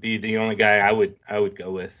plays, would be the only guy I would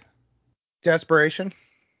go with. Desperation?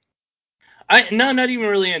 No, not even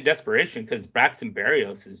really in desperation, because Braxton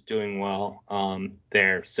Berrios is doing well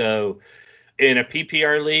there. So in a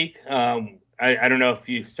PPR league, I don't know if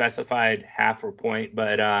you specified half or point,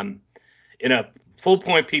 but in a full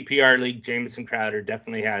point PPR league, Jamison Crowder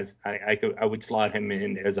definitely has. I would slot him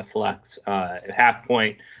in as a flex. Half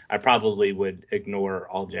point, I probably would ignore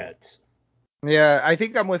all Jets. Yeah, I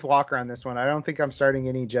think I'm with Walker on this one. I don't think I'm starting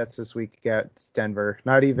any Jets this week against Denver.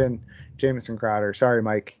 Not even Jamison Crowder. Sorry,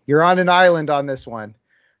 Mike. You're on an island on this one.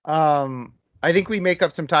 I think we make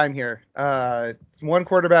up some time here. One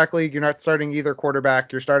quarterback league. You're not starting either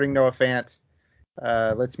quarterback. You're starting Noah Fant.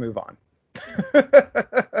 Let's move on.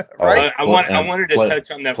 Right? I wanted to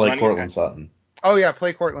touch on that. Play Cortland Sutton. Oh yeah,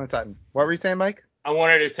 play Cortland Sutton. What were you saying, Mike? I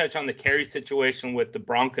wanted to touch on the carry situation with the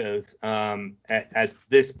Broncos. At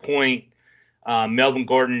this point, Melvin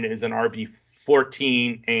Gordon is an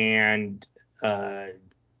RB14 and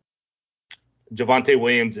Javonte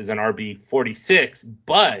Williams is an RB46,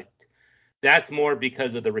 but that's more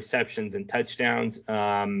because of the receptions and touchdowns.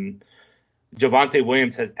 Javonte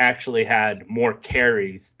Williams has actually had more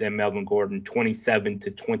carries than Melvin Gordon, 27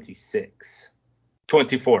 to 26.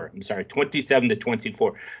 24, I'm sorry, 27 to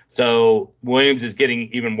 24. So Williams is getting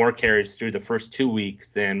even more carries through the first 2 weeks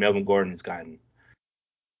than Melvin Gordon has gotten.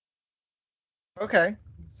 Okay.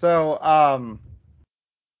 So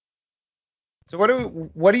what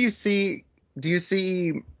do you see? Do you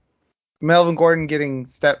see Melvin Gordon getting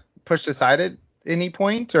pushed aside at any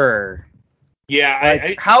point, or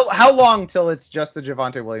yeah? How long till it's just the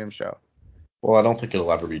Javonte Williams show? Well, I don't think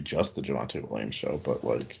it'll ever be just the Javonte Williams show, but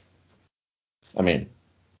I mean,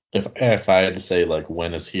 if I had to say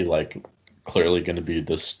when is he clearly going to be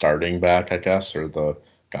the starting back, I guess, or the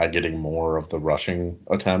guy getting more of the rushing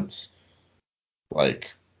attempts,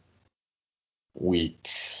 week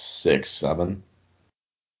 6, 7.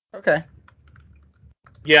 Okay.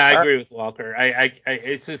 Yeah, I agree with Walker.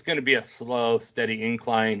 It's just going to be a slow, steady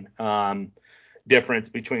incline difference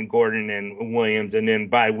between Gordon and Williams, and then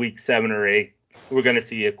by week 7 or 8, we're going to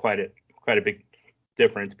see quite a big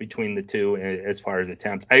difference between the two as far as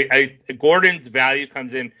attempts. Gordon's value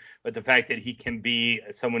comes in with the fact that he can be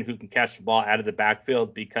someone who can catch the ball out of the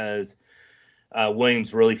backfield because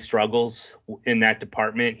Williams really struggles in that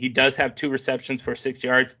department. He does have 2 receptions for 6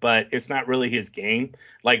 yards, but it's not really his game.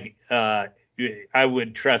 I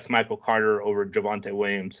would trust Michael Carter over Javonte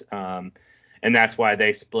Williams, and that's why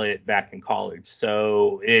they split back in college.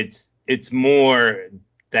 So it's more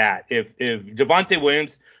that if Javonte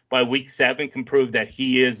Williams by week 7 can prove that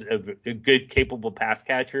he is a good, capable pass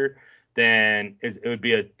catcher, then it would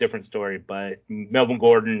be a different story. But Melvin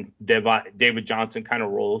Gordon, David Johnson kind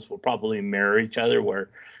of roles will probably mirror each other,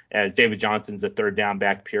 whereas David Johnson's a third down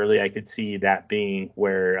back purely. I could see that being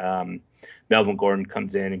where Melvin Gordon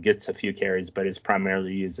comes in and gets a few carries, but is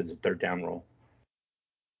primarily used as a third down role.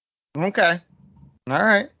 Okay. All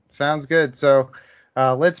right. Sounds good. So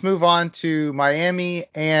let's move on to Miami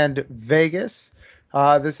and Vegas.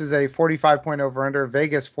 This is a 45-point over-under.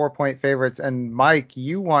 Vegas 4-point favorites. And Mike,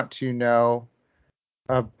 you want to know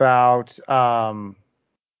about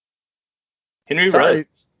Henry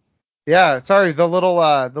Ruggs. Yeah, sorry, the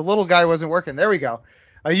little guy wasn't working. There we go.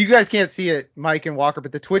 You guys can't see it, Mike and Walker,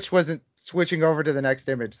 but the Twitch wasn't switching over to the next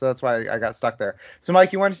image, so that's why I got stuck there. So,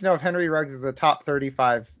 Mike, you wanted to know if Henry Ruggs is a top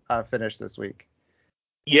 35 finish this week?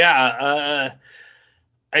 Yeah,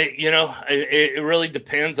 it really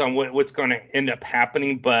depends on what's going to end up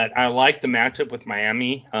happening, but I like the matchup with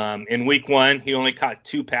Miami. In week 1, he only caught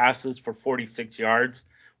 2 passes for 46 yards,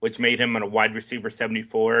 which made him a wide receiver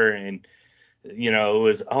 74, and it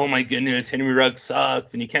was, oh my goodness, Henry Ruggs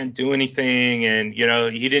sucks and he can't do anything, and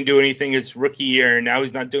he didn't do anything his rookie year and now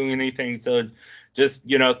he's not doing anything, so just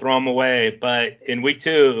throw him away. But in week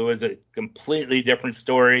 2, it was a completely different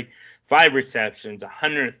story. 5 receptions,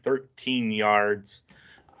 113 yards,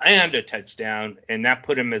 and a touchdown, and that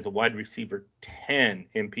put him as a wide receiver 10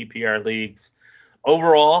 in PPR leagues.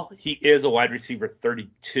 Overall, he is a wide receiver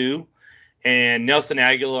 32. And Nelson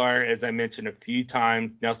Aguilar, as I mentioned a few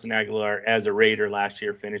times, Nelson Aguilar as a Raider last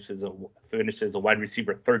year finishes a wide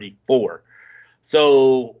receiver 34.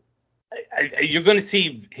 So you're going to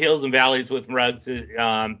see hills and valleys with Ruggs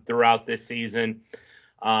throughout this season.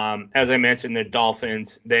 As I mentioned, the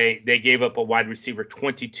Dolphins, they gave up a wide receiver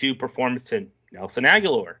 22 performance to Nelson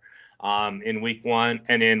Aguilar in week 1,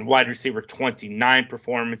 and in wide receiver 29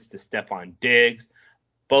 performance to Stephon Diggs.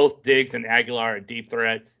 Both Diggs and Aguilar are deep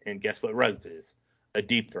threats, and guess what Ruggs is? A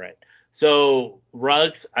deep threat. So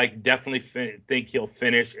Ruggs, I definitely think he'll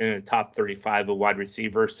finish in the top 35 of wide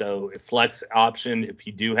receiver. So a flex option, if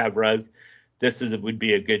you do have Ruggs, would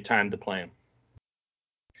be a good time to play him.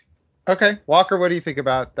 Okay, Walker, what do you think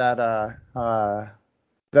about that?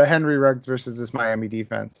 The Henry Ruggs versus this Miami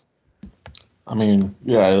defense. I mean,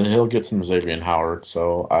 yeah, he'll get some Xavier Howard,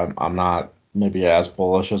 so I'm not maybe as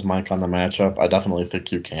bullish as Mike on the matchup. I definitely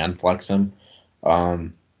think you can flex him.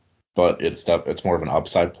 But it's more of an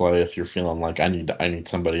upside play. If you're feeling like I need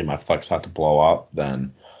somebody in my flex hat to blow up,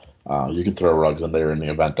 then you can throw Ruggs in there in the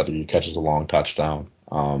event that he catches a long touchdown.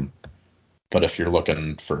 But if you're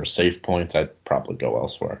looking for safe points, I'd probably go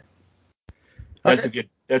elsewhere. That's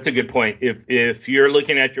a good point. If you're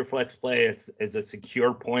looking at your flex play as a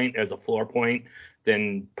secure point, as a floor point,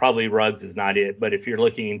 then probably Ruggs is not it. But if you're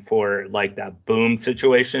looking for like that boom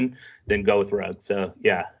situation, then go with Ruggs. So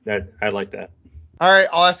yeah, I like that. All right,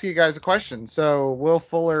 I'll ask you guys a question. So Will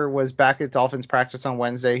Fuller was back at Dolphins practice on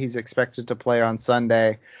Wednesday. He's expected to play on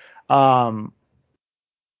Sunday. Why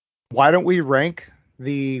don't we rank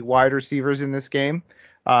the wide receivers in this game?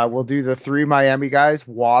 We'll do the 3 Miami guys: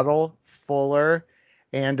 Waddle, Fuller,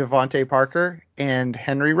 and Devontae Parker, and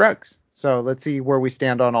Henry Ruggs. So let's see where we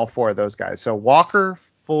stand on all 4 of those guys. So Walker,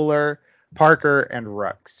 Fuller, Parker, and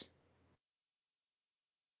Ruggs.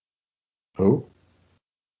 Who?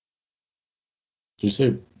 You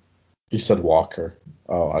said Walker.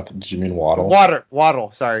 Oh, did you mean Waddle?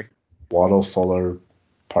 Waddle, sorry. Waddle, Fuller,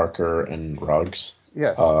 Parker, and Ruggs.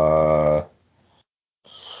 Yes. Parker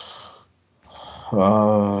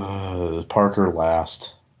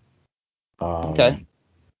last. Okay.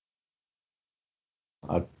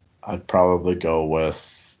 I'd probably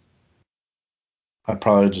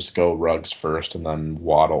just go Ruggs first and then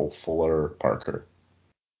Waddle, Fuller, Parker.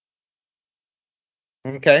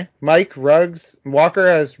 Okay. Mike, Ruggs. Walker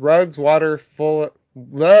has Ruggs, Water, Fuller,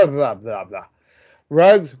 blah, blah, blah, blah.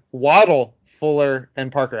 Ruggs, Waddle, Fuller,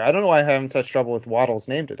 and Parker. I don't know why I'm having such trouble with Waddle's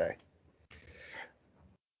name today.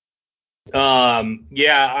 Yeah,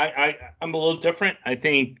 I'm a little different. I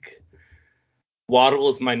think Waddle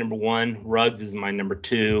is my number 1, Ruggs is my number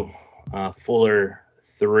 2, Fuller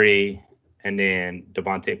 3, and then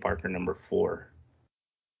Devontae Parker number 4.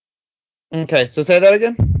 Okay, so say that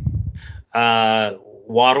again.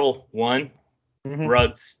 Waddle 1,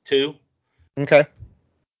 Ruggs 2. Okay.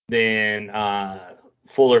 Then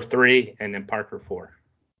Fuller 3, and then Parker 4.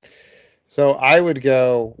 So I would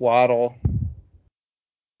go Waddle,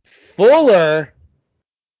 Fuller,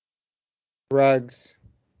 Ruggs,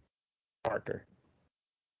 Parker.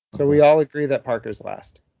 So we all agree that Parker's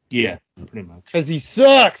last. Yeah, pretty much. Because he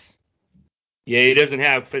sucks. Yeah, he doesn't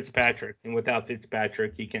have Fitzpatrick, and without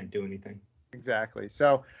Fitzpatrick, he can't do anything. Exactly.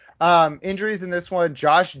 So injuries in this one,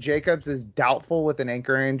 Josh Jacobs is doubtful with an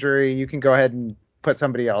ankle injury. You can go ahead and put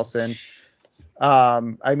somebody else in.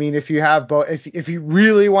 I mean, if you have both, if you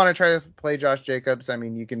really want to try to play Josh Jacobs, I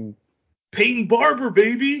mean, you can. Peyton Barber,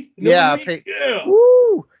 baby. Yeah. Yeah.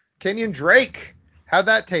 Woo! Kenyon Drake. How'd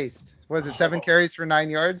that taste? Was it 7 carries for 9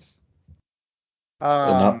 yards?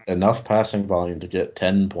 Enough passing volume to get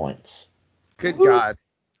 10 points. Good God.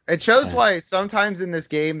 It shows why sometimes in this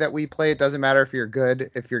game that we play, it doesn't matter if you're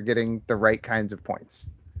good, if you're getting the right kinds of points.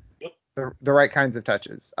 Yep. The right kinds of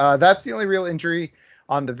touches. That's the only real injury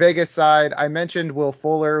on the Vegas side. I mentioned Will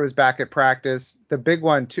Fuller was back at practice. The big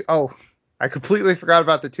one, too. Oh, I completely forgot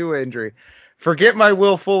about the Tua injury. Forget my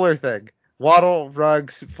Will Fuller thing. Waddle,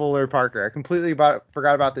 Ruggs, Fuller, Parker. I completely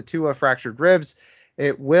forgot about the Tua fractured ribs.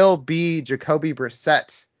 It will be Jacoby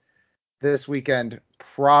Brissett this weekend,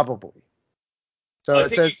 probably. So I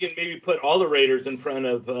think you can maybe put all the Raiders in front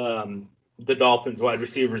of the Dolphins wide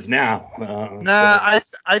receivers now. I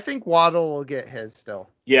think Waddle will get his still.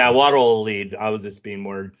 Yeah, Waddle will lead. I was just being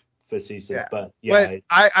more facetious, but yeah. But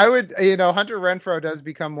I would, Hunter Renfrow does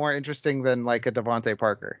become more interesting than like a Devontae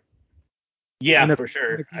Parker. Yeah, for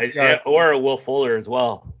sure. Or a Will Fuller as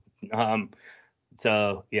well.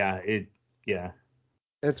 So yeah,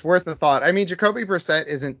 it's worth a thought. I mean, Jacoby Brissett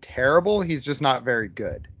isn't terrible. He's just not very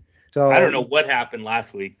good. So I don't know what happened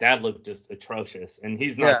last week. That looked just atrocious, and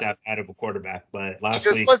he's not that bad of a quarterback. But last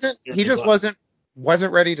week he just wasn't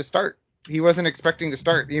ready to start. He wasn't expecting to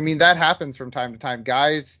start. I mean, that happens from time to time.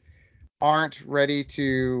 Guys aren't ready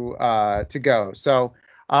to go. So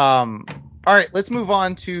all right, let's move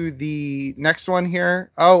on to the next one here.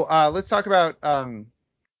 Let's talk about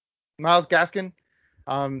Myles Gaskin.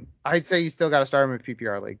 I'd say you still got to start him in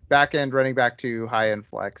PPR league. Back end running back to high end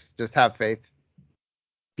flex. Just have faith.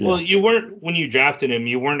 Well, when you drafted him,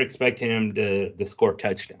 you weren't expecting him to score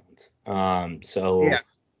touchdowns.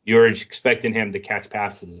 You were expecting him to catch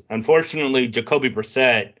passes. Unfortunately, Jacoby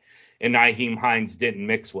Brissett and Nyheim Hines didn't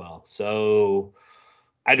mix well. So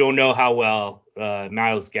I don't know how well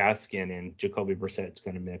Myles Gaskin and Jacoby Brissett's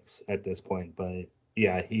going to mix at this point. But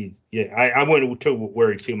yeah, I wouldn't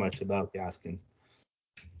worry too much about Gaskin.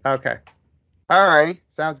 Okay. All righty.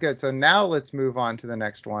 Sounds good. So now let's move on to the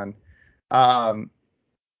next one.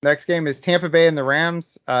 Next game is Tampa Bay and the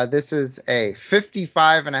Rams. This is a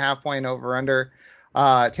 55.5 point over under.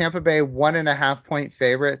 Tampa Bay 1.5 point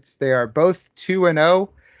favorites. They are both 2-0.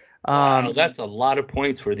 Wow, that's a lot of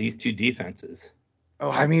points for these two defenses. Oh,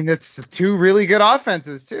 I mean, it's two really good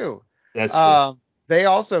offenses too. That's true. They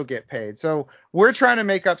also get paid. So we're trying to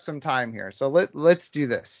make up some time here. So let's do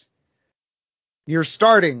this. You're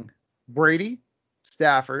starting Brady,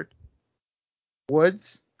 Stafford,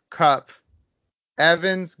 Woods, Kupp,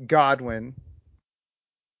 Evans, Godwin,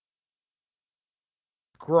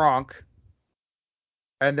 Gronk,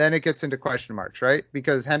 and then it gets into question marks, right?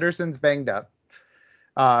 Because Henderson's banged up.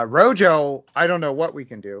 Rojo, I don't know what we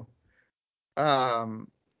can do.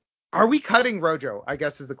 Are we cutting Rojo? I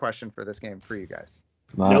guess is the question for this game for you guys.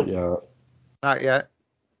 Not yet. Not yet.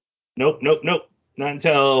 Nope. Not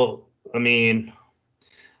until, I mean,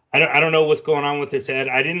 I don't know what's going on with his head.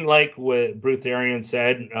 I didn't like what Bruce Arians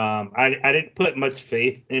said. I didn't put much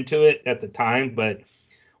faith into it at the time, but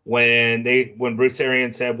when Bruce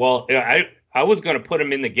Arians said, well, I was going to put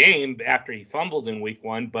him in the game after he fumbled in week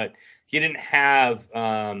 1, but he didn't have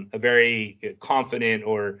a very confident,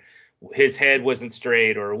 or his head wasn't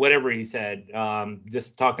straight, or whatever he said,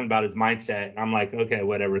 just talking about his mindset. I'm like, okay,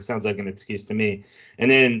 whatever. It sounds like an excuse to me. And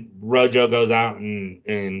then Rojo goes out and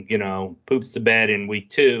poops the bed in week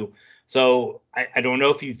 2. So I don't know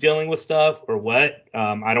if he's dealing with stuff or what.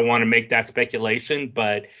 I don't want to make that speculation,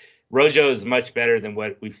 but Rojo is much better than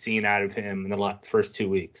what we've seen out of him in the first 2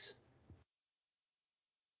 weeks.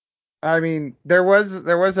 I mean, there was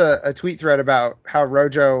a tweet thread about how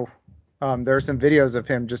Rojo, there are some videos of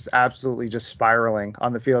him just absolutely just spiraling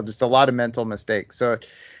on the field, just a lot of mental mistakes. So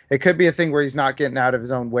it could be a thing where he's not getting out of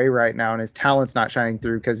his own way right now, and his talent's not shining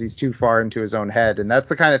through because he's too far into his own head. And that's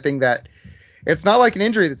the kind of thing that it's not like an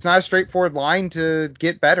injury. It's not a straightforward line to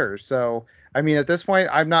get better. So, I mean, at this point,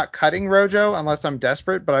 I'm not cutting Rojo unless I'm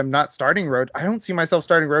desperate, but I'm not starting Rojo. I don't see myself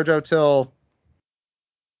starting Rojo till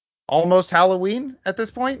almost Halloween at this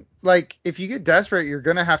point. Like, if you get desperate, you're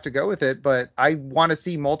going to have to go with it, but I want to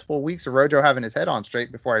see multiple weeks of Rojo having his head on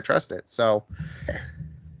straight before I trust it. So,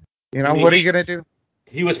 what are you going to do?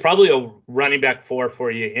 He was probably a running back 4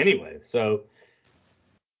 for you anyway. So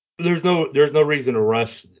there's no reason to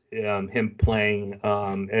rush him playing.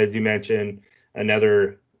 As you mentioned,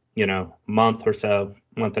 another, month or so,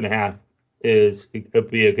 month and a half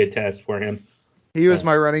could be a good test for him. He was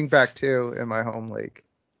my running back 2 in my home league.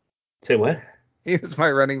 Say what? He was my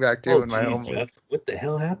running back 2 in my home league. What the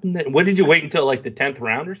hell happened there? What did you wait until like the 10th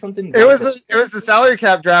round or something? It was the salary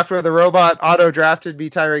cap draft where the robot auto drafted me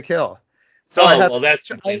Tyreek Hill. So that's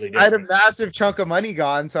completely different. I had a massive chunk of money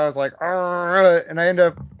gone, so I was like, and I end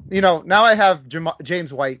up, now I have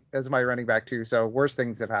James White as my running back 2, so worse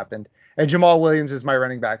things have happened. And Jamal Williams is my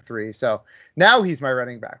running back 3, so now he's my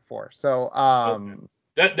running back 4. So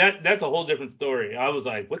that's a whole different story. I was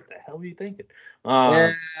like, what the hell were you thinking?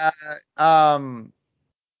 I'm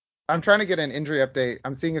trying to get an injury update.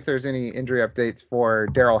 I'm seeing if there's any injury updates for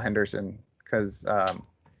Darrell Henderson, because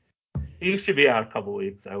he should be out a couple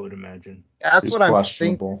weeks, I would imagine. That's what I'm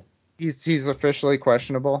thinking. He's officially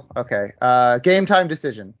questionable. Okay. Game time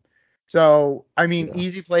decision. So, I mean,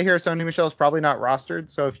 easy play here. Sony Michel is probably not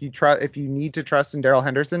rostered. So if you need to trust in Darrell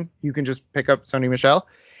Henderson, you can just pick up Sony Michel,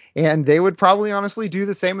 and they would probably honestly do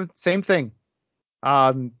the same thing.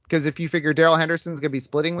 Because if you figure Darrell Henderson's gonna be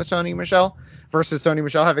splitting with Sony Michel versus Sony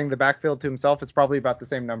Michel having the backfield to himself, it's probably about the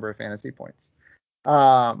same number of fantasy points.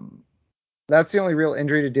 That's the only real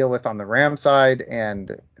injury to deal with on the Rams side,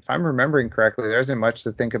 and if I'm remembering correctly, there isn't much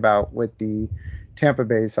to think about with the Tampa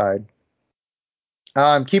Bay side.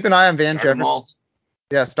 Keep an eye on Van Jefferson.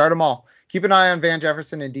 Yeah, start them all. Keep an eye on Van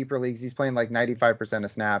Jefferson in deeper leagues. He's playing like 95%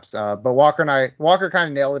 of snaps. But Walker kind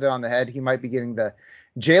of nailed it on the head. He might be getting the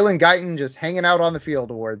Jalen Guyton just hanging out on the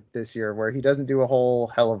field award this year, where he doesn't do a whole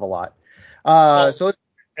hell of a lot.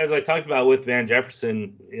 As I talked about with Van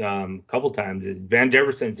Jefferson a couple times, Van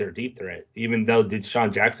Jefferson's their deep threat, even though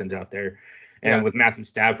Deshaun Jackson's out there. And with Matthew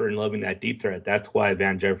Stafford and loving that deep threat, that's why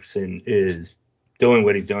Van Jefferson is doing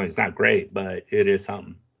what he's doing. It's not great, but it is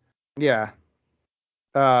something. Yeah.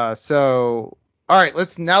 All right,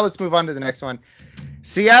 let's move on to the next one.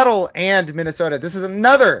 Seattle and Minnesota. This is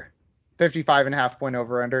another 55.5 point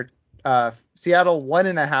over under. Seattle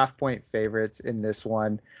 1.5 point favorites in this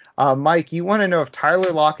one. Mike, you want to know if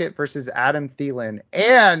Tyler Lockett versus Adam Thielen,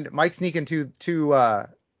 and Mike sneaking two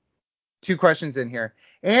questions in here.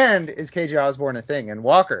 And is KJ Osborne a thing? And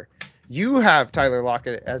Walker, you have Tyler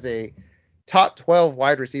Lockett as a top 12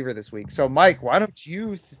 wide receiver this week. So Mike, why don't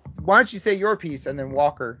you say your piece, and then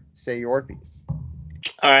Walker say your piece?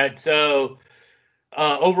 All right. So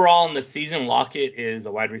Overall in the season, Lockett is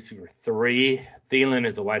a wide receiver 3. Thielen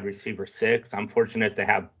is a wide receiver 6. I'm fortunate to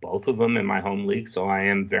have both of them in my home league, so I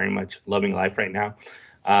am very much loving life right now.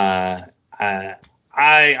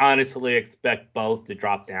 I honestly expect both to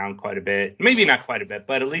drop down quite a bit. Maybe not quite a bit,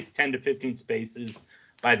 but at least 10 to 15 spaces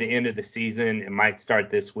by the end of the season. It might start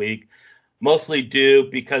this week. Mostly due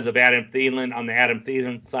because of Adam Thielen. On the Adam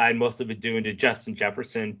Thielen side, most of it due to Justin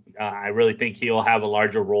Jefferson. I really think he'll have a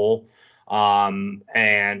larger role.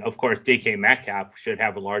 And of course, DK Metcalf should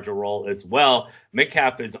have a larger role as well.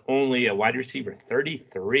 Metcalf is only a wide receiver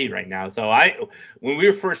 33 right now. So when we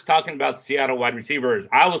were first talking about Seattle wide receivers,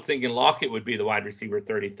 I was thinking Lockett would be the wide receiver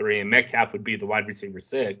 33 and Metcalf would be the wide receiver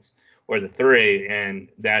 6 or the 3. And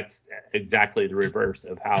that's exactly the reverse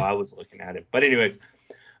of how I was looking at it. But anyways,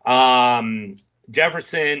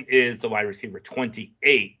 Jefferson is the wide receiver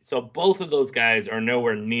 28. So both of those guys are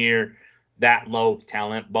nowhere near that low of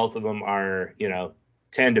talent. Both of them are,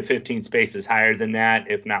 10 to 15 spaces higher than that,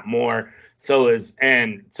 if not more. So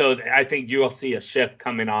I think you'll see a shift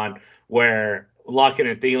coming on where Lockett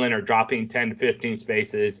and Thielen are dropping 10 to 15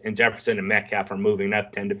 spaces and Jefferson and Metcalf are moving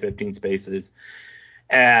up 10 to 15 spaces.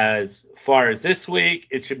 As far as this week,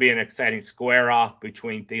 it should be an exciting square off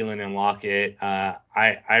between Thielen and Lockett.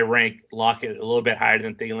 I rank Lockett a little bit higher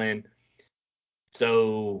than Thielen.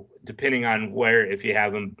 So depending on where, if you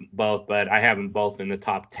have them both, but I have them both in the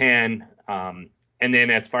top 10. And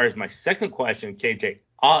then as far as my second question, KJ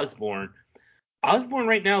Osborne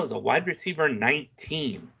right now is a wide receiver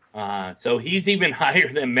 19. So he's even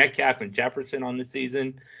higher than Metcalf and Jefferson on the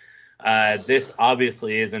season. This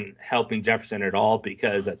obviously isn't helping Jefferson at all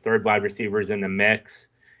because a third wide receiver is in the mix.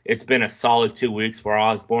 It's been a solid 2 weeks for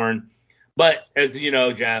Osborne. But as you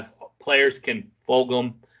know, Jeff, players can fold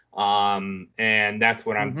them. And that's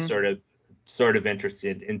what I'm sort of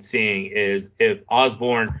interested in seeing is if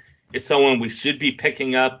Osborne is someone we should be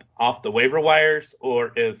picking up off the waiver wires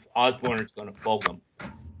or if Osborne is going to fold them.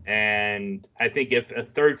 And I think if a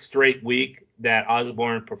third straight week that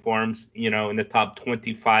Osborne performs, in the top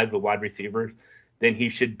 25 of wide receivers, then he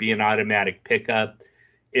should be an automatic pickup.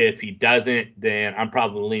 If he doesn't, then I'm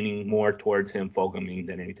probably leaning more towards him folding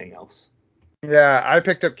than anything else. Yeah, I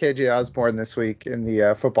picked up KJ Osborne this week in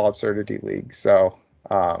the Football Absurdity League, so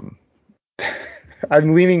I'm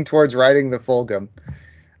leaning towards riding the Fulgham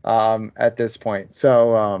at this point.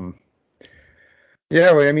 So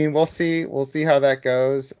yeah, I mean, we'll see how that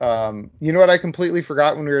goes. You know what I completely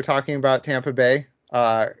forgot when we were talking about Tampa Bay?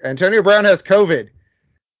 Antonio Brown has COVID.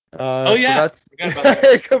 Oh yeah,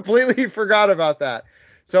 I completely forgot about that.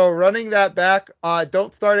 So running that back,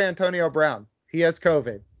 don't start Antonio Brown. He has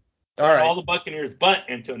COVID. All the Buccaneers but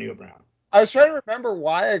Antonio Brown. I was trying to remember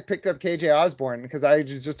why I picked up KJ Osborne because I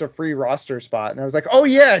was just a free roster spot. And I was like, oh,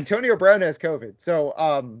 yeah, Antonio Brown has COVID.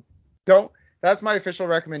 So that's my official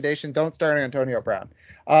recommendation. Don't start Antonio Brown.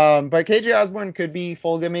 But KJ Osborne could be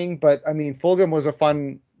Fulghaming. But, I mean, Fulgham was a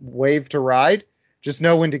fun wave to ride. Just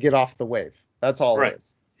know when to get off the wave. That's all it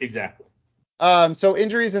is. Exactly. So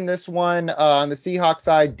injuries in this one. On the Seahawks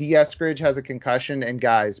side, D. Eskridge has a concussion. And,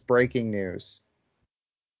 guys, breaking news.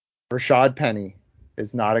 Rashad Penny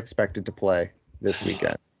is not expected to play this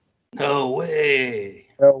weekend. No way.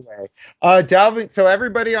 Dalvin. So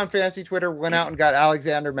everybody on fantasy Twitter went out and got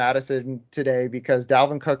Alexander Mattison today because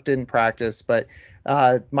Dalvin Cook didn't practice. But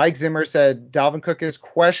Mike Zimmer said Dalvin Cook is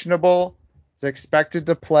questionable. Is expected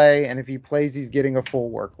to play, and if he plays, he's getting a full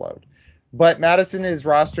workload. But Mattison is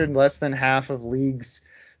rostered in less than half of leagues.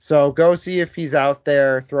 So go see if he's out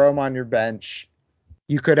there. Throw him on your bench.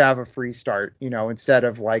 You could have a free start, instead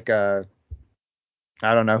of like I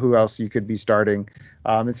don't know who else you could be starting.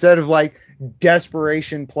 Instead of like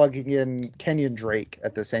desperation plugging in Kenyon Drake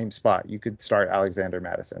at the same spot, you could start Alexander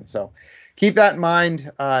Mattison. So keep that in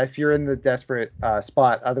mind if you're in the desperate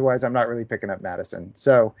spot. Otherwise, I'm not really picking up Mattison.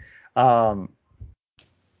 So, yeah,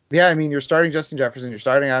 I mean, you're starting Justin Jefferson, you're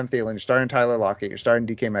starting Adam Thielen, you're starting Tyler Lockett, you're starting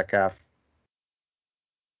DK Metcalf.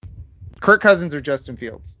 Kirk Cousins or Justin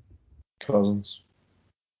Fields? Cousins.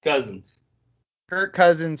 Kirk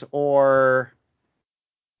Cousins or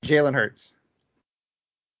Jalen Hurts?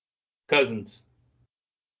 Cousins.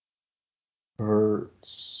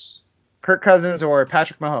 Hurts. Kirk Cousins or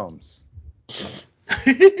Patrick Mahomes?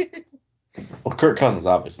 Well, Kirk Cousins,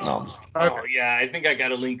 obviously. No, Okay. Oh, yeah, I think I got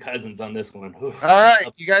to lean Cousins on this one. All right,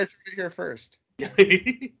 you guys heard it here first.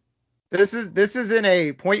 This is in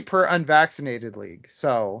a point per unvaccinated league,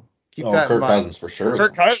 so keep that in Kirk mind. Cousins for sure.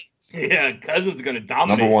 Kirk Cousins. Yeah, Cousins going to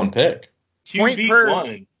dominate. Number one pick.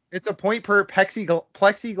 QB1. It's a point per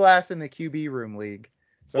plexiglass in the QB room league.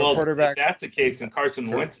 So well, quarterback. if that's the case, then Carson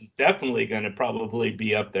Wentz is definitely going to probably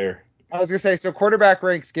be up there. I was going to say, so quarterback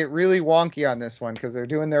ranks get really wonky on this one because they're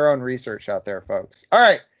doing their own research out there, folks. All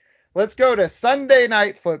right, let's go to Sunday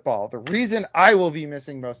Night Football. The reason I will be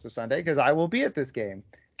missing most of Sunday because I will be at this game,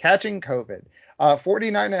 catching COVID.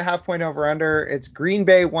 49.5 point over under. It's Green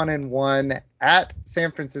Bay 1-1 at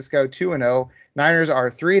San Francisco 2-0. Niners are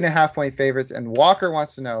 3.5 point favorites, and Walker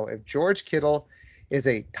wants to know if George Kittle is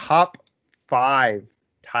a top 5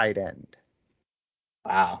 tight end.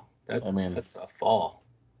 Wow, that's a fall.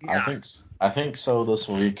 Yeah. I think so this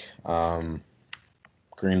week.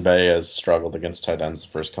 Green Bay has struggled against tight ends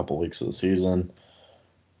the first couple weeks of the season.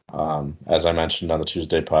 As I mentioned on the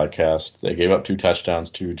Tuesday podcast, they gave up 2 touchdowns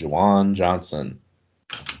to Juwan Johnson.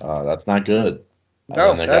 That's not good.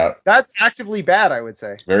 No, that's actively bad, I would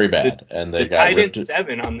say. Very bad. And they got tight end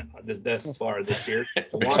 7 on this far this year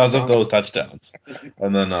because of those touchdowns.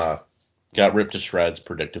 And then got ripped to shreds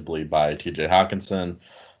predictably by T.J. Hockenson.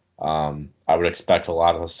 I would expect a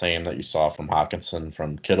lot of the same that you saw from Hockenson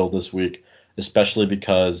from Kittle this week, especially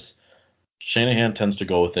because Shanahan tends to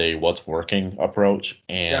go with a what's working approach,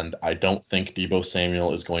 and I don't think Deebo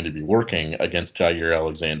Samuel is going to be working against Jair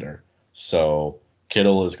Alexander. So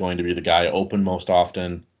Kittle is going to be the guy open most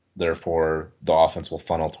often, therefore the offense will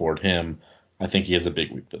funnel toward him. I think he has a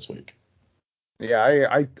big week this week.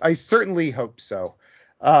 Yeah, I certainly hope so.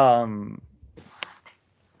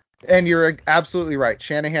 And you're absolutely right.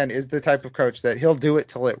 Shanahan is the type of coach that he'll do it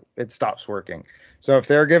till it stops working. So if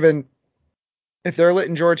they're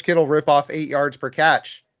letting George Kittle rip off 8 yards per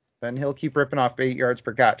catch, then he'll keep ripping off 8 yards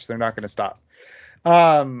per catch. They're not going to stop.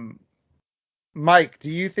 Mike,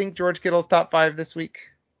 do you think George Kittle's top 5 this week?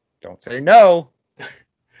 Don't say no.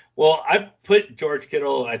 Well, I put George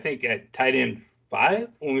Kittle, I think, at tight end 5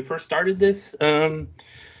 when we first started this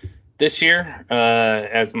year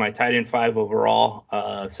as my tight end 5 overall.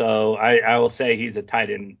 So I will say he's a tight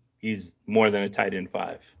end. He's more than a tight end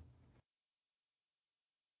 5.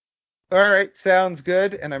 All right, sounds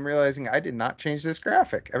good. And I'm realizing I did not change this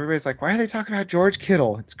graphic. Everybody's like, why are they talking about George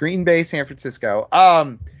Kittle? It's Green Bay, San Francisco.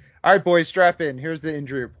 All right, boys, strap in. Here's the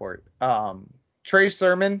injury report. Trey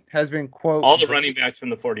Sermon has been, quote, all the running backs from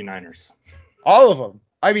the 49ers. All of them.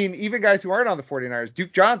 I mean, even guys who aren't on the 49ers.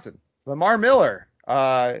 Duke Johnson, Lamar Miller.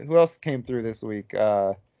 Who else came through this week?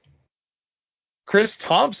 Chris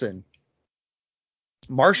Thompson,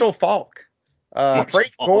 Marshall Faulk,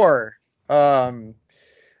 Frank Gore,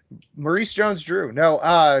 Maurice Jones-Drew.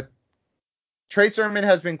 No, Trey Sermon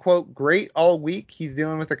has been, quote, great all week. He's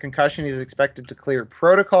dealing with a concussion. He's expected to clear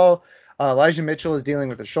protocol. Elijah Mitchell is dealing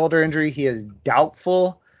with a shoulder injury. He is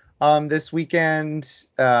doubtful this weekend.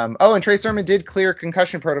 And Trey Sermon did clear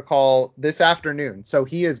concussion protocol this afternoon, so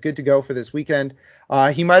he is good to go for this weekend.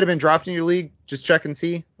 He might have been dropped in your league. Just check and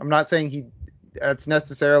see. I'm not saying that's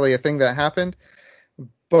necessarily a thing that happened,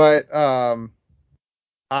 but I'm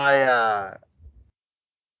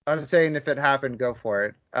saying if it happened, go for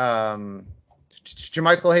it.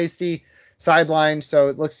 JaMychal Hasty sidelined, so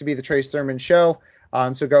it looks to be the Trey Sermon show.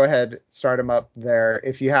 So go ahead, start him up there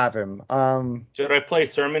if you have him. Should I play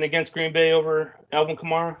Sermon against Green Bay over Alvin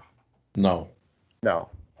Kamara? No,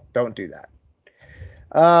 don't do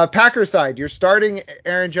that. Packers side, you're starting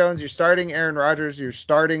Aaron Jones, you're starting Aaron Rodgers, you're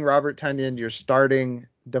starting Robert Tonyan, you're starting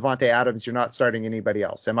Devontae Adams, you're not starting anybody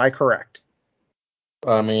else. Am I correct?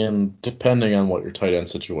 I mean, depending on what your tight end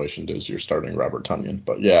situation is, you're starting Robert Tonyan.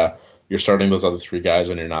 But yeah, you're starting those other 3 guys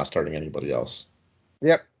and you're not starting anybody else.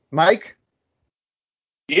 Yep. Mike?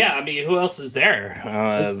 Yeah, I mean, who else is there?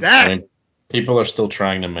 Exactly. I mean, people are still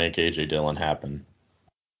trying to make A.J. Dillon happen.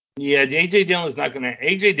 Yeah, A.J. Dillon's not going to –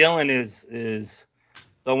 A.J. Dillon is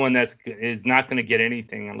someone is not going to get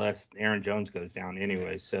anything unless Aaron Jones goes down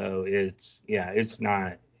anyway. So it's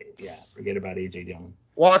not – forget about A.J. Dillon.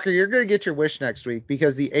 Walker, you're going to get your wish next week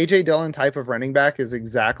because the A.J. Dillon type of running back is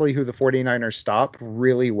exactly who the 49ers stop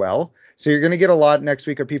really well. So you're going to get a lot next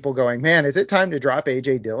week of people going, man, is it time to drop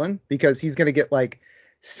A.J. Dillon? Because he's going to get like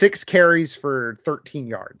 6 carries for 13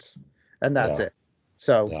 yards, and that's it.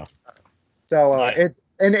 So,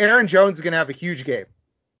 and Aaron Jones is going to have a huge game.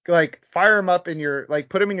 Like, fire him up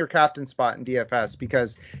put him in your captain spot in DFS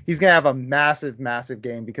because he's going to have a massive, massive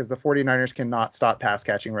game because the 49ers cannot stop pass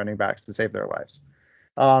catching running backs to save their lives.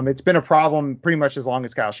 It's been a problem pretty much as long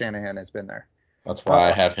as Kyle Shanahan has been there. That's why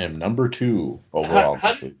I have him number 2 overall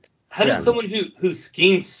this week. How does someone who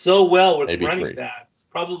schemes so well with Maybe running 3. backs,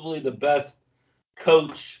 probably the best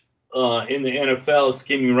coach in the NFL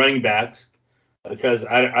scheming running backs, because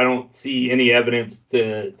I don't see any evidence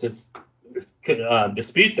to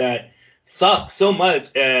dispute that, suck so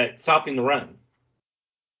much at stopping the run?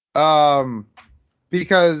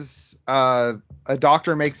 Because a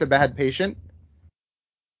doctor makes a bad patient.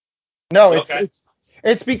 No,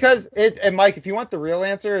 It's because and Mike, if you want the real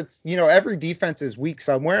answer, it's, every defense is weak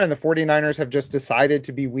somewhere, and the 49ers have just decided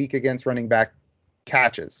to be weak against running back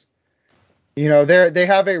catches. They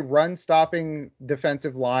have a run stopping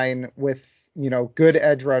defensive line with, good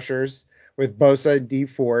edge rushers with Bosa and D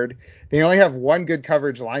Ford. They only have one good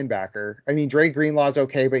coverage linebacker. I mean, Dre Greenlaw's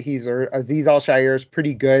okay, but Azeez Al-Shaair is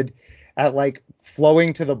pretty good at like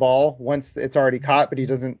flowing to the ball once it's already caught, but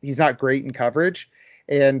he's not great in coverage.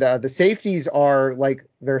 And the safeties are like,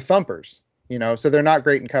 they're thumpers, so they're not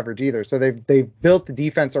great in coverage either. So they've built the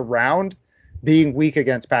defense around being weak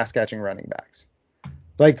against pass catching running backs.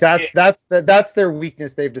 Like that's their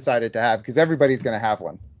weakness they've decided to have, because everybody's going to have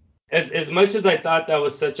one. As much as I thought that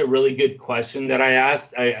was such a really good question that I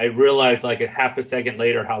asked, I realized like a half a second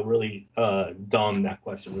later how really dumb that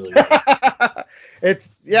question really was.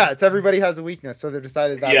 It's everybody has a weakness, so they've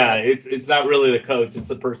decided that. Yeah, it's not really the coach, it's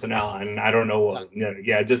the personnel, and I don't know what.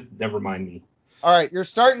 Yeah, just never mind me. All right, you're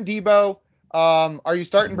starting Debo. Are you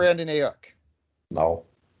starting Brandon Ayuk? No.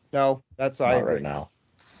 No, that's not right now.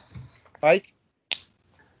 Mike?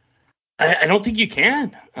 I don't think you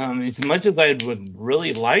can. As much as I would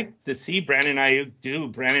really like to see Brandon Ayuk do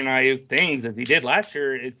Brandon Ayuk things as he did last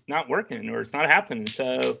year, it's not working or it's not happening.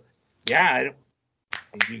 So, yeah,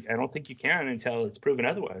 I don't think you can until it's proven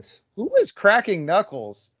otherwise. Who is cracking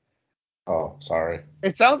knuckles? Oh, sorry.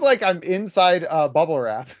 It sounds like I'm inside bubble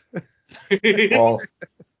wrap. Well,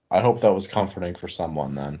 I hope that was comforting for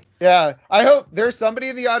someone then. Yeah, I hope there's somebody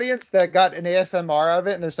in the audience that got an ASMR out of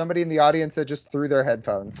it, and there's somebody in the audience that just threw their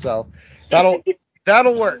headphones. So that'll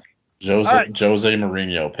work. Jose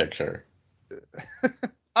Mourinho picture.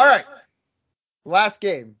 All right. Last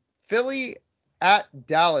game. Philly at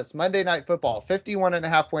Dallas. Monday Night Football.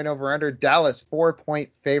 51.5 point over under. Dallas 4-point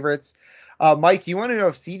favorites. Mike, you want to know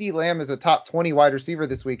if CeeDee Lamb is a top 20 wide receiver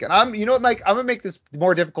this week? And you know what, Mike? I'm going to make this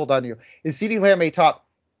more difficult on you. Is CeeDee Lamb a top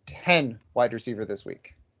 10 wide receiver this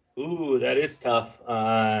week? Ooh, that is tough.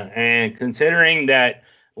 And considering that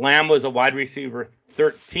Lamb was a wide receiver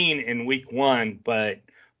 13 in week 1, but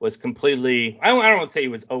was completely, I don't want to say he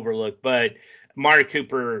was overlooked, but Amari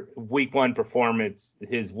Cooper week 1 performance,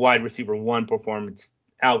 his wide receiver 1 performance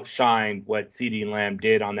outshined what CeeDee Lamb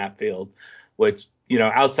did on that field, which,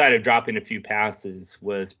 outside of dropping a few passes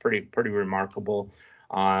was pretty remarkable.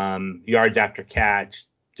 Yards after catch,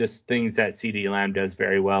 just things that CeeDee Lamb does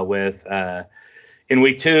very well with. In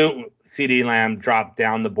week 2, CeeDee Lamb dropped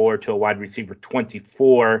down the board to a wide receiver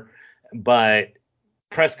 24, but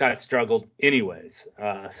Prescott struggled anyways.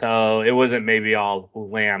 So it wasn't maybe all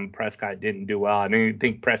Lamb. Prescott didn't do well. I didn't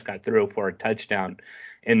think Prescott threw for a touchdown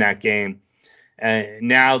in that game. And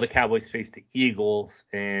now the Cowboys face the Eagles,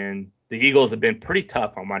 and the Eagles have been pretty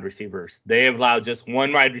tough on wide receivers. They have allowed just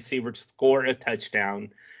one wide receiver to score a touchdown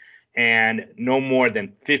and no more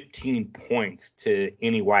than 15 points to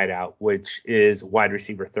any wideout, which is wide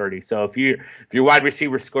receiver 30. So if your wide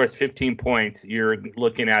receiver scores 15 points, you're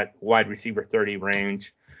looking at wide receiver 30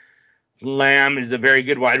 range. Lamb is a very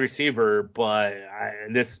good wide receiver, but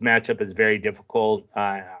this matchup is very difficult.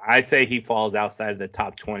 I say he falls outside of the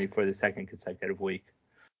top 20 for the second consecutive week.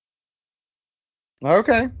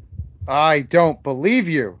 Okay. I don't believe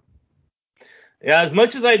you. Yeah, as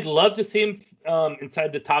much as I'd love to see him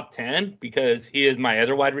inside the top 10, because he is my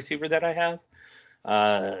other wide receiver that I have.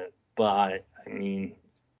 But, I mean,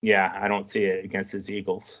 yeah, I don't see it against his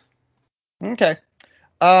Eagles. Okay.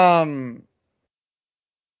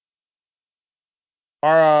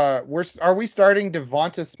 Are we starting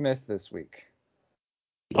Devonta Smith this week?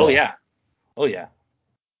 Oh, yeah. Oh, yeah.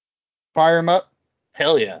 Fire him up?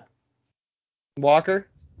 Hell yeah. Walker?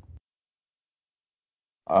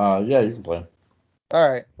 Yeah, you can play him. All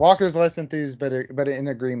right. Walker's less enthused, but in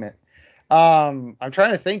agreement. I'm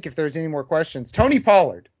trying to think if there's any more questions. Tony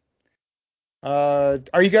Pollard.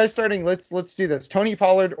 Are you guys starting? Let's do this. Tony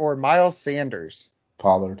Pollard or Miles Sanders?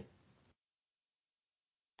 Pollard.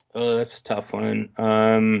 Oh, that's a tough one.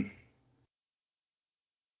 I'm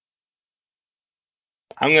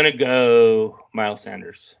gonna go Miles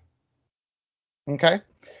Sanders. Okay.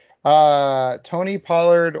 Tony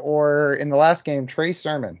Pollard or, in the last game, Trey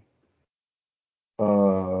Sermon?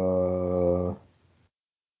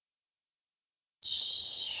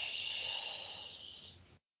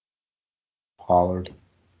 Pollard.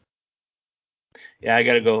 Yeah, I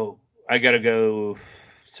gotta go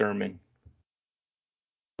Sermon.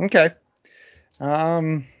 Okay.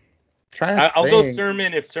 I'll go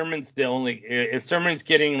Sermon if Sermon's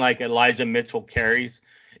getting like Elijah Mitchell carries.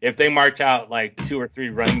 If they march out like 2 or 3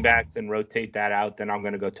 running backs and rotate that out, then I'm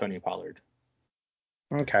gonna go Tony Pollard.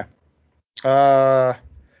 Okay. Tony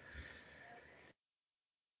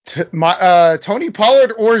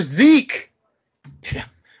Pollard or Zeke? Yeah,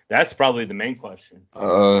 that's probably the main question.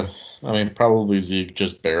 I mean, probably Zeke,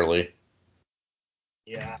 just barely.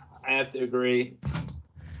 Yeah, I have to agree.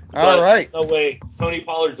 All right. No way. Tony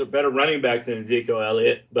Pollard's a better running back than Ezekiel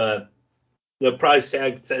Elliott, but the price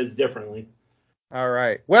tag says differently. All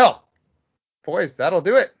right. Well, boys, that'll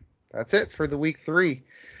do it. That's it for the week 3.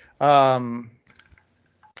 Look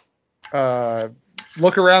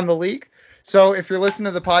around the league. So if you're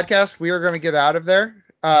listening to the podcast, we are going to get out of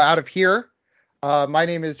here. My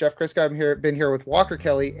name is Jeff Kriska. Been here with Walker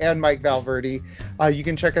Kelly and Mike Valverde. You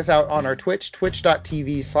can check us out on our Twitch,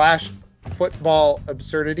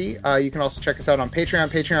 twitch.tv/footballabsurdity. You can also check us out on Patreon,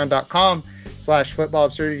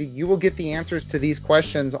 patreon.com/footballabsurdity. You will get the answers to these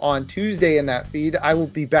questions on Tuesday in that feed. I will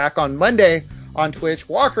be back on Monday on Twitch.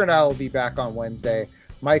 Walker and I will be back on Wednesday.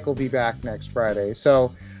 Mike will be back next Friday.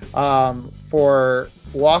 So for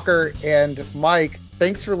Walker and Mike,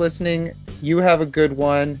 thanks for listening. You have a good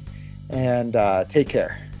one, and take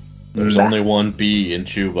care. There's only one B in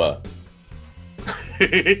Chuba.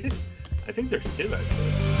 I think there's 2,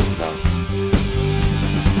 actually. No.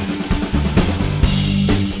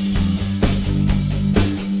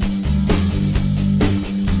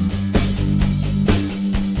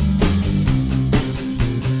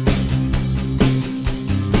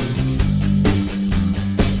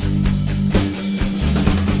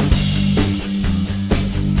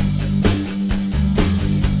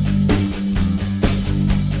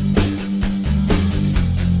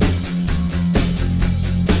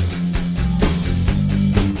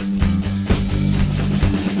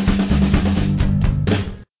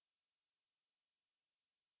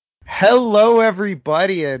 Hello,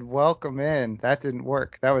 everybody, and welcome in. That didn't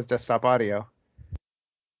work. That was desktop audio.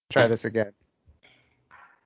 Try this again.